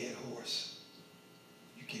a dead horse.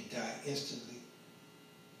 You can die instantly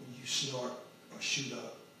when you snort or shoot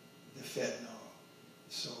up the fentanyl.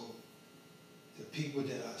 So the people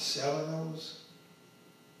that are selling those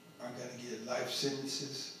are going to get life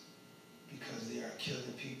sentences because they are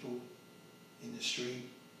killing people in the street,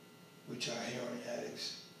 which are heroin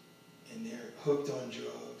addicts, and they're hooked on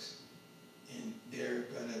drugs, and they're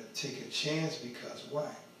going to take a chance because why?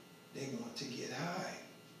 They want to get high.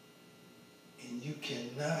 And you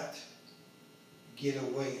cannot get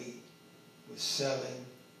away with selling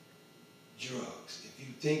drugs. If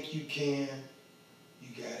you think you can,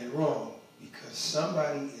 you got it wrong, because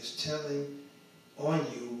somebody is telling on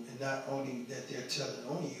you, and not only that they're telling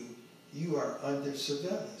on you, you are under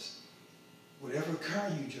surveillance. Whatever car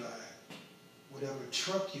you drive, whatever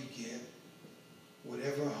truck you get,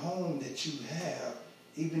 whatever home that you have,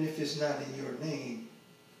 even if it's not in your name,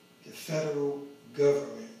 the federal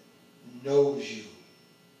government knows you.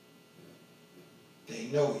 They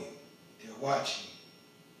know you. They're watching you.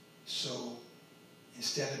 So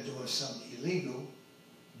instead of doing something illegal,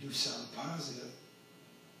 do something positive.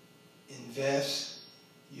 Invest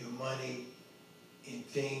your money in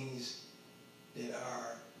things that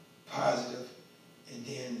are positive, and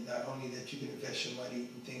then not only that you can invest your money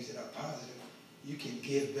in things that are positive, you can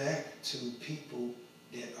give back to people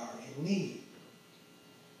that are in need.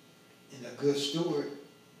 And a good steward,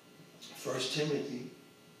 1 Timothy,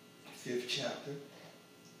 5th chapter,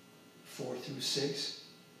 4 through 6.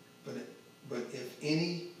 But if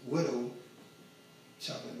any widow,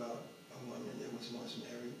 talking about a woman that was once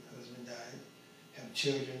married, husband died, have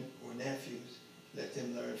children or nephews, let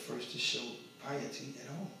them learn first to show piety at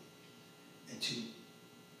home and to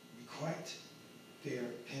requite their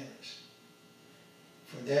parents.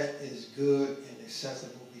 For that is good and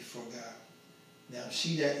acceptable before God. Now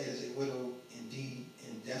she that is a widow indeed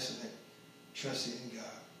and desolate, trusted in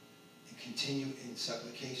God, and continue in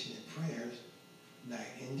supplication and prayers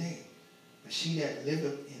night and day. But she that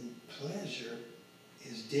liveth in pleasure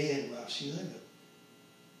is dead while she liveth.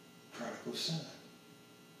 Prodigal son.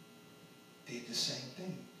 did the same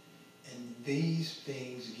thing. And these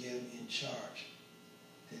things give in charge,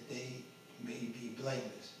 that they may be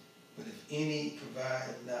blameless. But if any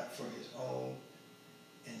provide not for his own,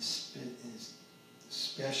 and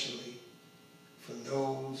especially for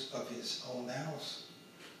those of his own house,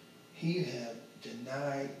 he had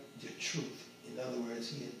denied the truth. In other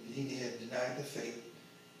words, he had denied the faith.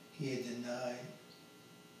 He had denied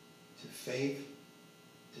the faith,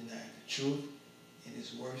 denied the truth, and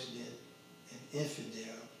is worse than an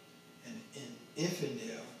infidel. And an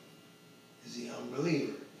infidel is the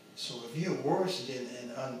unbeliever. So if you're worse than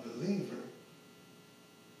an unbeliever,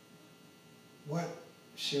 what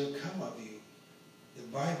shall come of you? The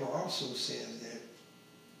Bible also says that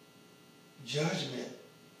judgment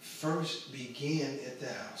first began at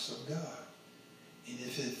the house of God. And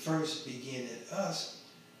if it first began at us,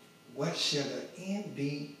 what shall the end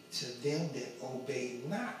be to them that obey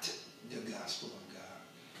not the gospel of God?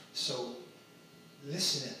 So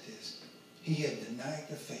listen at this. He had denied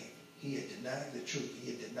the faith. He had denied the truth.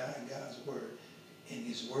 He had denied God's word. And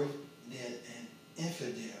is worse than an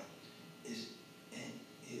infidel, is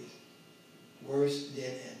worse than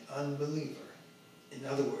an unbeliever. In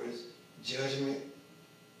other words, judgment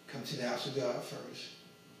comes to the house of God first.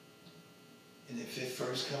 And if it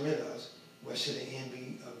first come at us, what should the end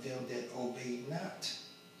be of them that obey not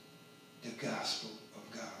the gospel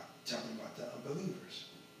of God? Talking about the unbelievers.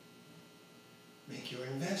 Make your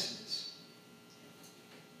investments.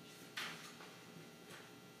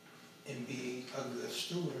 And be a good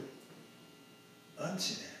steward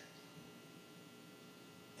unto that.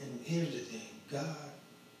 And here's the thing. God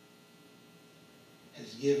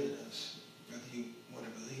has given us, whether you want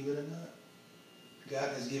to believe it or not, God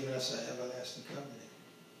has given us an everlasting covenant.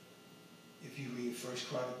 If you read 1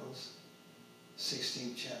 Chronicles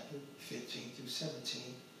 16th chapter, 15 through 17,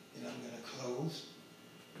 and I'm going to close.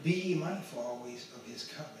 Be ye mindful always of his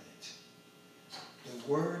covenant,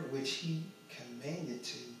 the word which he commanded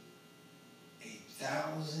to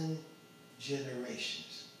 1,000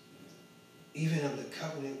 generations, even of the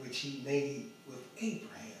covenant which he made with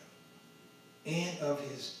Abraham, and of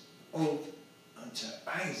his oath unto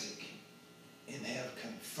Isaac, and have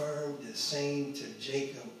confirmed the same to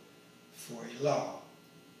Jacob for a law,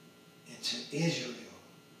 and to Israel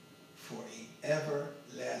for an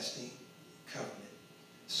everlasting covenant.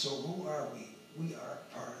 So who are we? We are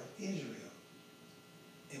part of Israel.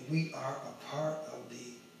 And we are a part of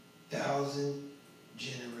the 1,000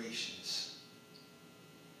 generations.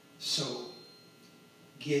 So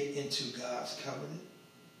get into God's covenant.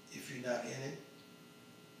 If you're not in it,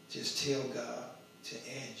 just tell God to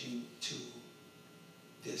add you to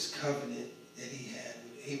this covenant that he had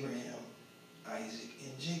with Abraham, Isaac,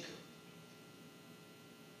 and Jacob.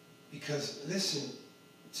 Because listen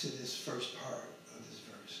to this first part of this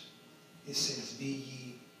verse. It says, be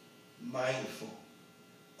ye mindful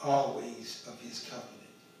always of his covenant.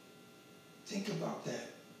 Think about that.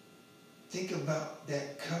 Think about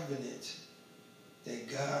that covenant that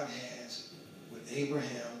God has with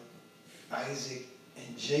Abraham, Isaac,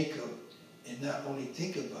 and Jacob. And not only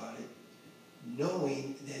think about it,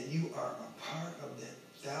 knowing that you are a part of that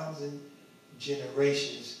 1,000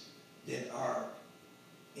 generations that are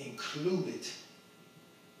included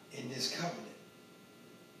in this covenant.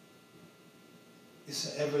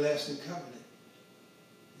 It's an everlasting covenant.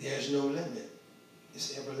 There's no limit.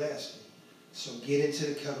 It's everlasting. So get into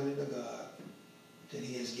the covenant of God that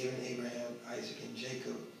he has given Abraham, Isaac, and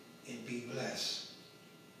Jacob, and be blessed.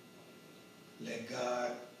 Let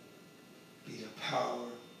God be the power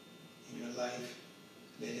in your life.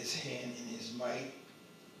 Let his hand and his might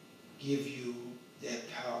give you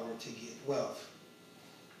that power to get wealth,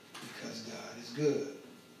 because God is good.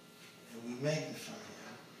 And we magnify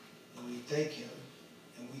him, and we thank him,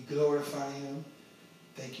 and we glorify him.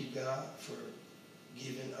 Thank you, God, for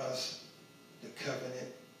giving us the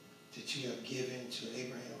covenant that you have given to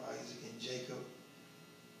Abraham, Isaac, and Jacob.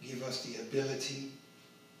 Give us the ability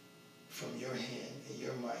from your hand and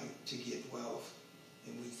your might to get wealth.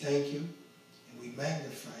 And we thank you, and we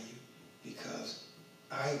magnify you, because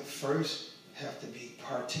I first have to be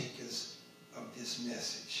partakers of this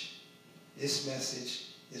message. This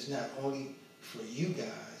message is not only for you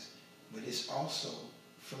guys, but it's also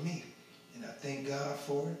for me. And I thank God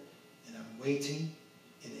for it, and I'm waiting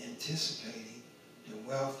and anticipating the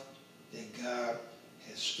wealth that God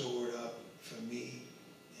has stored up for me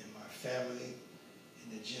and my family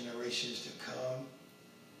and the generations to come.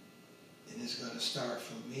 And it's going to start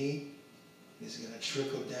from me. It's going to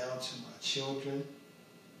trickle down to my children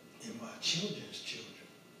and my children's children.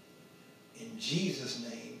 In Jesus'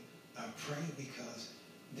 name, I pray, because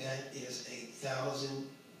that is 1,000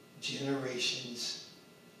 generations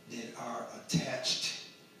that are attached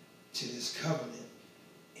to this covenant.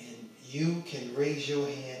 And you can raise your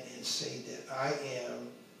hand and say that I am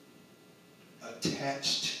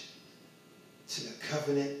attached to the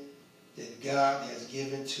covenant that God has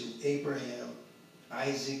given to Abraham,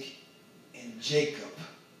 Isaac, and Jacob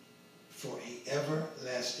for an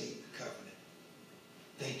everlasting covenant.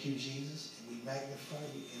 Thank you, Jesus, and we magnify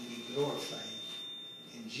you and we glorify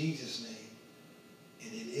you in Jesus' name.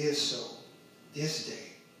 And it is so this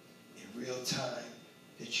day in real time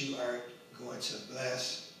that you are going to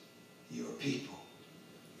bless your people.